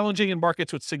is challenging in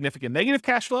markets with significant negative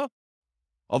cash flow,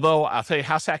 although I'll tell you,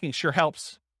 house hacking sure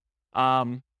helps.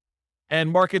 And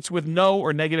markets with no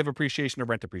or negative appreciation or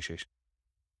rent appreciation.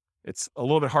 It's a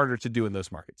little bit harder to do in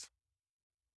those markets.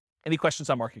 Any questions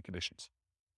on market conditions?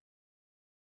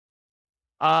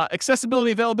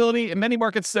 Accessibility, availability. In many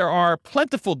markets, there are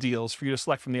plentiful deals for you to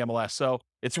select from the MLS. So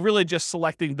it's really just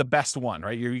selecting the best one,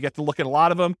 right? You get to look at a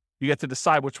lot of them. You get to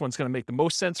decide which one's going to make the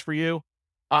most sense for you.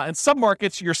 In some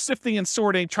markets, you're sifting and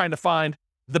sorting, trying to find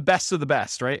the best of the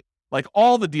best, right? Like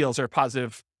all the deals are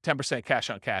positive 10%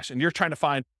 cash on cash, and you're trying to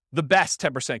find the best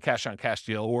 10% cash on cash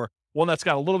deal, or one that's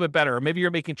got a little bit better. Or maybe you're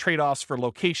making trade-offs for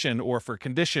location or for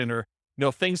condition, or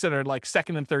things that are like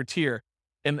second and third tier.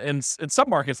 In some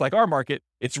markets, like our market,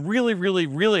 it's really, really,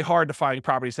 really hard to find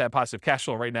properties that have positive cash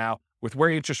flow right now with where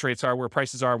interest rates are, where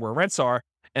prices are, where rents are.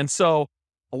 And so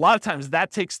a lot of times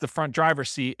that takes the front driver's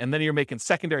seat, and then you're making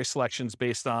secondary selections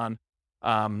based on,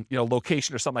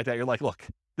 location or something like that. You're like, look,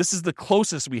 this is the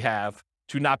closest we have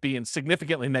to not being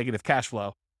significantly negative cash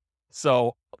flow.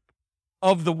 So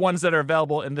of the ones that are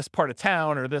available in this part of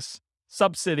town or this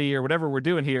sub-city or whatever we're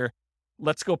doing here,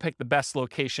 let's go pick the best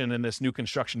location in this new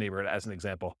construction neighborhood as an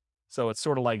example. So it's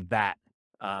sort of like that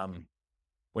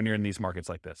when you're in these markets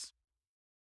like this.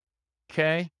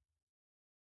 Okay.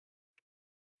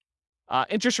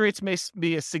 Interest rates may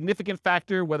be a significant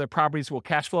factor, whether properties will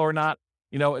cash flow or not.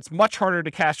 It's much harder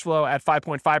to cash flow at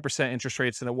 5.5% interest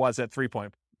rates than it was at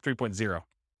 3.0.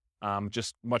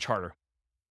 Just much harder.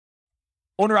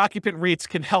 Owner-occupant REITs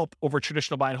can help over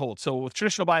traditional buy and hold. So with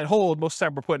traditional buy and hold, most of the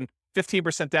time we're putting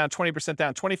 15% down, 20%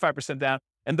 down, 25% down,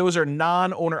 and those are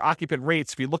non-owner-occupant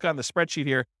rates. If you look on the spreadsheet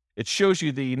here, it shows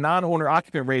you the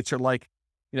non-owner-occupant rates are like,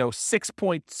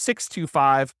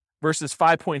 6.625 versus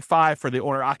 5.5 for the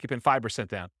owner-occupant 5%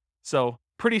 down. So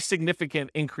pretty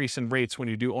significant increase in rates when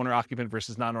you do owner-occupant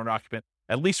versus non-owner-occupant,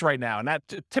 at least right now. And that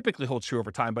typically holds true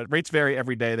over time, but rates vary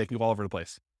every day. They can go all over the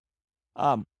place.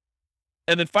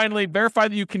 And then finally, verify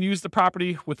that you can use the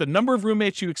property with the number of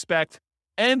roommates you expect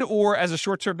and or as a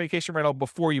short-term vacation rental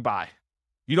before you buy.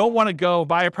 You don't want to go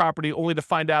buy a property only to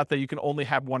find out that you can only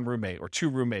have one roommate or two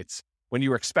roommates when you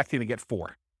were expecting to get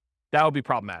 4. That would be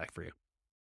problematic for you.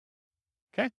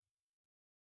 Okay?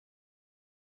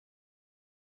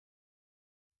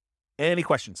 Any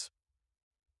questions?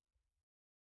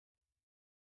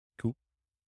 Cool.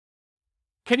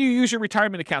 Can you use your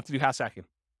retirement account to do house hacking?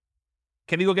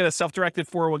 Can you go get a self-directed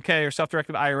 401k or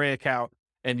self-directed IRA account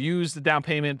and use the down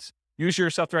payments, use your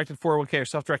self-directed 401k or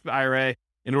self-directed IRA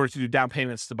in order to do down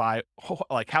payments to buy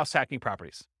like house hacking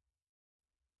properties?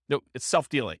 No, it's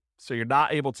self-dealing. So you're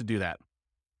not able to do that.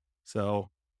 So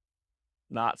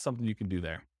not something you can do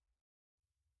there.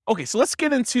 Okay, so let's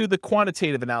get into the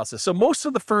quantitative analysis. So most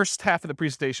of the first half of the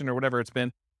presentation or whatever it's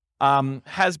been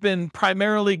has been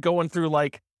primarily going through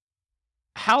like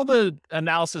how the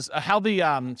analysis, how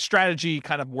the strategy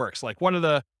kind of works. Like what are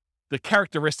the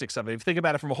characteristics of it? If you think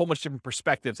about it from a whole bunch of different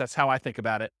perspectives, that's how I think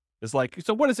about it. Is like,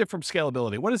 so what is it from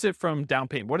scalability? What is it from down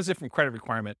payment? What is it from credit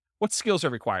requirement? What skills are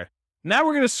required? Now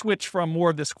we're going to switch from more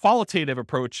of this qualitative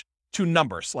approach to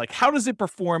numbers. Like how does it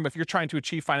perform if you're trying to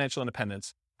achieve financial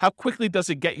independence? How quickly does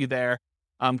it get you there?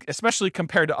 Especially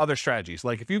compared to other strategies.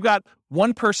 Like if you've got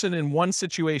one person in one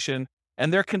situation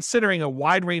and they're considering a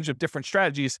wide range of different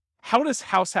strategies, how does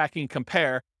house hacking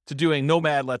compare to doing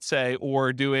Nomad, let's say,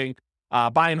 or doing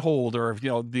buy and hold, or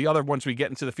the other ones we get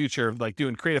into the future, like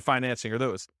doing creative financing or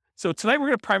those? So tonight we're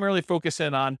going to primarily focus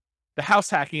in on the house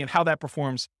hacking and how that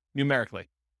performs numerically.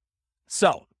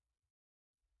 So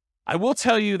I will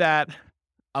tell you that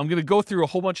I'm going to go through a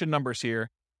whole bunch of numbers here,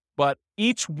 but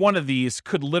each one of these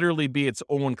could literally be its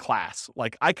own class.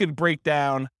 Like I could break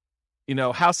down,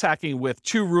 house hacking with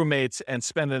 2 roommates and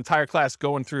spend an entire class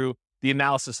going through the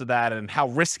analysis of that and how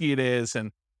risky it is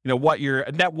and, what your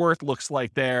net worth looks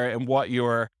like there and what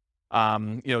your,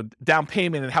 down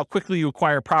payment and how quickly you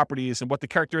acquire properties and what the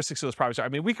characteristics of those properties are. I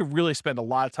mean, we could really spend a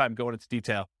lot of time going into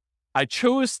detail. I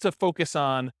chose to focus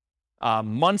on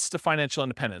months to financial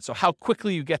independence. So how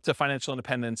quickly you get to financial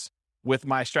independence with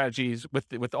my strategies,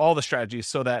 with all the strategies,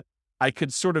 so that I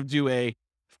could sort of do a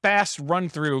fast run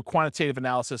through quantitative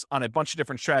analysis on a bunch of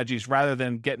different strategies rather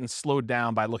than getting slowed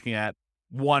down by looking at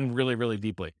one really, really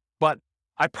deeply. But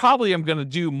I probably am going to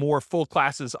do more full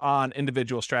classes on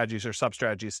individual strategies or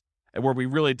sub-strategies and where we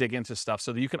really dig into stuff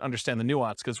so that you can understand the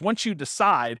nuance. Because once you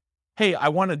decide, hey, I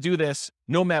want to do this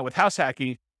nomad with house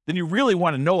hacking, then you really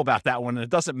want to know about that one. And it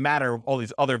doesn't matter all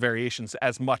these other variations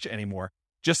as much anymore.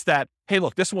 Just that, hey,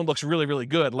 look, this one looks really, really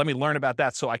good. Let me learn about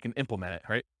that so I can implement it,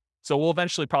 right? So we'll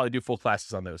eventually probably do full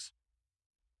classes on those.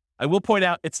 I will point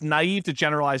out it's naive to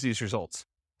generalize these results.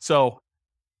 So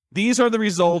these are the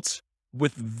results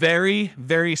with very,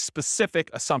 very specific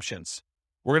assumptions.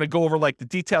 We're going to go over like the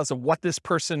details of what this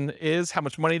person is, how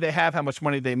much money they have, how much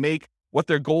money they make, what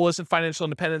their goal is in financial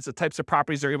independence, the types of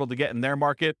properties they're able to get in their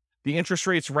market, the interest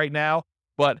rates right now.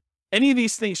 But any of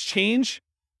these things change,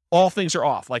 all things are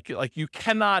off. Like you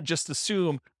cannot just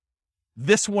assume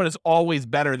this one is always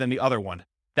better than the other one.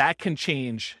 That can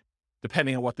change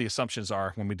depending on what the assumptions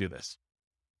are when we do this.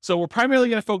 So we're primarily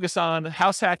going to focus on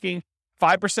house hacking,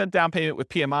 5% down payment with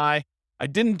PMI. I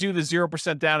didn't do the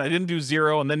 0% down. I didn't do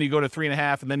 0. And then you go to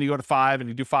 3.5 and then you go to 5 and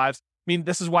you do 5s. I mean,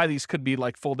 this is why these could be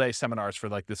like full day seminars for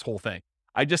like this whole thing.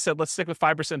 I just said, let's stick with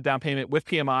 5% down payment with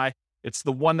PMI. It's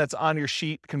the one that's on your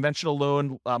sheet, conventional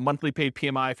loan, monthly paid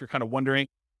PMI, if you're kind of wondering.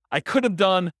 I could have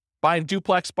done buying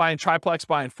duplex, buying triplex,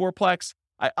 buying fourplex.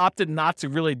 I opted not to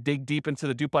really dig deep into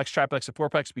the duplex, triplex, and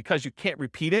fourplex because you can't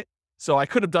repeat it. So I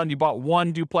could have done, you bought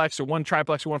one duplex or one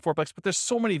triplex or one fourplex, but there's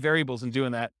so many variables in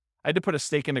doing that. I had to put a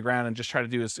stake in the ground and just try to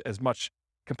do as much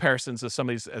comparisons of some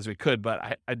of these as we could.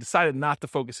 But I decided not to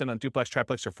focus in on duplex,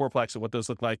 triplex, or fourplex and what those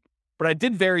look like. But I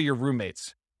did vary your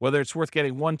roommates, whether it's worth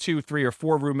getting 1, 2, 3, or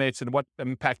 4 roommates and what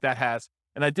impact that has.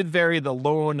 And I did vary the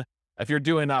loan. If you're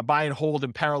doing buy and hold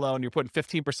in parallel and you're putting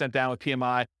 15% down with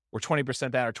PMI or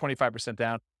 20% down or 25%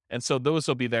 down. And so those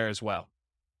will be there as well.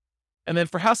 And then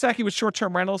for house hacking with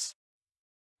short-term rentals,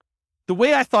 the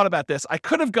way I thought about this, I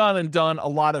could have gone and done a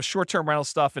lot of short-term rental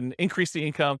stuff and increased the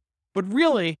income. But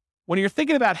really, when you're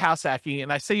thinking about house hacking,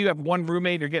 and I say you have one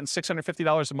roommate, you're getting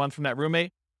 $650 a month from that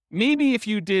roommate, maybe if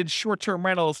you did short-term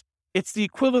rentals, it's the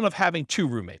equivalent of having 2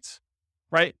 roommates,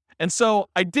 right? And so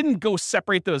I didn't go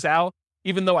separate those out,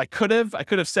 even though I could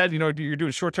have said, you're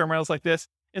doing short-term rentals like this.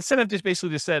 Instead of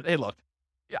just said, hey, look,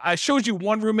 I showed you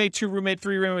 1 roommate, 2 roommates,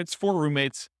 3 roommates, 4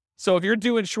 roommates. So if you're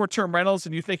doing short-term rentals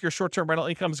and you think your short-term rental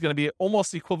income is going to be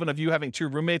almost the equivalent of you having 2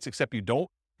 roommates, except you don't,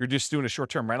 you're just doing a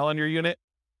short-term rental on your unit,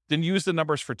 then use the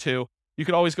numbers for 2. You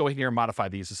could always go in here and modify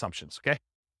these assumptions, okay?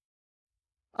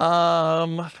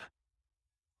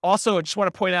 Also, I just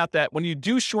want to point out that when you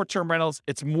do short-term rentals,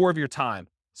 it's more of your time.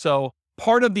 So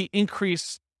part of the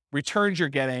increased returns you're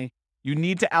getting, you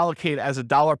need to allocate as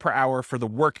 $1 per hour for the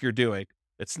work you're doing.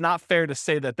 It's not fair to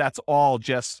say that that's all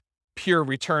just pure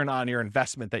return on your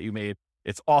investment that you made.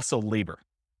 It's also labor.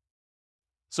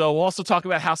 So we'll also talk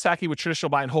about house hacking with traditional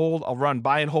buy and hold. I'll run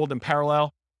buy and hold in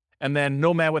parallel, and then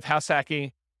nomad with house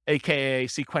hacking, AKA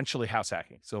sequentially house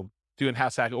hacking. So doing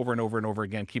house hacking over and over and over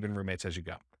again, keeping roommates as you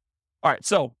go. All right.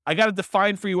 So I got to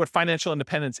define for you what financial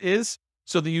independence is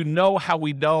so that you know how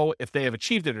we know if they have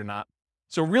achieved it or not.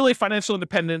 So really financial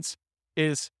independence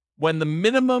is when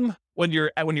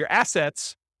your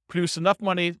assets produce enough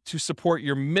money to support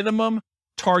your minimum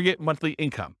target monthly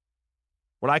income.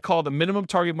 What I call the minimum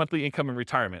target monthly income in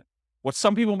retirement. What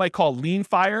some people might call lean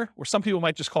fire, or some people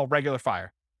might just call regular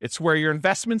fire. It's where your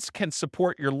investments can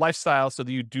support your lifestyle so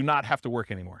that you do not have to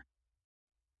work anymore.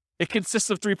 It consists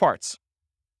of 3 parts.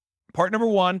 Part number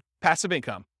 1, passive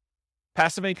income.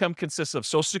 Passive income consists of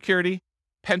Social Security,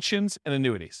 pensions, and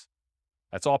annuities.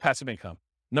 That's all passive income.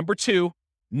 Number 2,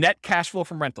 net cash flow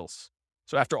from rentals.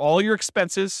 So after all your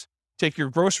expenses, take your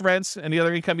gross rents and the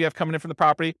other income you have coming in from the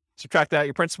property, subtract that,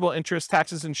 your principal, interest,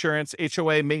 taxes, insurance,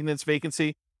 HOA, maintenance,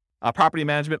 vacancy, property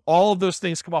management, all of those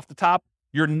things come off the top.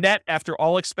 Your net after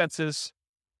all expenses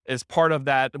is part of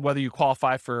that, whether you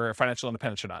qualify for financial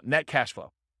independence or not, net cash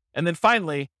flow. And then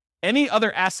finally, any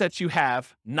other assets you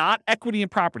have, not equity in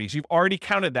properties, you've already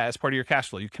counted that as part of your cash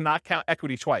flow. You cannot count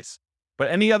equity twice. But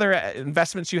any other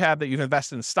investments you have that you've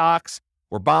invested in stocks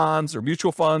or bonds or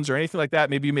mutual funds or anything like that,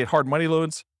 maybe you made hard money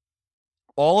loans,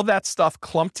 all of that stuff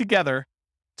clumped together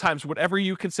times whatever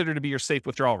you consider to be your safe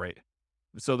withdrawal rate.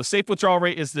 So the safe withdrawal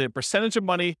rate is the percentage of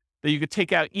money that you could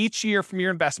take out each year from your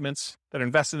investments that are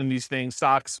invested in these things,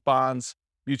 stocks, bonds,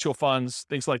 mutual funds,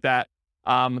 things like that,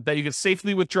 that you can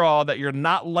safely withdraw that you're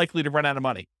not likely to run out of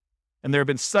money. And there have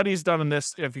been studies done on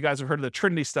this. If you guys have heard of the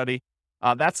Trinity study,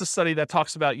 that's a study that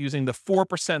talks about using the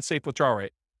 4% safe withdrawal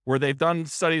rate, where they've done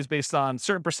studies based on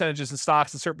certain percentages in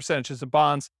stocks and certain percentages in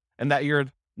bonds, and that you're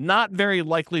not very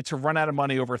likely to run out of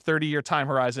money over a 30-year time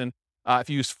horizon if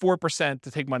you use 4% to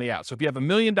take money out. So if you have $1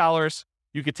 million,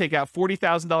 you could take out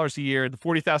 $40,000 a year. The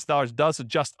 $40,000 does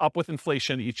adjust up with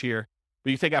inflation each year,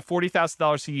 but you take out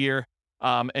 $40,000 a year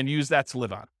and use that to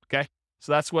live on, okay?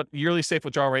 So that's what yearly safe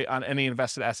withdrawal rate on any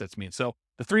invested assets means. So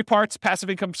the three parts: passive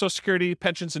income, Social Security,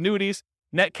 pensions, annuities,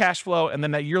 net cash flow, and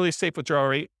then that yearly safe withdrawal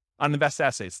rate on invested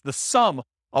assets. The sum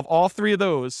of all three of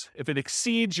those, if it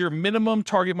exceeds your minimum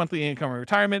target monthly income in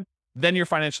retirement, then you're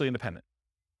financially independent.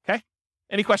 Okay?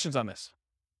 Any questions on this?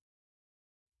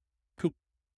 Cool.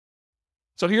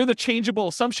 So here are the changeable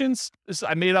assumptions.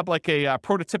 I made up like a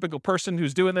prototypical person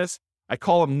who's doing this. I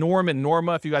call them Norm and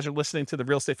Norma if you guys are listening to the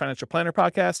Real Estate Financial Planner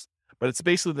podcast, but it's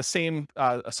basically the same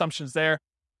assumptions there.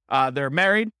 They're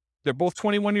married. They're both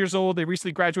 21 years old. They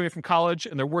recently graduated from college,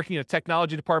 and they're working in a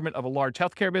technology department of a large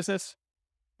healthcare business.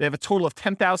 They have a total of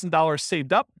 $10,000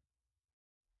 saved up.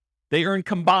 They earn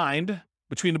combined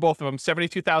between the both of them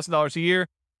 $72,000 a year.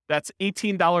 That's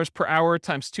 $18 per hour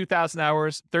times 2,000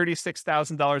 hours,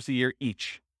 $36,000 a year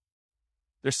each.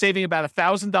 They're saving about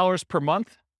 $1,000 per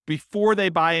month before they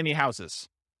buy any houses.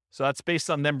 So that's based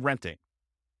on them renting.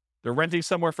 They're renting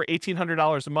somewhere for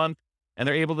 $1,800 a month, and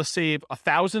they're able to save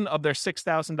 $1,000 of their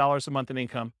 $6,000 a month in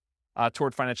income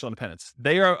toward financial independence.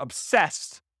 They are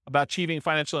obsessed about achieving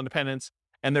financial independence,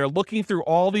 and they're looking through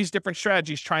all these different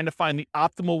strategies, trying to find the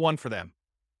optimal one for them,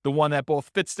 the one that both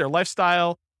fits their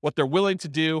lifestyle, what they're willing to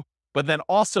do, but then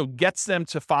also gets them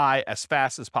to FI as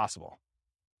fast as possible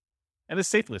and as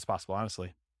safely as possible,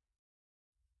 honestly.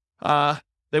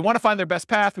 They want to find their best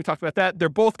path. We talked about that. They're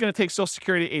both going to take Social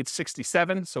Security at age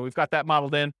 67, so we've got that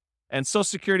modeled in. And Social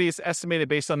Security is estimated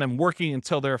based on them working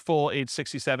until they're full age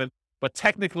 67. But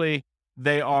technically,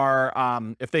 they are,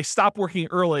 if they stop working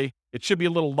early, it should be a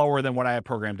little lower than what I have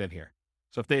programmed in here.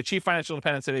 So if they achieve financial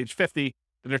independence at age 50,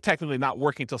 then they're technically not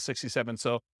working until 67.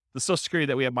 So the Social Security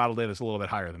that we have modeled in is a little bit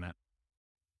higher than that.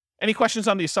 Any questions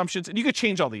on the assumptions? And you could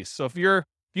change all these. So if you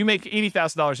make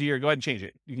 $80,000 a year, go ahead and change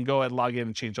it. You can go ahead and log in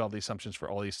and change all the assumptions for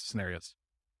all these scenarios.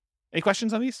 Any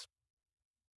questions on these?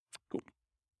 Cool.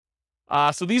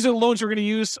 So these are the loans we're going to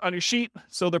use on your sheet.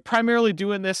 So they're primarily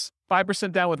doing this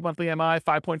 5% down with monthly MI,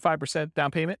 5.5%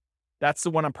 down payment. That's the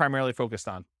one I'm primarily focused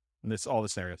on in all the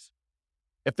scenarios.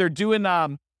 If they're doing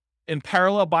in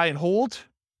parallel buy and hold,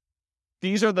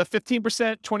 these are the 15%,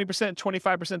 20%,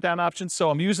 25% down options. So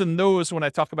I'm using those when I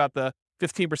talk about the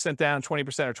 15% down,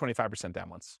 20% or 25% down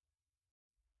ones.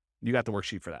 You got the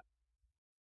worksheet for that.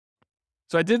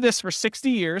 So I did this for 60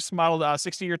 years, modeled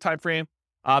 60-year time frame.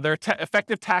 Their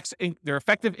effective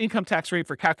income tax rate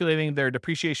for calculating their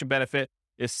depreciation benefit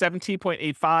is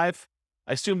 17.85.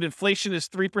 I assumed inflation is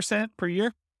 3% per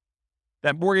year.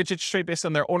 That mortgage interest rate based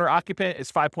on their owner occupant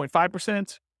is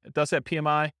 5.5%. It does have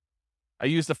PMI. I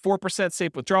used the 4%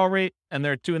 safe withdrawal rate, and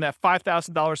they're doing that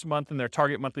 $5,000 a month in their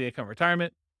target monthly income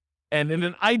retirement. And in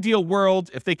an ideal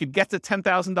world, if they could get to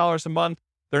 $10,000 a month,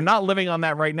 they're not living on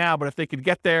that right now, but if they could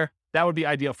get there, that would be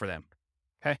ideal for them.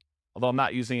 Okay. Although I'm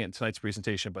not using it in tonight's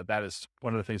presentation, but that is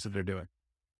one of the things that they're doing.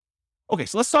 Okay.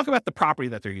 So let's talk about the property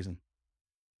that they're using.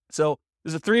 So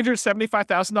there's a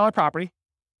 $375,000 property.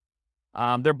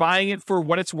 They're buying it for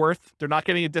what it's worth. They're not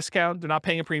getting a discount. They're not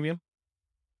paying a premium.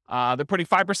 They're putting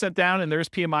 5% down, and there's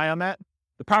PMI on that.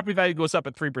 The property value goes up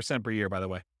at 3% per year, by the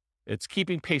way. It's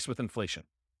keeping pace with inflation.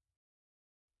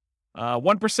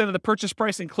 1% of the purchase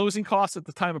price and closing costs at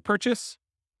the time of purchase.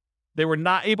 They were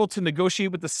not able to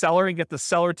negotiate with the seller and get the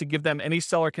seller to give them any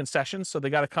seller concessions, so they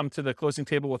got to come to the closing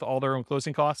table with all their own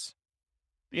closing costs.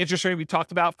 The interest rate we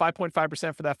talked about,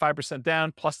 5.5% for that 5%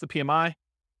 down, plus the PMI.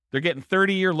 They're getting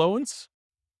 30-year loans.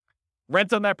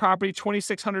 Rent on that property,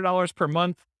 $2,600 per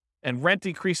month, and rent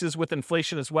increases with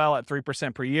inflation as well at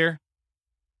 3% per year.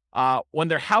 When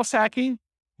they're house hacking,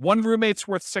 one roommate's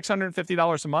worth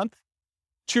 $650 a month.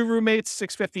 Two roommates,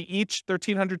 $650 each,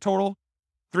 $1,300 total.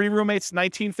 Three roommates,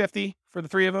 $1,950 for the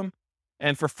three of them.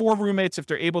 And for four roommates, if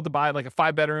they're able to buy like a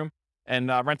 5-bedroom and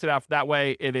rent it out that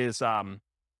way, it is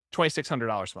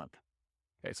 $2,600 a month.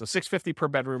 Okay, so $650 per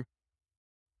bedroom.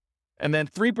 And then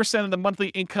 3% of the monthly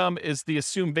income is the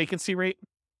assumed vacancy rate.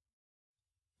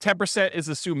 10% is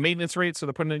assumed maintenance rate, so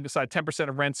they're putting aside 10%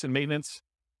 of rents and maintenance.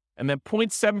 And then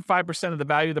 0.75% of the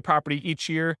value of the property each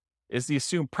year is the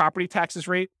assumed property taxes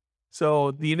rate.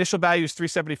 So the initial value is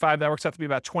 $375. That works out to be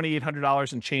about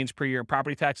 $2,800 and change per year in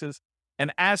property taxes.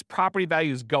 And as property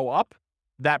values go up,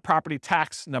 that property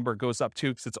tax number goes up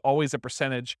too, because it's always a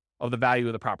percentage of the value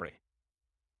of the property.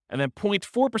 And then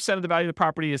 0.4% of the value of the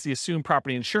property is the assumed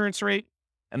property insurance rate.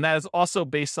 And that is also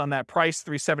based on that price,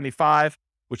 $375,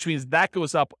 which means that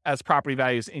goes up as property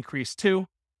values increase too.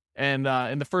 And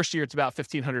in the first year, it's about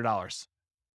 $1,500.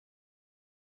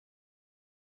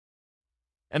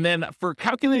 And then for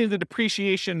calculating the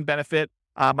depreciation benefit,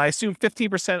 I assume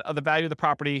 15% of the value of the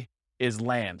property is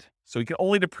land. So you can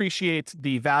only depreciate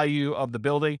the value of the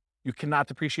building. You cannot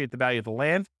depreciate the value of the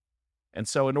land. And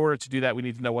so in order to do that, we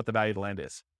need to know what the value of the land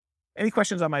is. Any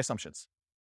questions on my assumptions?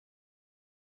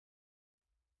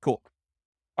 Cool.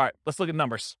 All right, let's look at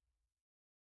numbers.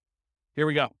 Here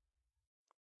we go.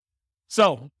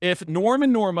 So if Norm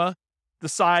and Norma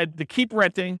decide to keep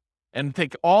renting and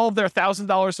take all of their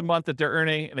 $1,000 a month that they're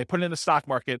earning and they put it in the stock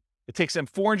market, it takes them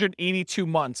 482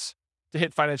 months to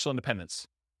hit financial independence.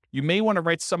 You may want to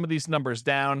write some of these numbers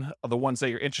down, of the ones that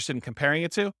you're interested in comparing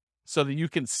it to, so that you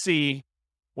can see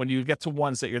when you get to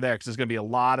ones that you're there, because there's going to be a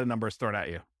lot of numbers thrown at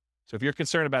you. So if you're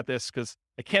concerned about this, because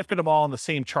I can't fit them all in the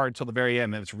same chart until the very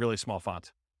end, and it's really small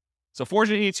font. So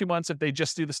 482 months if they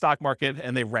just do the stock market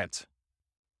and they rent.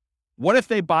 What if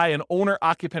they buy an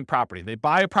owner-occupant property? They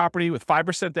buy a property with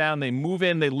 5% down, they move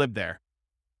in, they live there.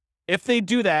 If they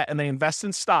do that and they invest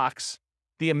in stocks,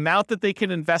 the amount that they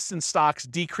can invest in stocks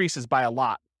decreases by a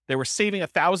lot. They were saving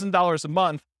 $1,000 a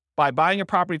month by buying a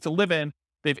property to live in.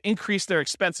 They've increased their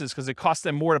expenses because it costs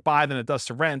them more to buy than it does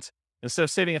to rent. Instead of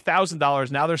saving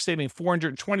 $1,000, now they're saving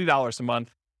 $420 a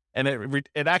month. And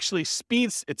it actually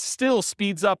still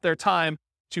speeds up their time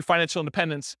to financial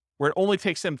independence, where it only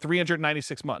takes them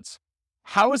 396 months.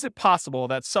 How is it possible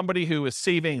that somebody who is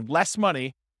saving less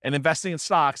money and investing in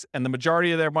stocks, and the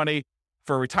majority of their money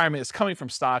for retirement is coming from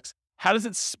stocks, how does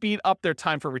it speed up their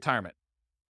time for retirement?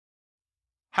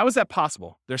 How is that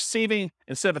possible? They're saving,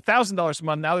 instead of $1,000 a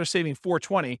month, now they're saving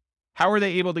 $420. How are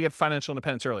they able to get financial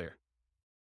independence earlier?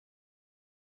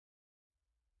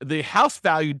 The house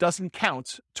value doesn't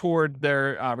count toward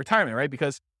their retirement, right?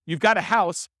 Because you've got a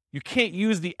house, you can't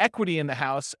use the equity in the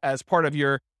house as part of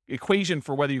your equation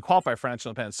for whether you qualify for financial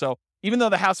independence. So even though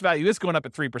the house value is going up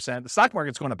at 3%, the stock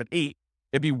market's going up at 8%.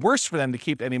 It'd be worse for them to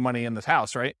keep any money in this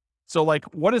house, right? So like,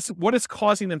 what is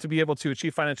causing them to be able to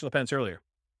achieve financial independence earlier?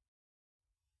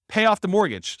 Pay off the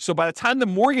mortgage. So by the time the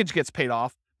mortgage gets paid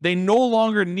off, they no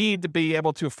longer need to be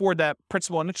able to afford that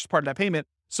principal and interest part of that payment.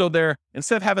 So they're,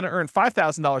 instead of having to earn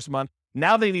 $5,000 a month,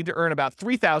 now they need to earn about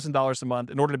 $3,000 a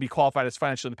month in order to be qualified as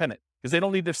financially independent, because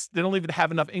they don't even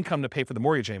have enough income to pay for the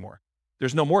mortgage anymore.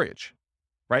 There's no mortgage,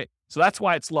 right? So that's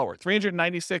why it's lower.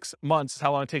 396 months is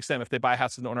how long it takes them if they buy a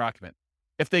house as an owner occupant.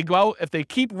 If they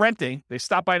keep renting, they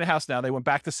stop buying a house now, they went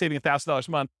back to saving $1,000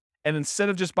 a month, and instead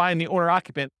of just buying the owner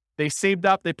occupant, they saved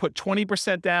up, they put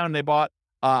 20% down, they bought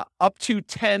up to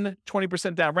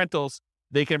 20% down rentals,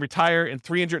 they can retire in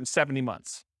 370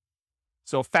 months.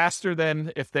 So faster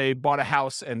than if they bought a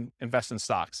house and invest in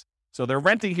stocks. So they're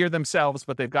renting here themselves,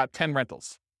 but they've got 10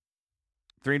 rentals,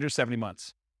 370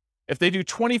 months. If they do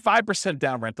 25%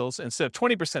 down rentals instead of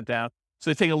 20% down, so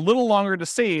they take a little longer to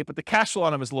save, but the cash flow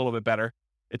on them is a little bit better,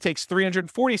 it takes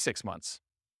 346 months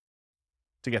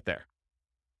to get there.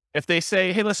 If they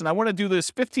say, hey, listen, I want to do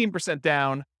this 15%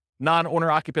 down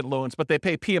non-owner occupant loans, but they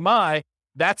pay PMI,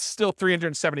 that's still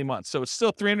 370 months. So it's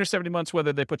still 370 months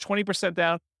whether they put 20%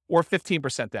 down or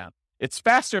 15% down. It's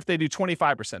faster if they do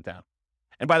 25% down.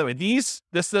 And by the way, this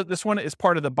one is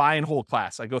part of the buy and hold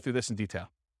class. I go through this in detail.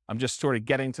 I'm just sort of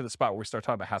getting to the spot where we start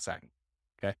talking about house hacking.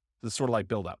 Okay. This is sort of like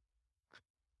build up.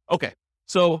 Okay.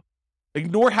 So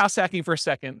ignore house hacking for a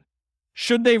second.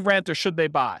 Should they rent or should they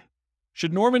buy?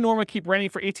 Should Norm and Norma keep renting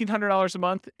for $1,800 a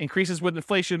month, increases with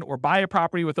inflation, or buy a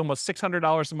property with almost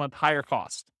 $600 a month higher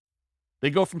cost? They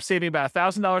go from saving about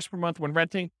 $1,000 per month when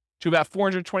renting to about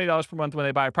 $420 per month when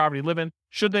they buy a property to live in.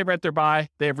 Should they rent or buy?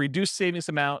 They have reduced savings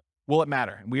amount. Will it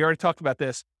matter? And we already talked about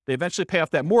this. They eventually pay off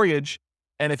that mortgage.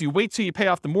 And if you wait till you pay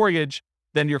off the mortgage,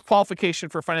 then your qualification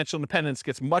for financial independence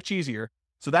gets much easier.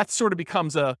 So that sort of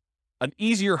becomes an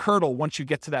easier hurdle once you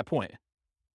get to that point.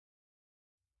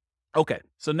 Okay,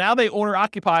 so now they owner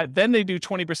occupy, then they do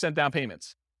 20% down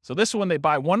payments. So this one, they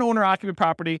buy one owner occupant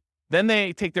property, then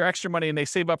they take their extra money and they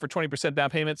save up for 20% down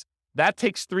payments. That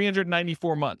takes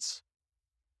 394 months.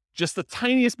 Just the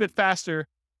tiniest bit faster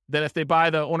than if they buy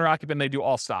the owner occupant and they do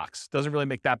all stocks. Doesn't really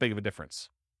make that big of a difference.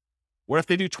 What if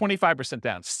they do 25%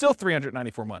 down? Still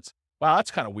 394 months. Wow,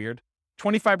 that's kind of weird.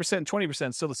 25% and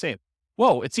 20% still the same.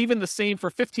 Whoa, it's even the same for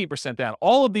 15% down.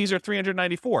 All of these are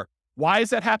 394. Why is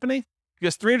that happening?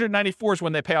 Because 394 is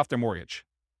when they pay off their mortgage.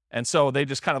 And so they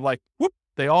just kind of like, whoop,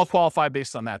 they all qualify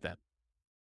based on that then.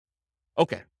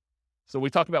 Okay, so we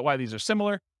talked about why these are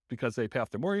similar, because they pay off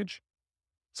their mortgage.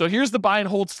 So here's the buy and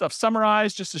hold stuff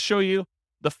summarized just to show you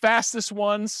the fastest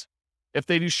ones if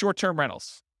they do short-term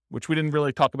rentals, which we didn't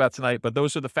really talk about tonight, but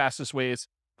those are the fastest ways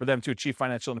for them to achieve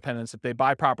financial independence if they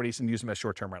buy properties and use them as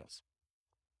short-term rentals.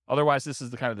 Otherwise, this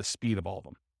is the kind of the speed of all of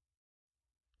them.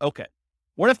 Okay,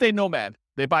 what if they nomad?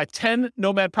 They buy 10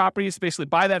 nomad properties, basically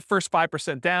buy that first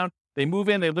 5% down. They move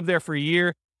in, they live there for a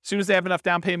year. As soon as they have enough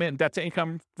down payment and debt to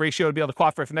income ratio to be able to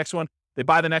qualify for the next one, they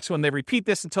buy the next one. They repeat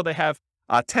this until they have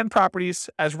 10 properties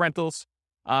as rentals.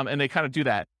 And they kind of do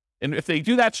that. And if they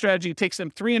do that strategy, it takes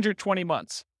them 320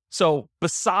 months. So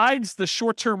besides the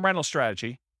short-term rental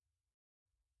strategy,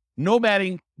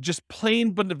 nomading, just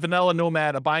plain vanilla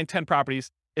nomad of buying 10 properties,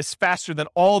 is faster than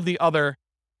all the other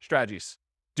strategies.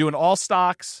 Doing all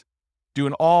stocks,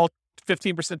 doing all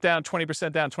 15% down,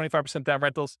 20% down, 25% down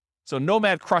rentals. So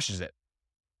nomad crushes it.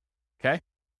 Okay?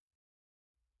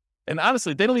 And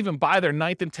honestly, they don't even buy their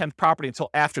 9th and 10th property until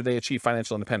after they achieve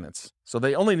financial independence. So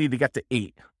they only need to get to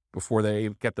 8 before they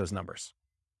get those numbers.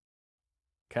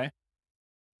 Okay?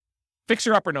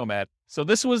 Fixer Upper Nomad. So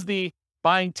this was the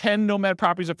buying 10 nomad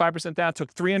properties at 5% down,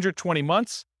 took 320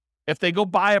 months. If they go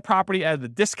buy a property at a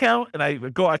discount, and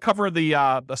I cover the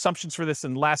assumptions for this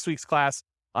in last week's class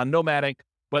on nomading,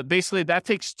 but basically that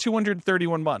takes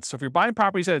 231 months. So if you're buying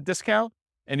properties at a discount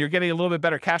and you're getting a little bit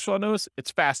better cash flow on those, it's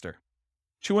faster.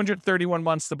 231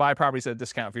 months to buy properties at a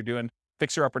discount if you're doing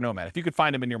Fixer Upper Nomad, if you could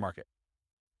find them in your market.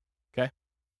 Okay.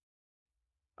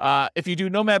 If you do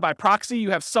nomad by proxy, you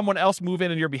have someone else move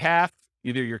in on your behalf,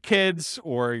 either your kids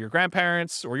or your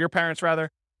grandparents, or your parents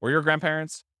rather, or your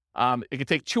grandparents. It could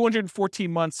take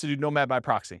 214 months to do nomad by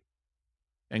proxy.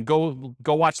 And go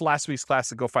watch last week's class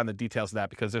to go find the details of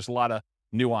that, because there's a lot of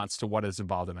nuance to what is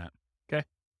involved in that. Okay.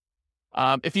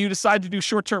 If you decide to do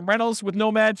short-term rentals with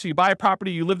nomad, so you buy a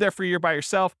property, you live there for a year by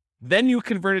yourself, then you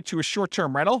convert it to a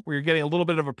short-term rental where you're getting a little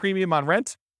bit of a premium on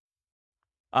rent.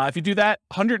 If you do that,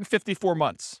 154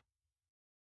 months.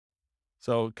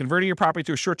 So converting your property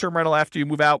to a short-term rental after you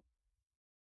move out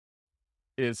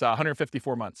is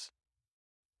 154 months.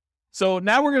 So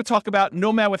now we're going to talk about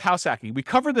nomad with house hacking. We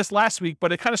covered this last week,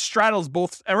 but it kind of straddles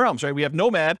both realms, right? We have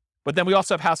nomad, but then we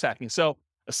also have house hacking. So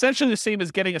essentially the same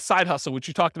as getting a side hustle, which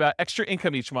you talked about, extra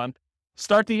income each month.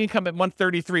 Start the income at month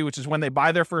 33, which is when they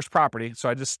buy their first property. So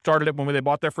I just started it when they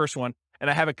bought their first one, and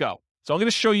I have it go. So I'm going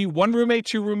to show you 1 roommate,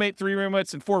 2 roommate, 3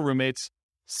 roommates, and 4 roommates,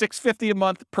 $650 a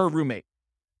month per roommate.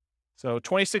 So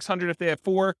 $2,600 if they have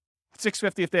 4,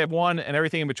 $650 if they have 1, and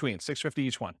everything in between, $650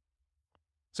 each one.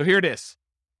 So here it is.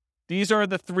 These are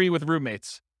the 3 with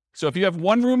roommates. So if you have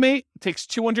 1 roommate, it takes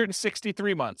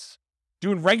 263 months.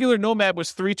 Doing regular nomad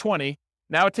was 320.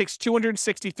 Now it takes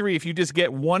 263 if you just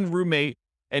get 1 roommate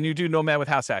and you do nomad with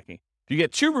house hacking. If you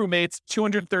get 2 roommates,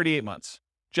 238 months,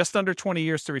 just under 20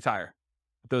 years to retire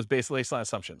with those baseline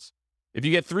assumptions. If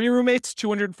you get 3 roommates,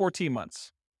 214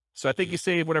 months. So I think you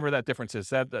save whatever that difference is.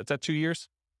 That's 2 years?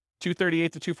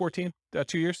 238 to 214,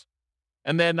 2 years.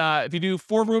 And then if you do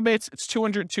 4 roommates, it's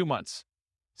 202 months.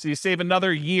 So you save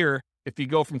another year if you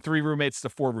go from 3 roommates to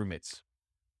 4 roommates.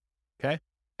 Okay?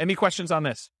 Any questions on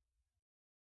this?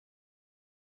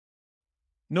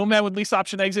 Nomad with lease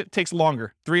option exit takes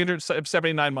longer,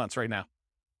 379 months right now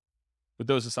with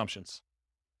those assumptions.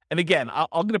 And again, I'm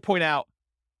going to point out,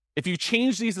 if you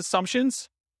change these assumptions,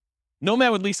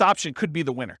 nomad with lease option could be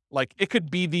the winner. Like, it could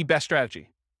be the best strategy.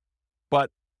 But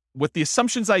with the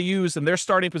assumptions I use and their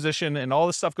starting position and all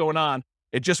this stuff going on,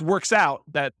 it just works out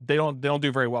that they don't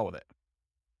do very well with it.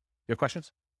 You have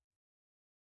questions?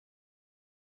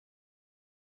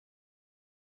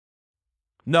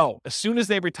 No. As soon as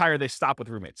they retire, they stop with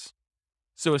roommates.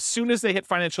 So as soon as they hit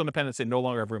financial independence, they no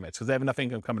longer have roommates because they have enough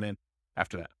income coming in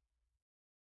after that.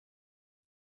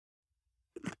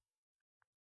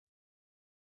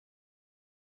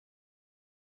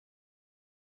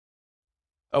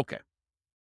 Okay.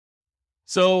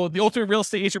 So the ultimate real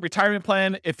estate agent retirement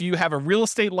plan, if you have a real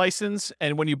estate license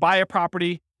and when you buy a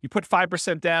property, you put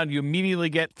 5% down, you immediately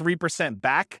get 3%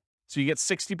 back. So you get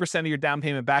 60% of your down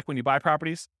payment back when you buy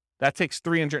properties. That takes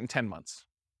 310 months.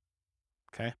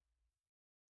 Okay.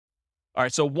 All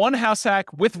right. So 1 house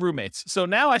hack with roommates. So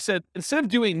now I said, instead of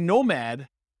doing nomad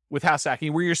with house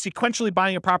hacking, where you're sequentially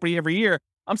buying a property every year,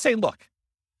 I'm saying, look,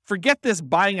 forget this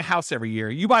buying a house every year.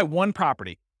 You buy 1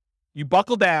 property. You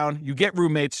buckle down, you get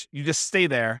roommates, you just stay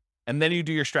there, and then you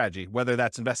do your strategy, whether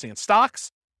that's investing in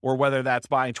stocks or whether that's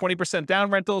buying 20% down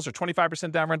rentals or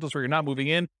 25% down rentals where you're not moving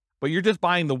in, but you're just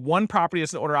buying the 1 property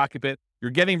as an owner occupant,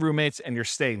 you're getting roommates, and you're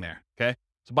staying there, okay?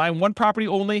 So buying 1 property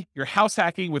only, you're house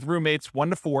hacking with roommates,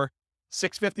 1 to 4,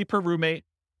 $650 per roommate,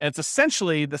 and it's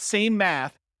essentially the same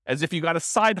math as if you got a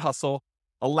side hustle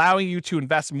allowing you to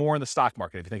invest more in the stock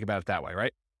market, if you think about it that way,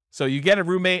 right? So you get a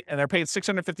roommate and they're paying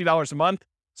 $650 a month.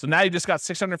 So now you just got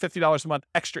 $650 a month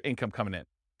extra income coming in.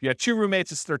 If you had 2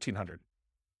 roommates, it's $1,300.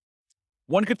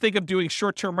 One could think of doing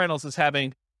short-term rentals as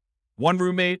having 1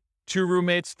 roommate, 2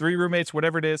 roommates, 3 roommates,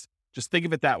 whatever it is. Just think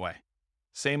of it that way.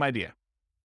 Same idea.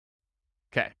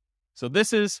 Okay. So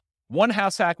this is 1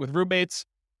 house hack with roommates.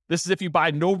 This is if you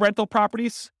buy no rental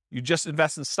properties, you just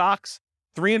invest in stocks,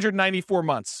 394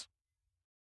 months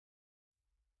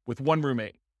with 1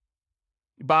 roommate.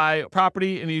 You buy a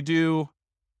property and you do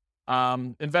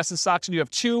Invest in stocks and you have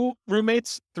 2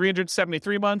 roommates,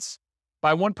 373 months.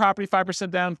 Buy 1 property,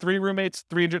 5% down, 3 roommates,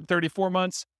 334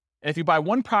 months. And if you buy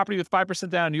 1 property with 5%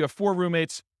 down, you have 4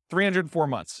 roommates, 304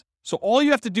 months. So all you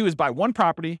have to do is buy 1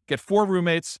 property, get 4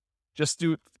 roommates, just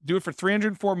do it for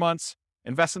 304 months,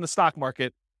 invest in the stock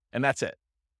market, and that's it.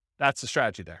 That's the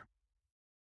strategy there.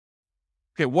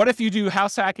 Okay, what if you do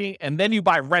house hacking and then you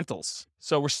buy rentals?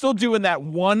 So we're still doing that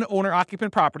 1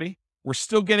 owner-occupant property. We're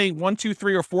still getting 1, 2,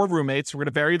 3, or 4 roommates. We're going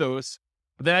to vary those.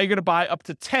 But then you're going to buy up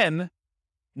to 10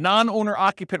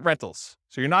 non-owner-occupant rentals.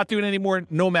 So you're not doing any more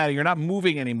nomading. You're not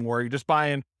moving anymore. You're just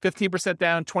buying 15%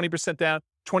 down, 20% down,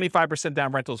 25%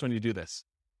 down rentals when you do this.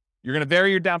 You're going to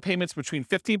vary your down payments between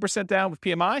 15% down with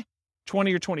PMI,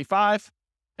 20 or 25.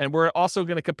 And we're also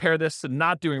going to compare this to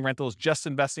not doing rentals, just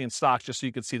investing in stocks, just so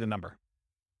you can see the number.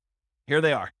 Here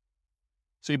they are.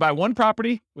 So you buy 1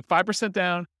 property with 5%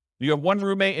 down, you have 1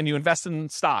 roommate, and you invest in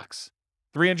stocks,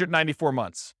 394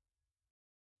 months.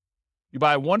 You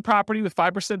buy 1 property with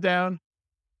 5% down,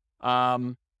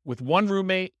 with 1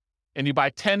 roommate, and you buy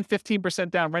 10,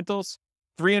 15% down rentals,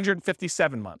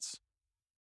 357 months.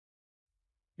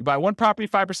 You buy 1 property,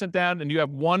 5% down, and you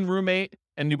have 1 roommate,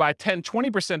 and you buy 10,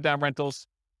 20% down rentals,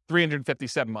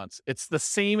 357 months. It's the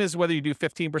same as whether you do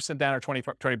 15% down or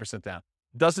 20% down.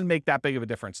 Doesn't make that big of a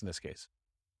difference in this case.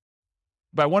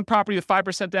 Buy 1 property with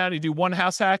 5% down, you do 1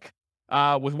 house hack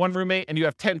with 1 roommate, and you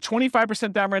have 10,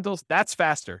 25% down rentals. That's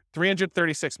faster,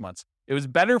 336 months. It was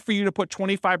better for you to put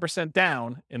 25%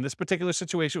 down in this particular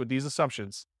situation with these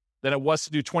assumptions than it was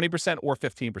to do 20% or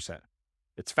 15%.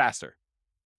 It's faster.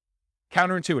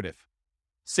 Counterintuitive.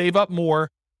 Save up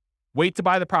more, wait to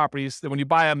buy the properties, then when you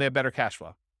buy them, they have better cash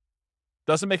flow.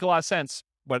 Doesn't make a lot of sense,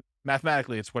 but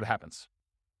mathematically, it's what happens.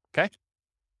 Okay?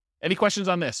 Any questions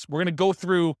on this? We're going to go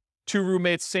through 2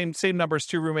 roommates, same numbers,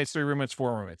 2 roommates, 3 roommates,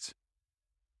 4 roommates.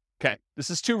 Okay, this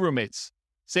is 2 roommates.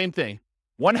 Same thing.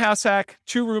 1 house hack,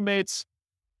 2 roommates,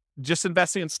 just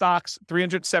investing in stocks,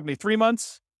 373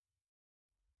 months.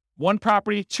 1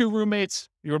 property, 2 roommates,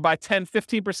 you would buy 10,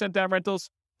 15% down rentals,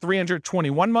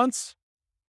 321 months.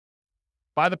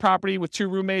 Buy the property with 2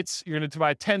 roommates, you're going to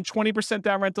buy 10, 20%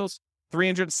 down rentals,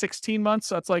 316 months.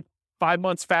 So that's like 5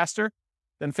 months faster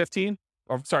than 15.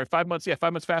 Or sorry, 5 months. Yeah,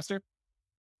 5 months faster.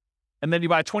 And then you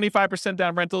buy 25%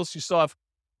 down rentals. You still have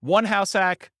 1 house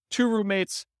hack, 2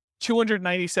 roommates,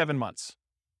 297 months.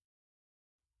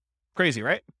 Crazy,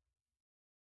 right?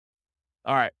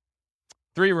 All right.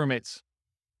 3 roommates.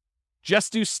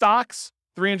 Just do stocks,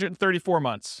 334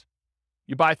 months.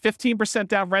 You buy 15%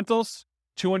 down rentals,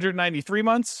 293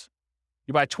 months.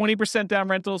 You buy 20% down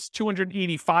rentals,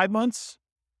 285 months.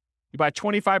 You buy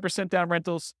 25% down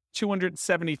rentals,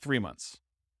 273 months.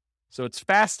 So it's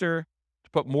faster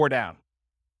to put more down.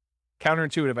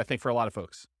 Counterintuitive, I think, for a lot of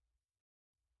folks.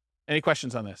 Any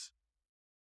questions on this?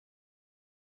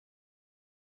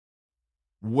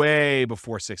 Way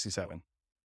before 67.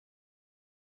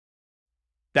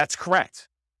 That's correct.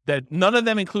 That none of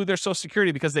them include their Social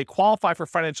Security because they qualify for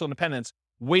financial independence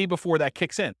way before that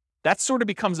kicks in. That sort of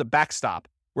becomes a backstop,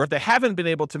 where if they haven't been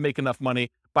able to make enough money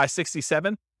by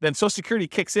 67, then Social Security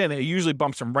kicks in and it usually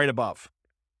bumps them right above.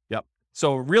 Yep.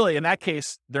 So really, in that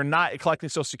case, they're not collecting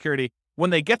Social Security.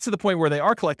 When they get to the point where they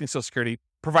are collecting Social Security,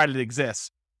 provided it exists,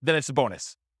 then it's a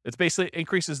bonus. It's basically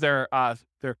increases their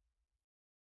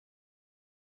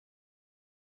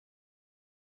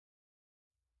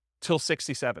till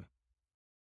 67.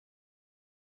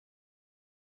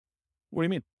 What do you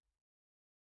mean?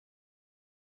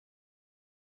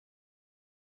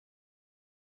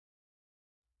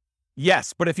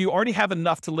 Yes, but if you already have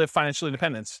enough to live financial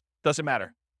independence, doesn't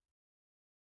matter.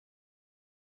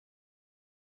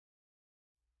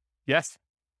 Yes.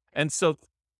 And so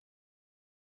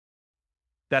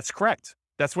that's correct.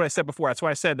 That's what I said before. That's why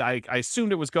I said I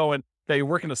assumed it was going that you're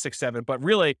working to 6-7, but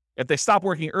really, if they stop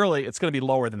working early, it's going to be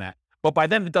lower than that. But by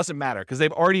then, it doesn't matter because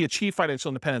they've already achieved financial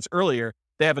independence earlier.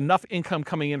 They have enough income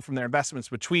coming in from their investments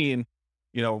between,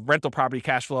 rental property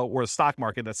cash flow or the stock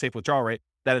market, that safe withdrawal rate,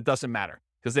 that it doesn't matter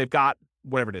because they've got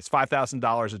whatever it is,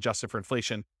 $5,000 adjusted for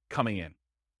inflation coming in.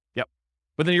 Yep.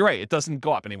 But then you're right. It doesn't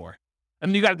go up anymore. And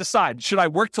then you got to decide, should I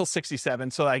work till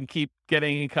 67 so that I can keep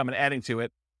getting income and adding to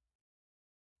it?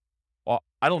 Well,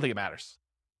 I don't think it matters.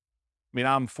 I mean,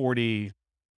 I'm 47.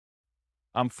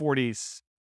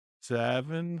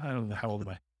 I don't know. How old am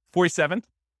I? 47.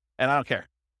 And I don't care.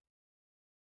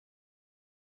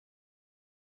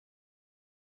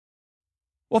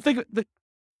 Well,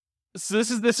 so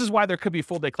this is why there could be a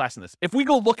full day class in this. If we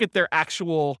go look at their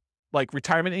actual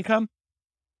retirement income,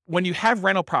 when you have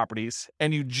rental properties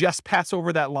and you just pass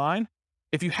over that line,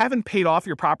 if you haven't paid off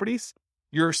your properties,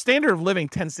 your standard of living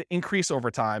tends to increase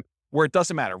over time where it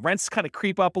doesn't matter. Rents kind of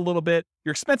creep up a little bit.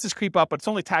 Your expenses creep up, but it's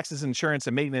only taxes, insurance,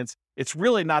 and maintenance. It's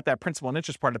really not that principal and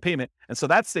interest part of the payment. And so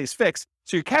that stays fixed.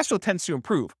 So your cash flow tends to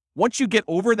improve. Once you get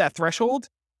over that threshold,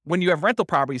 when you have rental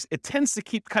properties, it tends to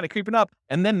keep kind of creeping up.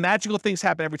 And then magical things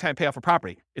happen every time you pay off a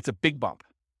property. It's a big bump,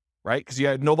 right? Because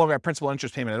you no longer have principal and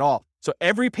interest payment at all. So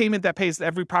every payment that pays,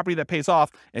 every property that pays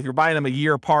off, if you're buying them a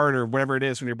year apart or whatever it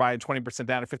is, when you're buying 20%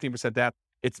 down or 15% down,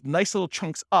 it's nice little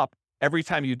chunks up every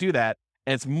time you do that.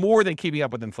 And it's more than keeping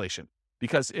up with inflation.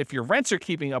 Because if your rents are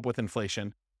keeping up with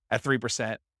inflation at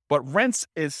 3%, but rent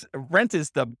is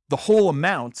the whole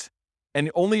amount,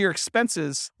 and only your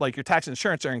expenses, like your tax and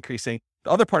insurance, are increasing, the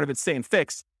other part of it's staying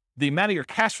fixed, the amount of your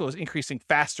cash flow is increasing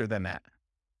faster than that.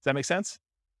 Does that make sense?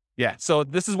 Yeah. So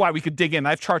this is why we could dig in.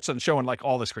 I have charts on showing like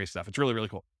all this crazy stuff. It's really, really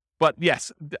cool. But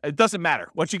yes, it doesn't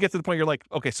matter. Once you get to the point, you're like,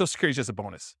 okay, Social Security is just a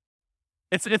bonus.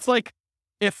 It's like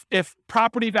if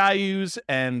property values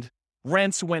and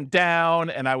rents went down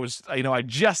and I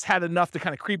just had enough to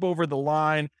kind of creep over the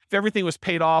line. If everything was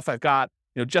paid off, I've got,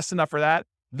 just enough for that.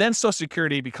 Then Social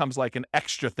Security becomes like an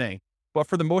extra thing. But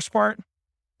for the most part,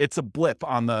 it's a blip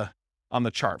on the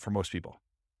chart for most people.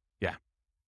 Yeah.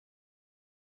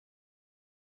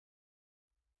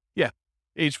 Yeah.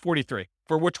 Age 43.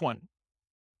 For which one?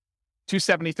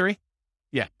 273?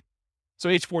 Yeah. So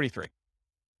age 43.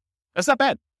 That's not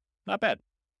bad. Not bad.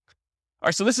 All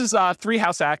right. So this is 3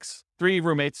 house hacks, 3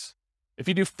 roommates. If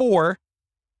you do 4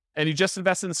 and you just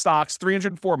invest in the stocks,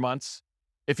 304 months.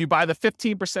 If you buy the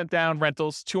 15% down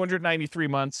rentals, 293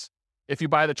 months. If you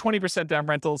buy the 20% down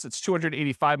rentals, it's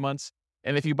 285 months.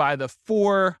 And if you buy the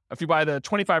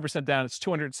 25% down, it's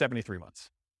 273 months.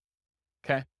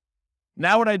 Okay.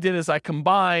 Now what I did is I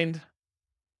combined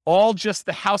all just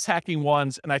the house hacking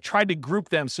ones, and I tried to group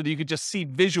them so that you could just see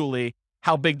visually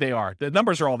how big they are. The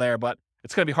numbers are all there, but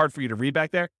it's going to be hard for you to read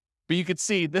back there. But you could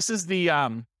see this is the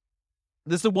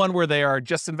one where they are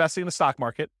just investing in the stock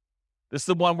market. This is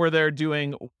the one where they're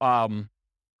doing one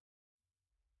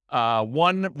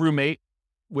roommate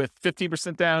with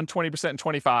 15% down, 20%, and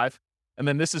 25. And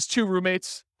then this is 2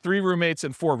 roommates, 3 roommates,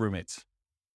 and 4 roommates.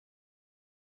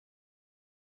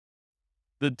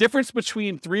 The difference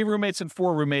between 3 roommates and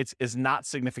 4 roommates is not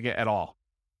significant at all.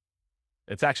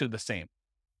 It's actually the same.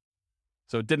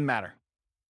 So it didn't matter.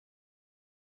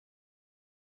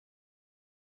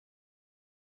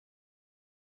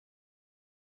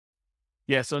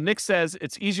 Yeah, so Nick says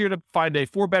it's easier to find a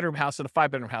 4-bedroom house than a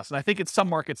 5-bedroom house. And I think in some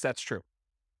markets that's true.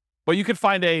 But you could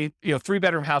find a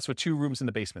 3-bedroom house with 2 rooms in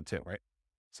the basement too, right?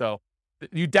 So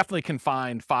you definitely can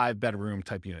find 5-bedroom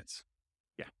type units.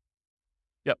 Yeah.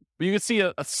 Yep. But you can see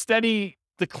a steady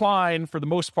decline for the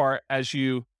most part as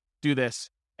you do this.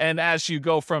 And as you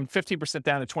go from 15%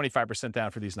 down to 25%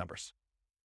 down for these numbers.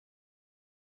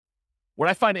 What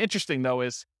I find interesting though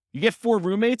is you get 4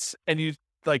 roommates and you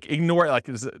ignore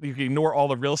all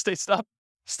the real estate stuff,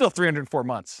 still 304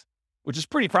 months, which is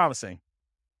pretty promising,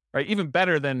 right? Even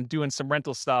better than doing some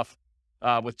rental stuff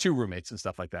with 2 roommates and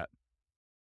stuff like that.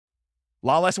 A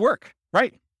lot less work,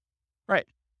 right? Right.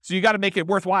 So you got to make it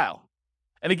worthwhile.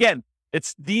 And again,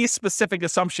 it's these specific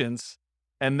assumptions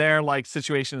and their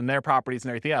situation and their properties and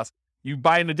everything else. You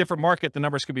buy in a different market, the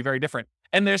numbers could be very different.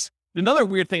 And there's another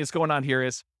weird thing that's going on here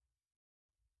is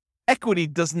equity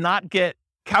does not get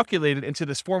calculated into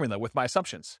this formula with my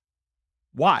assumptions.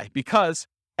 Why? Because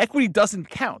equity doesn't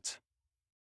count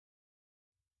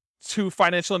to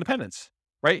financial independence,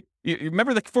 right? You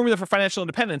remember the formula for financial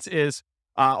independence is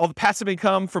all the passive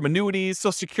income from annuities,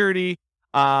 Social Security,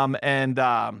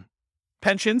 and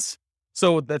pensions.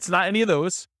 So that's not any of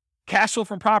those. Cash flow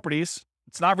from properties,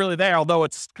 it's not really there, although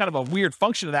it's kind of a weird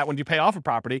function of that when you pay off a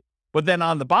property. But then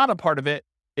on the bottom part of it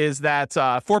is that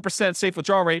 4% safe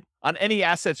withdrawal rate on any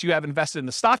assets you have invested in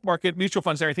the stock market, mutual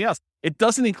funds, and everything else. It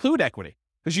doesn't include equity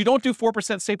because you don't do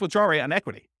 4% safe withdrawal rate on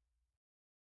equity.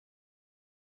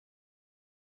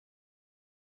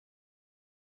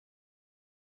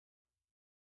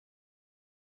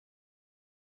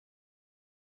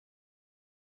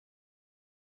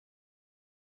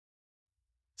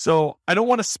 So I don't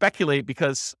want to speculate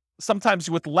because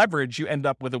sometimes with leverage, you end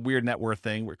up with a weird net worth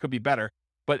thing where it could be better.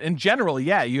 But in general,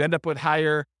 yeah, you end up with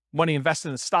higher money invested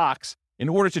in stocks in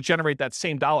order to generate that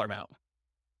same dollar amount.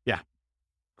 Yeah.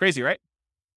 Crazy, right?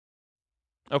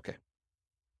 Okay.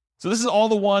 So this is all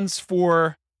the ones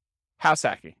for house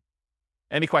hacking.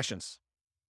 Any questions?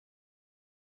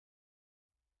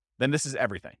 Then this is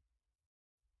everything.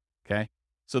 Okay.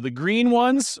 So the green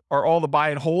ones are all the buy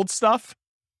and hold stuff.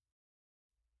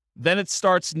 Then it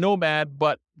starts Nomad,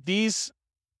 but these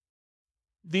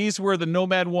were the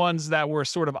Nomad ones that were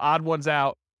sort of odd ones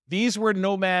out. These were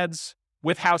Nomads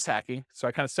with house hacking. So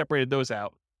I kind of separated those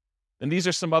out. And these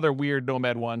are some other weird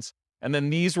Nomad ones. And then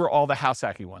these were all the house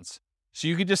hacking ones. So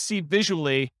you could just see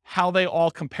visually how they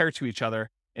all compare to each other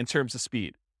in terms of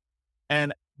speed.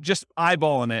 And just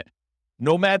eyeballing it,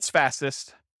 Nomad's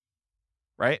fastest,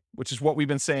 right? Which is what we've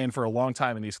been saying for a long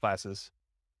time in these classes.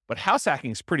 But house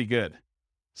hacking is pretty good,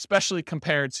 especially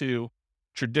compared to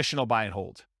traditional buy and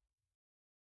hold,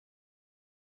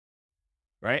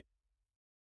 right?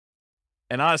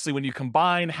 And honestly, when you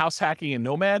combine house hacking and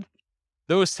Nomad,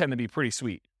 those tend to be pretty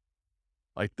sweet.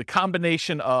 Like the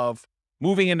combination of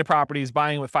moving into properties,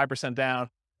 buying with 5% down,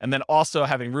 and then also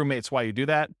having roommates while you do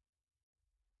that,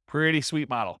 pretty sweet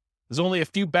model. There's only a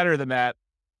few better than that,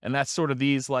 and that's sort of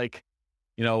these like,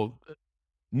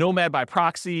 Nomad by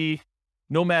proxy,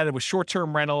 Nomad with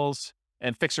short-term rentals,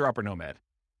 and fixer-upper Nomad.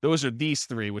 Those are these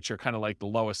three, which are kind of like the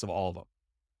lowest of all of them.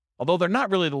 Although they're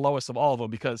not really the lowest of all of them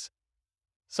because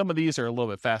some of these are a little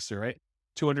bit faster, right?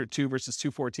 202 versus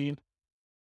 214.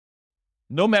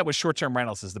 Nomad with short-term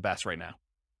rentals is the best right now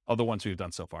of the ones we've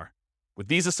done so far. With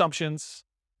these assumptions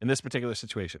in this particular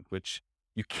situation, which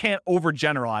you can't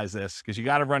overgeneralize this because you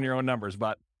got to run your own numbers.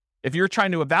 But if you're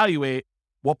trying to evaluate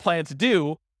what plan to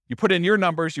do, you put in your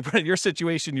numbers, you put in your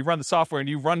situation, you run the software, and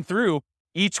you run through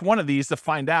each one of these to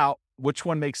find out which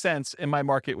one makes sense in my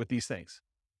market with these things.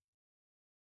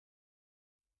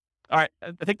 All right,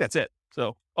 I think that's it.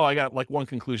 So, I got like one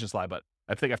conclusion slide, but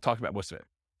I think I've talked about most of it.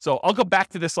 So I'll go back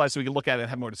to this slide so we can look at it and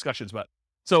have more discussions. But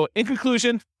so in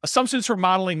conclusion, assumptions for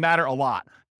modeling matter a lot.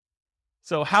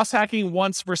 So house hacking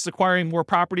once versus acquiring more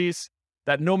properties,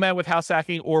 that Nomad with house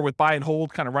hacking or with buy and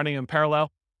hold kind of running in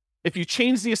parallel. If you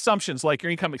change the assumptions like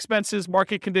your income expenses,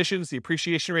 market conditions, the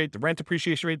appreciation rate, the rent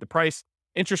appreciation rate, the price,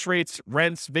 interest rates,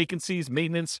 rents, vacancies,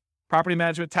 maintenance, property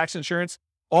management, tax insurance,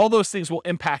 all those things will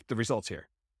impact the results here.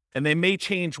 And they may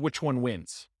change which one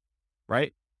wins,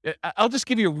 right? I'll just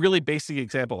give you a really basic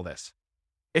example of this.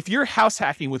 If you're house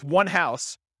hacking with one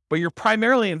house, but you're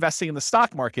primarily investing in the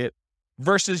stock market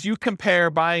versus you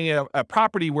compare buying a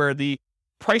property where the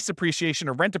price appreciation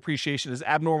or rent appreciation is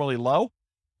abnormally low,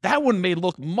 that one may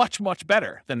look much, much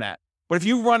better than that. But if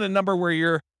you run a number where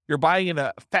you're buying in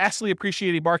a fastly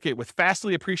appreciating market with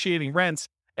fastly appreciating rents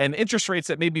and interest rates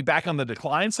that may be back on the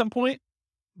decline at some point,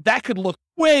 that could look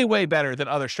way, way better than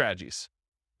other strategies,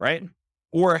 right?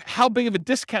 Or how big of a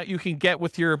discount you can get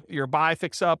with your buy,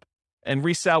 fix up, and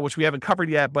resell, which we haven't covered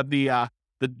yet, but the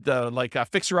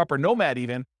fixer up or Nomad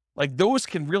even, like those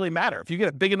can really matter. If you get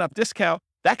a big enough discount,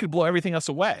 that could blow everything else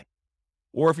away.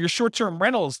 Or if your short-term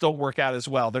rentals don't work out as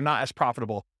well, they're not as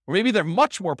profitable, or maybe they're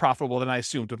much more profitable than I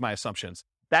assumed with my assumptions.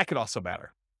 That could also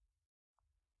matter.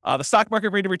 The stock market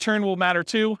rate of return will matter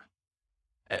too.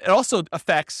 It also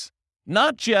affects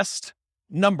not just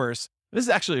numbers. This is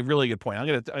actually a really good point. I'm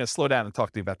going to slow down and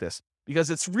talk to you about this because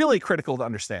it's really critical to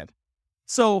understand.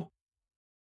 So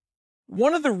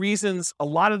one of the reasons a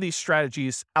lot of these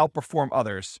strategies outperform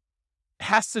others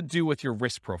has to do with your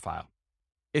risk profile.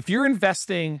 If you're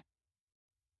investing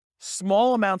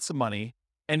small amounts of money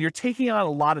and you're taking on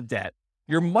a lot of debt,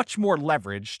 you're much more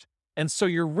leveraged. And so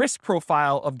your risk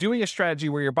profile of doing a strategy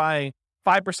where you're buying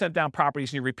 5% down properties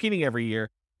and you're repeating every year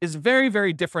is very,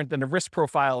 very different than the risk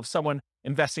profile of someone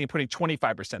investing and putting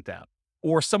 25% down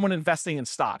or someone investing in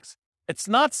stocks. It's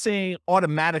not saying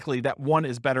automatically that one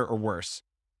is better or worse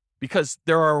because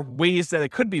there are ways that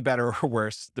it could be better or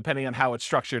worse depending on how it's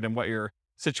structured and what your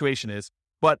situation is,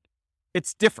 but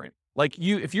it's different. Like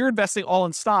if you're investing all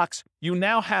in stocks, you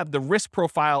now have the risk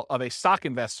profile of a stock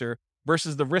investor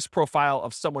versus the risk profile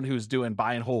of someone who's doing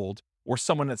buy and hold or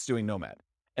someone that's doing Nomad.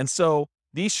 And so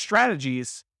these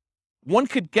strategies, one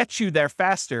could get you there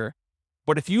faster,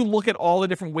 but if you look at all the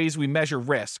different ways we measure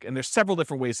risk, and there's several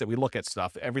different ways that we look at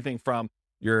stuff, everything from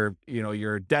your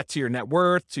debt to your net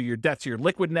worth, to your debt to your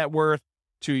liquid net worth,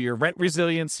 to your rent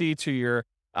resiliency, to your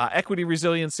equity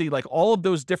resiliency, like all of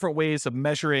those different ways of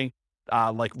measuring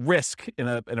like risk in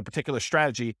a particular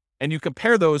strategy, and you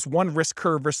compare those one risk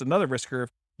curve versus another risk curve,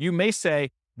 you may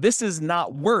say, this is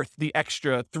not worth the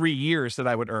extra 3 years that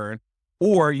I would earn.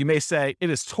 Or you may say, it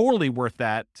is totally worth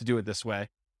that to do it this way.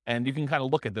 And you can kind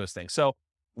of look at those things. So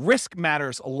risk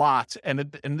matters a lot.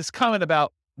 And this comment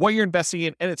about what you're investing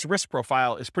in and its risk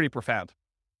profile is pretty profound.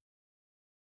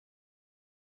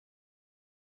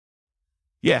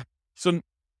 Yeah. So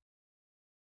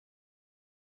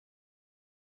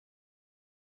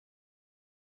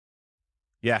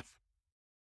yeah.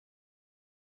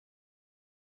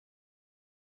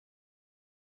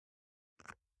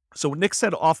 So what Nick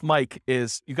said off mic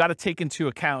is you got to take into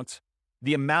account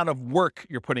the amount of work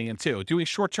you're putting into. Doing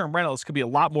short-term rentals could be a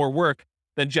lot more work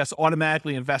than just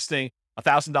automatically investing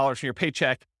 $1,000 from your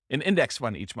paycheck in index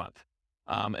fund each month.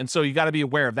 And so you got to be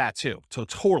aware of that too. So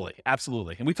totally,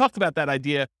 absolutely. And we talked about that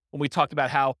idea when we talked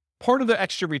about how part of the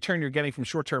extra return you're getting from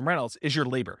short-term rentals is your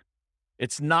labor.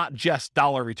 It's not just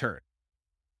dollar return.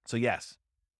 So yes,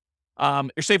 your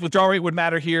safe withdrawal rate would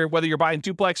matter here. Whether you're buying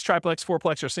duplex, triplex,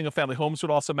 fourplex, or single-family homes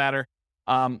would also matter.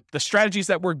 The strategies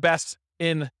that work best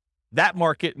in that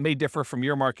market may differ from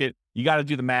your market. You got to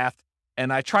do the math.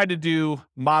 And I tried to do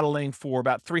modeling for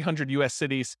about 300 US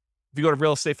cities. If you go to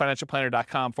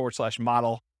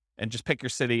realestatefinancialplanner.com/model and just pick your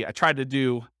city, I tried to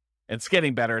do, and it's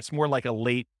getting better. It's more like a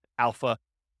late alpha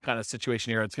kind of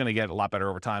situation here. It's going to get a lot better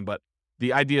over time. But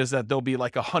the idea is that there'll be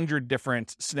like 100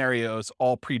 different scenarios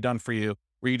all pre-done for you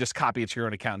where you just copy it to your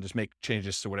own account and just make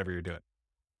changes to whatever you're doing.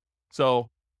 So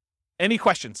any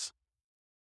questions?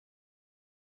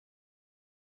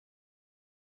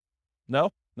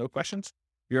 No questions?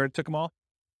 You already took them all?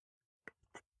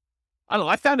 I don't know.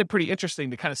 I found it pretty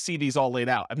interesting to kind of see these all laid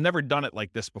out. I've never done it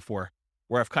like this before,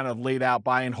 where I've kind of laid out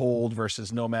buy and hold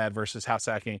versus nomad versus house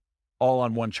hacking all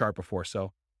on one chart before.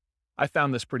 So I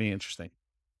found this pretty interesting.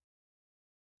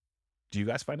 Do you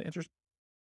guys find it interesting?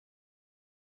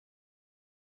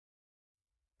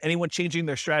 Anyone changing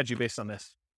their strategy based on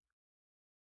this?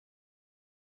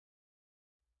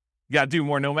 You got to do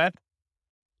more nomad?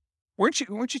 Weren't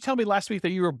you telling me last week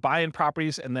that you were buying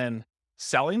properties and then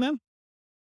selling them?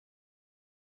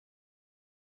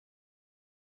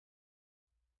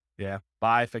 Yeah.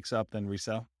 Buy, fix up, then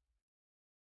resell.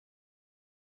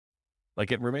 Like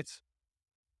get roommates?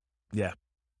 Yeah.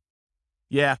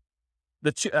 Yeah.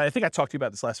 I think I talked to you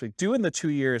about this last week. Doing the 2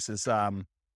 years is,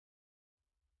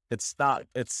 it's not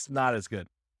as good,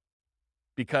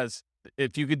 because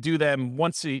if you could do them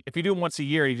if you do them once a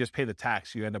year, you just pay the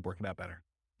tax, you end up working out better.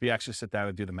 If you actually sit down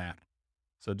and do the math.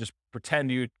 So just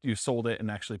pretend you sold it and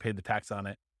actually paid the tax on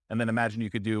it. And then imagine you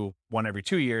could do one every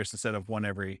 2 years instead of one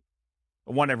every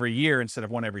year instead of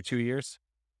one every 2 years.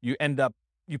 You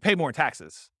pay more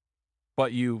taxes,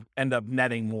 but you end up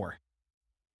netting more.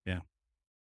 Yeah.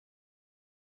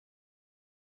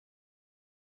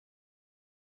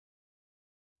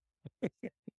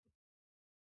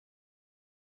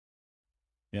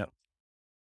 Yeah.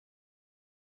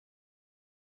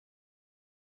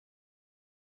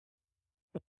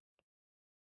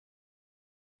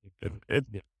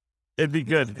 It'd be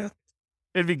good.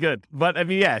 It'd be good. But I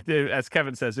mean, yeah, as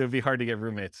Kevin says, it would be hard to get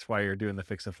roommates while you're doing the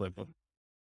fix and flip.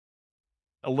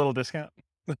 A little discount.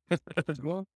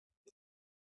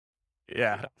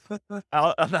 Yeah.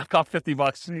 I'll knock off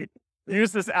 $50.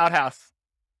 Use this outhouse.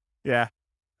 Yeah.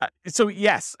 So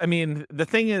yes, I mean, the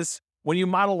thing is, when you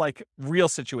model like real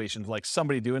situations, like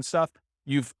somebody doing stuff,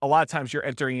 a lot of times you're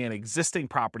entering in existing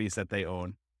properties that they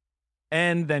own.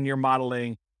 And then you're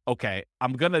modeling, okay,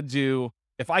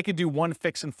 if I could do one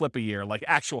fix and flip a year, like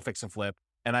actual fix and flip,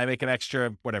 and I make an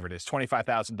extra, whatever it is,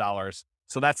 $25,000.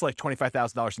 So that's like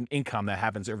 $25,000 in income that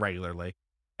happens irregularly.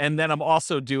 And then I'm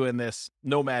also doing this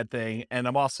nomad thing, and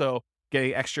I'm also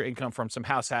getting extra income from some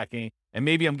house hacking, and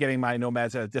maybe I'm getting my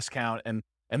nomads at a discount. And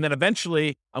then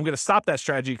eventually I'm going to stop that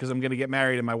strategy because I'm going to get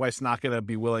married and my wife's not going to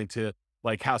be willing to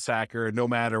like house hack or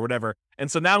nomad or whatever.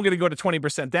 And so now I'm going to go to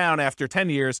 20% down after 10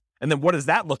 years. And then what does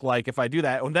that look like if I do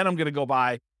that? And then I'm going to go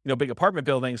buy, big apartment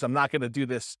buildings. I'm not going to do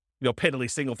this,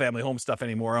 piddly single family home stuff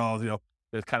anymore.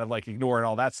 It's kind of like ignoring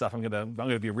all that stuff. I'm going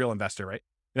to be a real investor, right?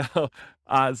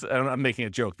 I'm making a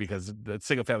joke because the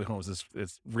single family homes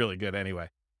is really good anyway.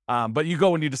 But you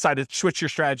go and you decide to switch your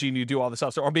strategy and you do all this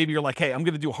stuff. Or maybe you're like, hey, I'm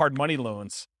going to do hard money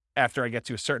loans after I get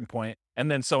to a certain point.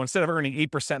 And then so instead of earning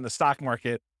 8% in the stock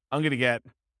market, I'm going to get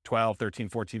 12, 13,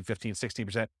 14, 15,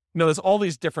 16%. There's all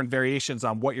these different variations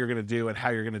on what you're going to do and how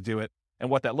you're going to do it and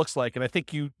what that looks like. And I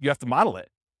think you have to model it.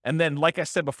 And then, like I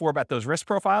said before about those risk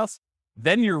profiles,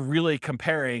 then you're really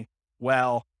comparing,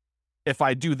 well, if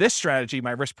I do this strategy,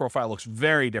 my risk profile looks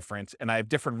very different and I have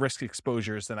different risk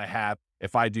exposures than I have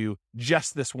if I do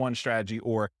just this one strategy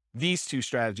or these two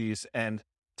strategies, and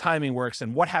timing works.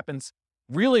 And what happens,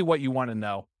 really what you want to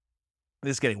know,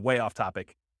 this is getting way off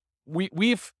topic. When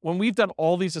we've done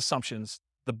all these assumptions,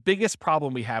 the biggest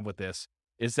problem we have with this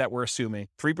is that we're assuming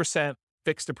 3%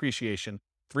 fixed appreciation,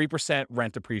 3%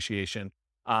 rent appreciation,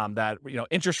 that,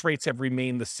 interest rates have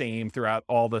remained the same throughout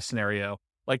all the scenario.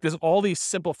 Like there's all these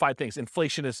simplified things.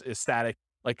 Inflation is static,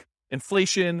 like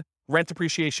inflation, rent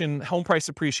appreciation, home price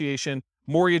appreciation,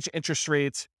 mortgage interest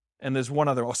rates, and there's one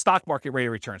other, stock market rate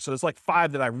of return. So there's like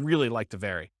 5 that I really like to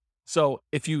vary. So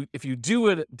if you do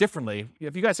it differently,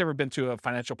 have you guys ever been to a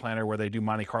financial planner where they do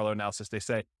Monte Carlo analysis? They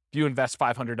say, if you invest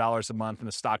 $500 a month in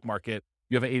the stock market,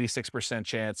 you have an 86%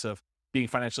 chance of being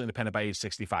financially independent by age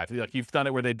 65. Like you've done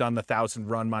it where they've done the 1,000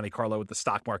 run Monte Carlo with the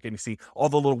stock market, and you see all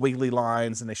the little wiggly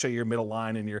lines, and they show you your middle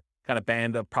line and your kind of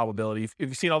band of probability. Have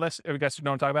you seen all this? Have you guys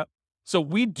know what I'm talking about? So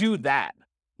we do that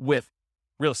with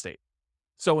real estate.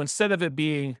 So instead of it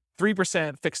being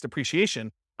 3% fixed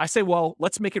appreciation, I say, well,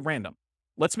 let's make it random.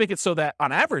 Let's make it so that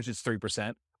on average it's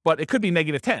 3%, but it could be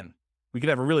negative 10. We could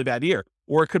have a really bad year,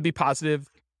 or it could be positive.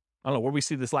 I don't know, where we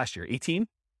see this last year, 18.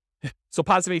 So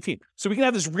positive 18. So we can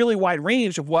have this really wide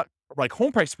range of what like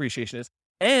home price appreciation is,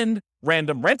 and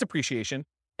random rent appreciation,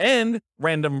 and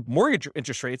random mortgage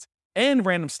interest rates, and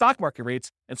random stock market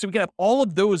rates. And so we can have all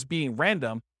of those being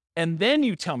random. And then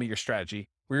you tell me your strategy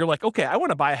where you're like, okay, I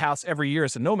want to buy a house every year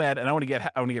as a nomad and I want to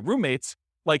get roommates.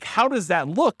 Like, how does that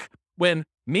look when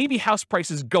maybe house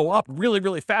prices go up really,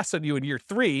 really fast on you in year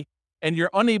 3 and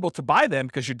you're unable to buy them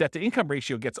because your debt to income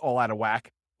ratio gets all out of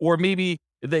whack? Or maybe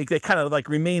they kind of like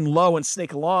remain low and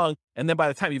snake along. And then by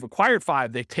the time you've acquired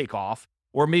 5, they take off.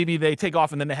 Or maybe they take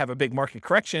off and then they have a big market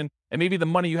correction. And maybe the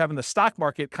money you have in the stock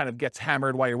market kind of gets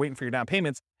hammered while you're waiting for your down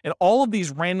payments. And all of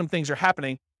these random things are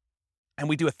happening. And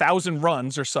we do 1,000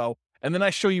 runs or so. And then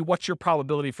I show you what's your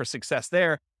probability for success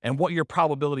there and what your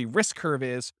probability risk curve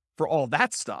is for all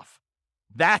that stuff.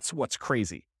 That's what's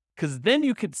crazy. Because then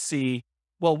you could see,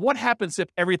 well, what happens if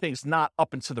everything's not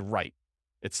up and to the right?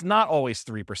 It's not always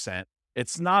 3%.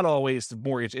 It's not always the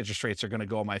mortgage interest rates are going to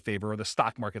go in my favor or the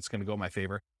stock market's going to go in my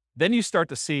favor. Then you start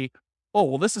to see, oh,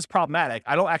 well, this is problematic.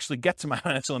 I don't actually get to my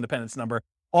financial independence number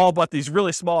all but these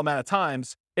really small amount of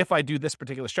times if I do this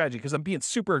particular strategy, because I'm being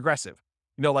super aggressive.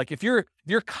 You know, like if you're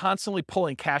constantly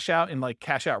pulling cash out and like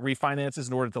cash out refinances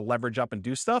in order to leverage up and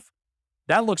do stuff,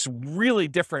 that looks really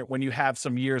different when you have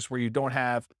some years where you don't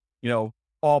have, you know,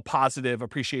 all positive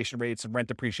appreciation rates and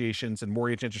rent appreciations and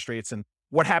mortgage interest rates. And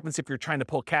what happens if you're trying to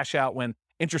pull cash out when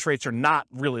interest rates are not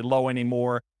really low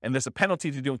anymore and there's a penalty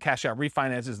to doing cash out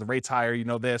refinances, the rate's higher, you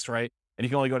know this, right? And you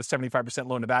can only go to 75%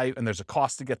 loan to value and there's a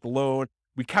cost to get the loan.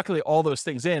 We calculate all those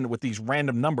things in with these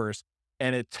random numbers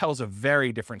and it tells a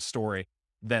very different story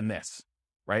than this,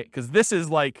 right? Because this is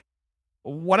like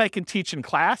what I can teach in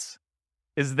class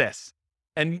is this.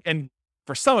 And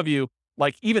for some of you,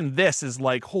 like even this is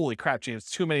like, holy crap, James,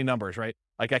 too many numbers, right?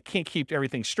 Like I can't keep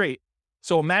everything straight.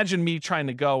 So imagine me trying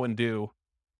to go and do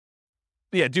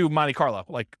Monte Carlo,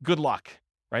 like good luck,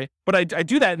 right? But I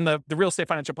do that in the Real Estate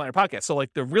Financial Planner podcast. So like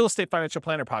the Real Estate Financial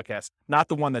Planner podcast, not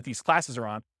the one that these classes are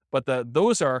on, but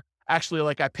those are actually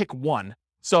like I pick one.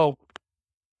 So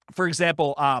for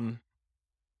example,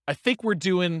 I think we're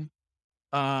doing,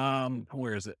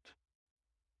 where is it?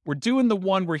 We're doing the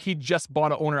one where he just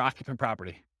bought an owner occupant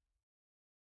property.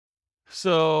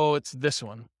 So it's this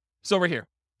one. So we're here.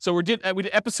 So we did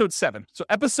episode 7. So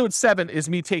episode 7 is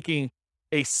me taking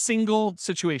a single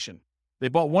situation. They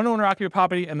bought one owner occupant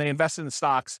property and they invested in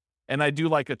stocks. And I do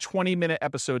like a 20-minute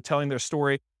episode telling their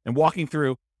story and walking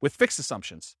through with fixed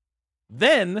assumptions.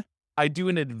 Then I do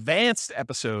an advanced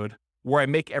episode where I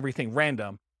make everything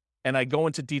random. And I go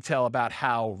into detail about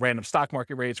how random stock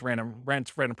market rates, random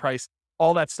rent, random price,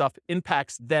 all that stuff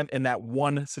impacts them in that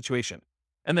one situation.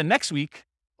 And then next week,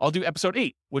 I'll do episode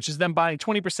 8, which is them buying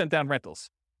 20% down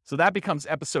rentals. So that becomes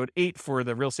episode 8 for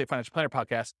the Real Estate Financial Planner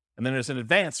podcast. And then there's an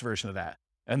advanced version of that.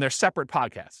 And they're separate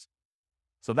podcasts.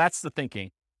 So that's the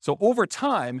thinking. So over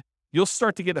time, you'll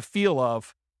start to get a feel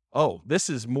of, oh,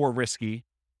 this is more risky,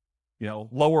 you know,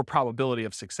 lower probability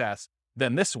of success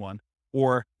than this one.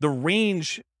 Or the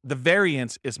range, the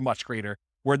variance is much greater,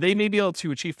 where they may be able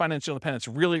to achieve financial independence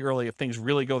really early if things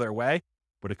really go their way,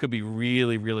 but it could be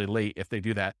really, really late if they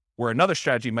do that. Where another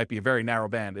strategy might be a very narrow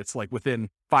band. It's like within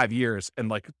 5 years and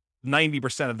like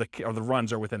 90% of the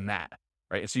runs are within that,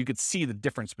 right? And so you could see the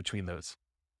difference between those.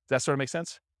 Does that sort of make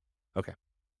sense? Okay.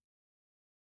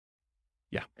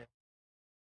 Yeah.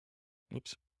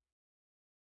 Oops.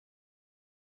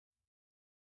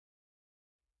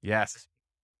 Yes.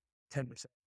 10%.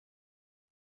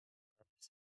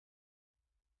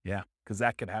 Yeah, because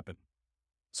that could happen.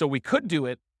 So we could do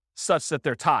it such that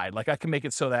they're tied. Like I can make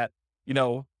it so that, you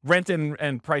know, rent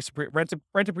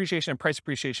appreciation and price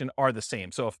appreciation are the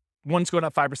same. So if one's going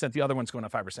up 5%, the other one's going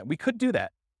up 5%. We could do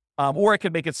that. Or I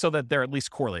could make it so that they're at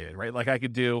least correlated, right? Like I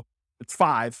could do, it's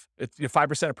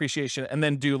 5% appreciation, and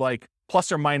then do like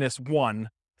plus or minus 1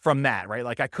 from that, right?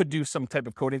 Like I could do some type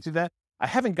of coding to that. I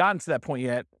haven't gotten to that point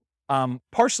yet,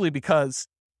 partially because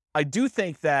I do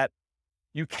think that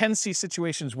you can see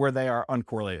situations where they are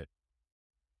uncorrelated.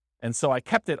 And so I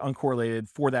kept it uncorrelated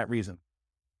for that reason.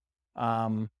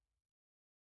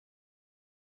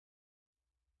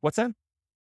 What's that?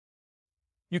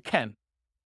 You can.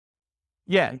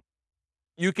 Yeah.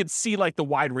 You could see like the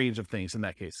wide range of things in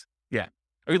that case. Yeah.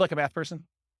 Are you like a math person?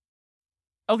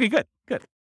 Okay, good. Good.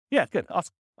 Yeah, good.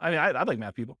 Awesome. I mean, I like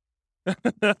math people.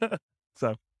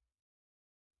 So,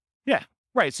 yeah.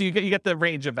 Right. So you get the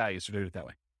range of values to do it that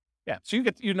way. Yeah. So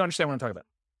you understand what I'm talking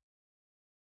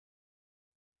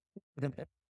about.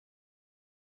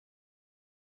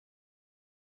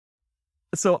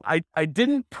 So I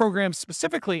didn't program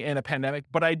specifically in a pandemic,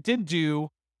 but I did do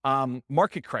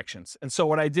market corrections. And so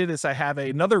what I did is I have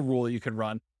another rule you can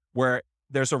run where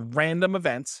there's a random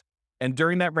event. And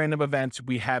during that random event,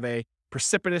 we have a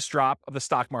precipitous drop of the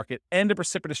stock market and a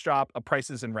precipitous drop of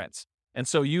prices and rents. And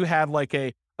so you have like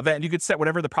a event, you could set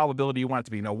whatever the probability you want it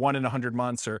to be, 1 in 100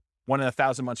 months or 1 in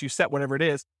 1,000 months, you set whatever it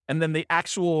is. And then the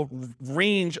actual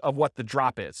range of what the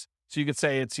drop is. So you could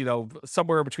say it's,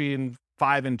 somewhere between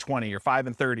 5 and 20 or 5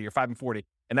 and 30 or 5 and 40,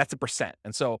 and that's a percent.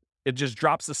 And so it just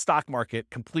drops the stock market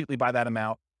completely by that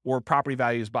amount, or property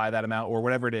values by that amount, or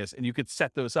whatever it is. And you could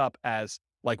set those up as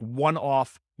like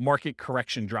one-off market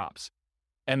correction drops.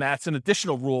 And that's an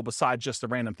additional rule besides just the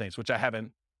random things, which I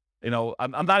haven't,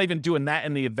 I'm not even doing that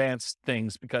in the advanced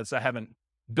things because I haven't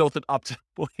built it up to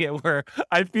where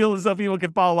I feel as though people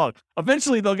can follow along.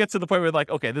 Eventually they'll get to the point where like,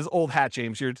 okay, this is old hat,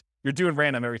 James, you're doing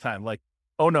random every time. Like,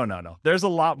 oh, no. There's a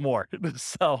lot more.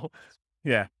 So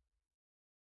yeah.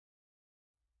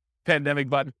 Pandemic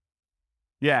button.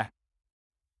 Yeah.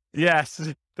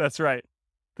 Yes, that's right.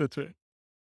 That's right.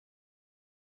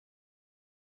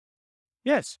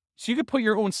 Yes. So you could put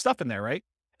your own stuff in there, right?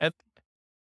 And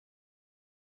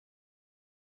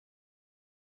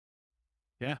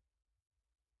yeah.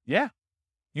 Yeah.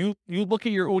 You look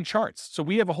at your own charts. So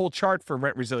we have a whole chart for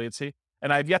rent resiliency,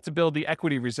 and I've yet to build the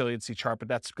equity resiliency chart, but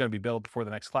that's going to be built before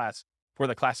the next class, for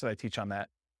the class that I teach on that.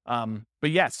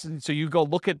 But yes, so you go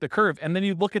look at the curve, and then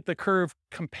you look at the curve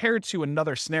compared to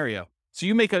another scenario. So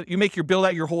you build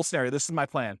out your whole scenario. This is my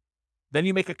plan. Then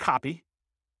you make a copy,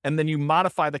 and then you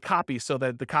modify the copy so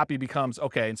that the copy becomes,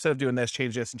 okay, instead of doing this,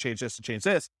 change this and change this and change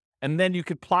this. And then you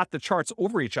could plot the charts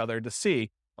over each other to see,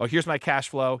 oh, here's my cash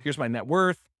flow, here's my net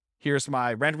worth, here's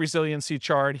my rent resiliency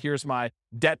chart, here's my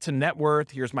debt to net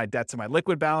worth, here's my debt to my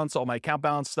liquid balance, all my account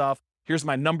balance stuff, here's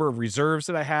my number of reserves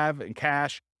that I have in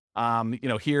cash.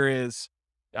 Here is,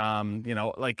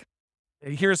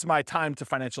 here's my time to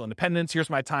financial independence, here's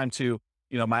my time to,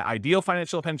 my ideal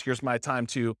financial independence, here's my time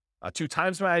to 2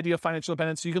 times my ideal financial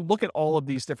independence. So you can look at all of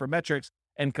these different metrics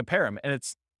and compare them. And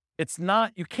it's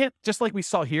not, you can't, just like we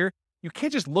saw here, you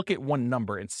can't just look at one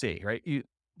number and see, right?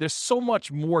 There's so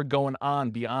much more going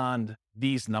on beyond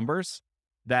these numbers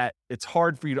that it's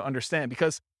hard for you to understand,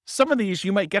 because some of these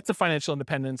you might get to financial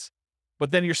independence, but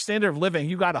then your standard of living,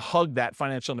 you got to hug that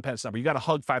financial independence number. You got to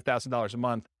hug $5,000 a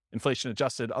month, inflation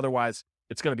adjusted. Otherwise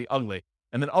it's going to be ugly.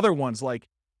 And then other ones, like,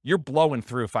 you're blowing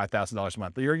through $5,000 a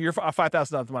month. You're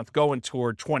 $5,000 a month going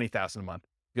toward $20,000 a month,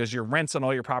 because your rents on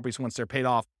all your properties once they're paid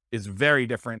off is very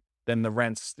different than the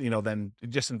rents, than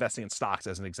just investing in stocks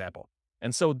as an example.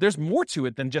 And so there's more to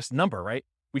it than just number, right?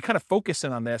 We kind of focus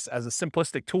in on this as a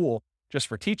simplistic tool just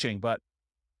for teaching, but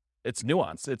it's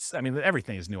nuanced.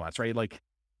 Everything is nuanced, right? Like,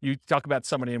 you talk about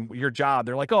somebody in your job,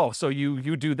 they're like, oh, so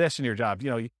you do this in your job.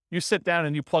 You sit down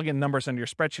and you plug in numbers into your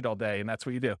spreadsheet all day, and that's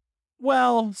what you do.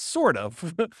 Well, sort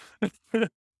of.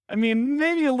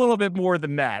 Maybe a little bit more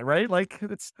than that, right? Like,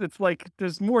 it's like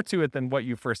there's more to it than what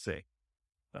you first see.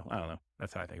 So I don't know.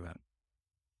 That's how I think about it.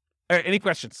 All right. Any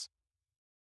questions?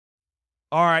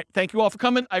 All right. Thank you all for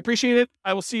coming. I appreciate it.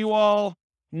 I will see you all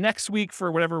next week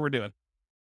for whatever we're doing.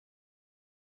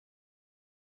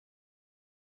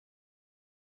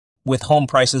 With home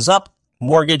prices up,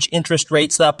 mortgage interest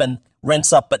rates up, and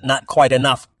rents up but not quite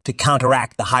enough to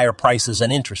counteract the higher prices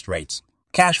and interest rates,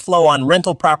 cash flow on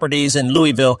rental properties in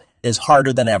Louisville is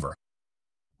harder than ever.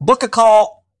 Book a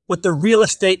call with the Real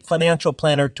Estate Financial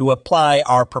Planner to apply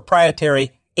our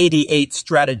proprietary 88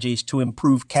 strategies to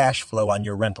improve cash flow on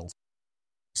your rentals.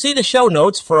 See the show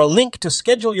notes for a link to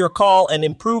schedule your call and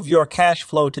improve your cash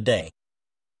flow today.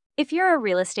 If you're a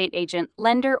real estate agent,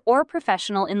 lender, or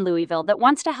professional in Louisville that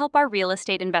wants to help our real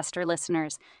estate investor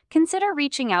listeners, consider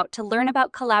reaching out to learn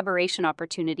about collaboration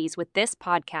opportunities with this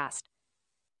podcast.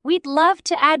 We'd love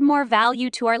to add more value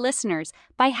to our listeners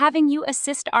by having you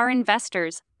assist our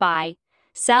investors buy,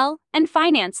 sell, and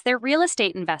finance their real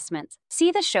estate investments.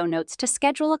 See the show notes to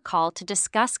schedule a call to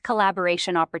discuss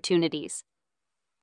collaboration opportunities.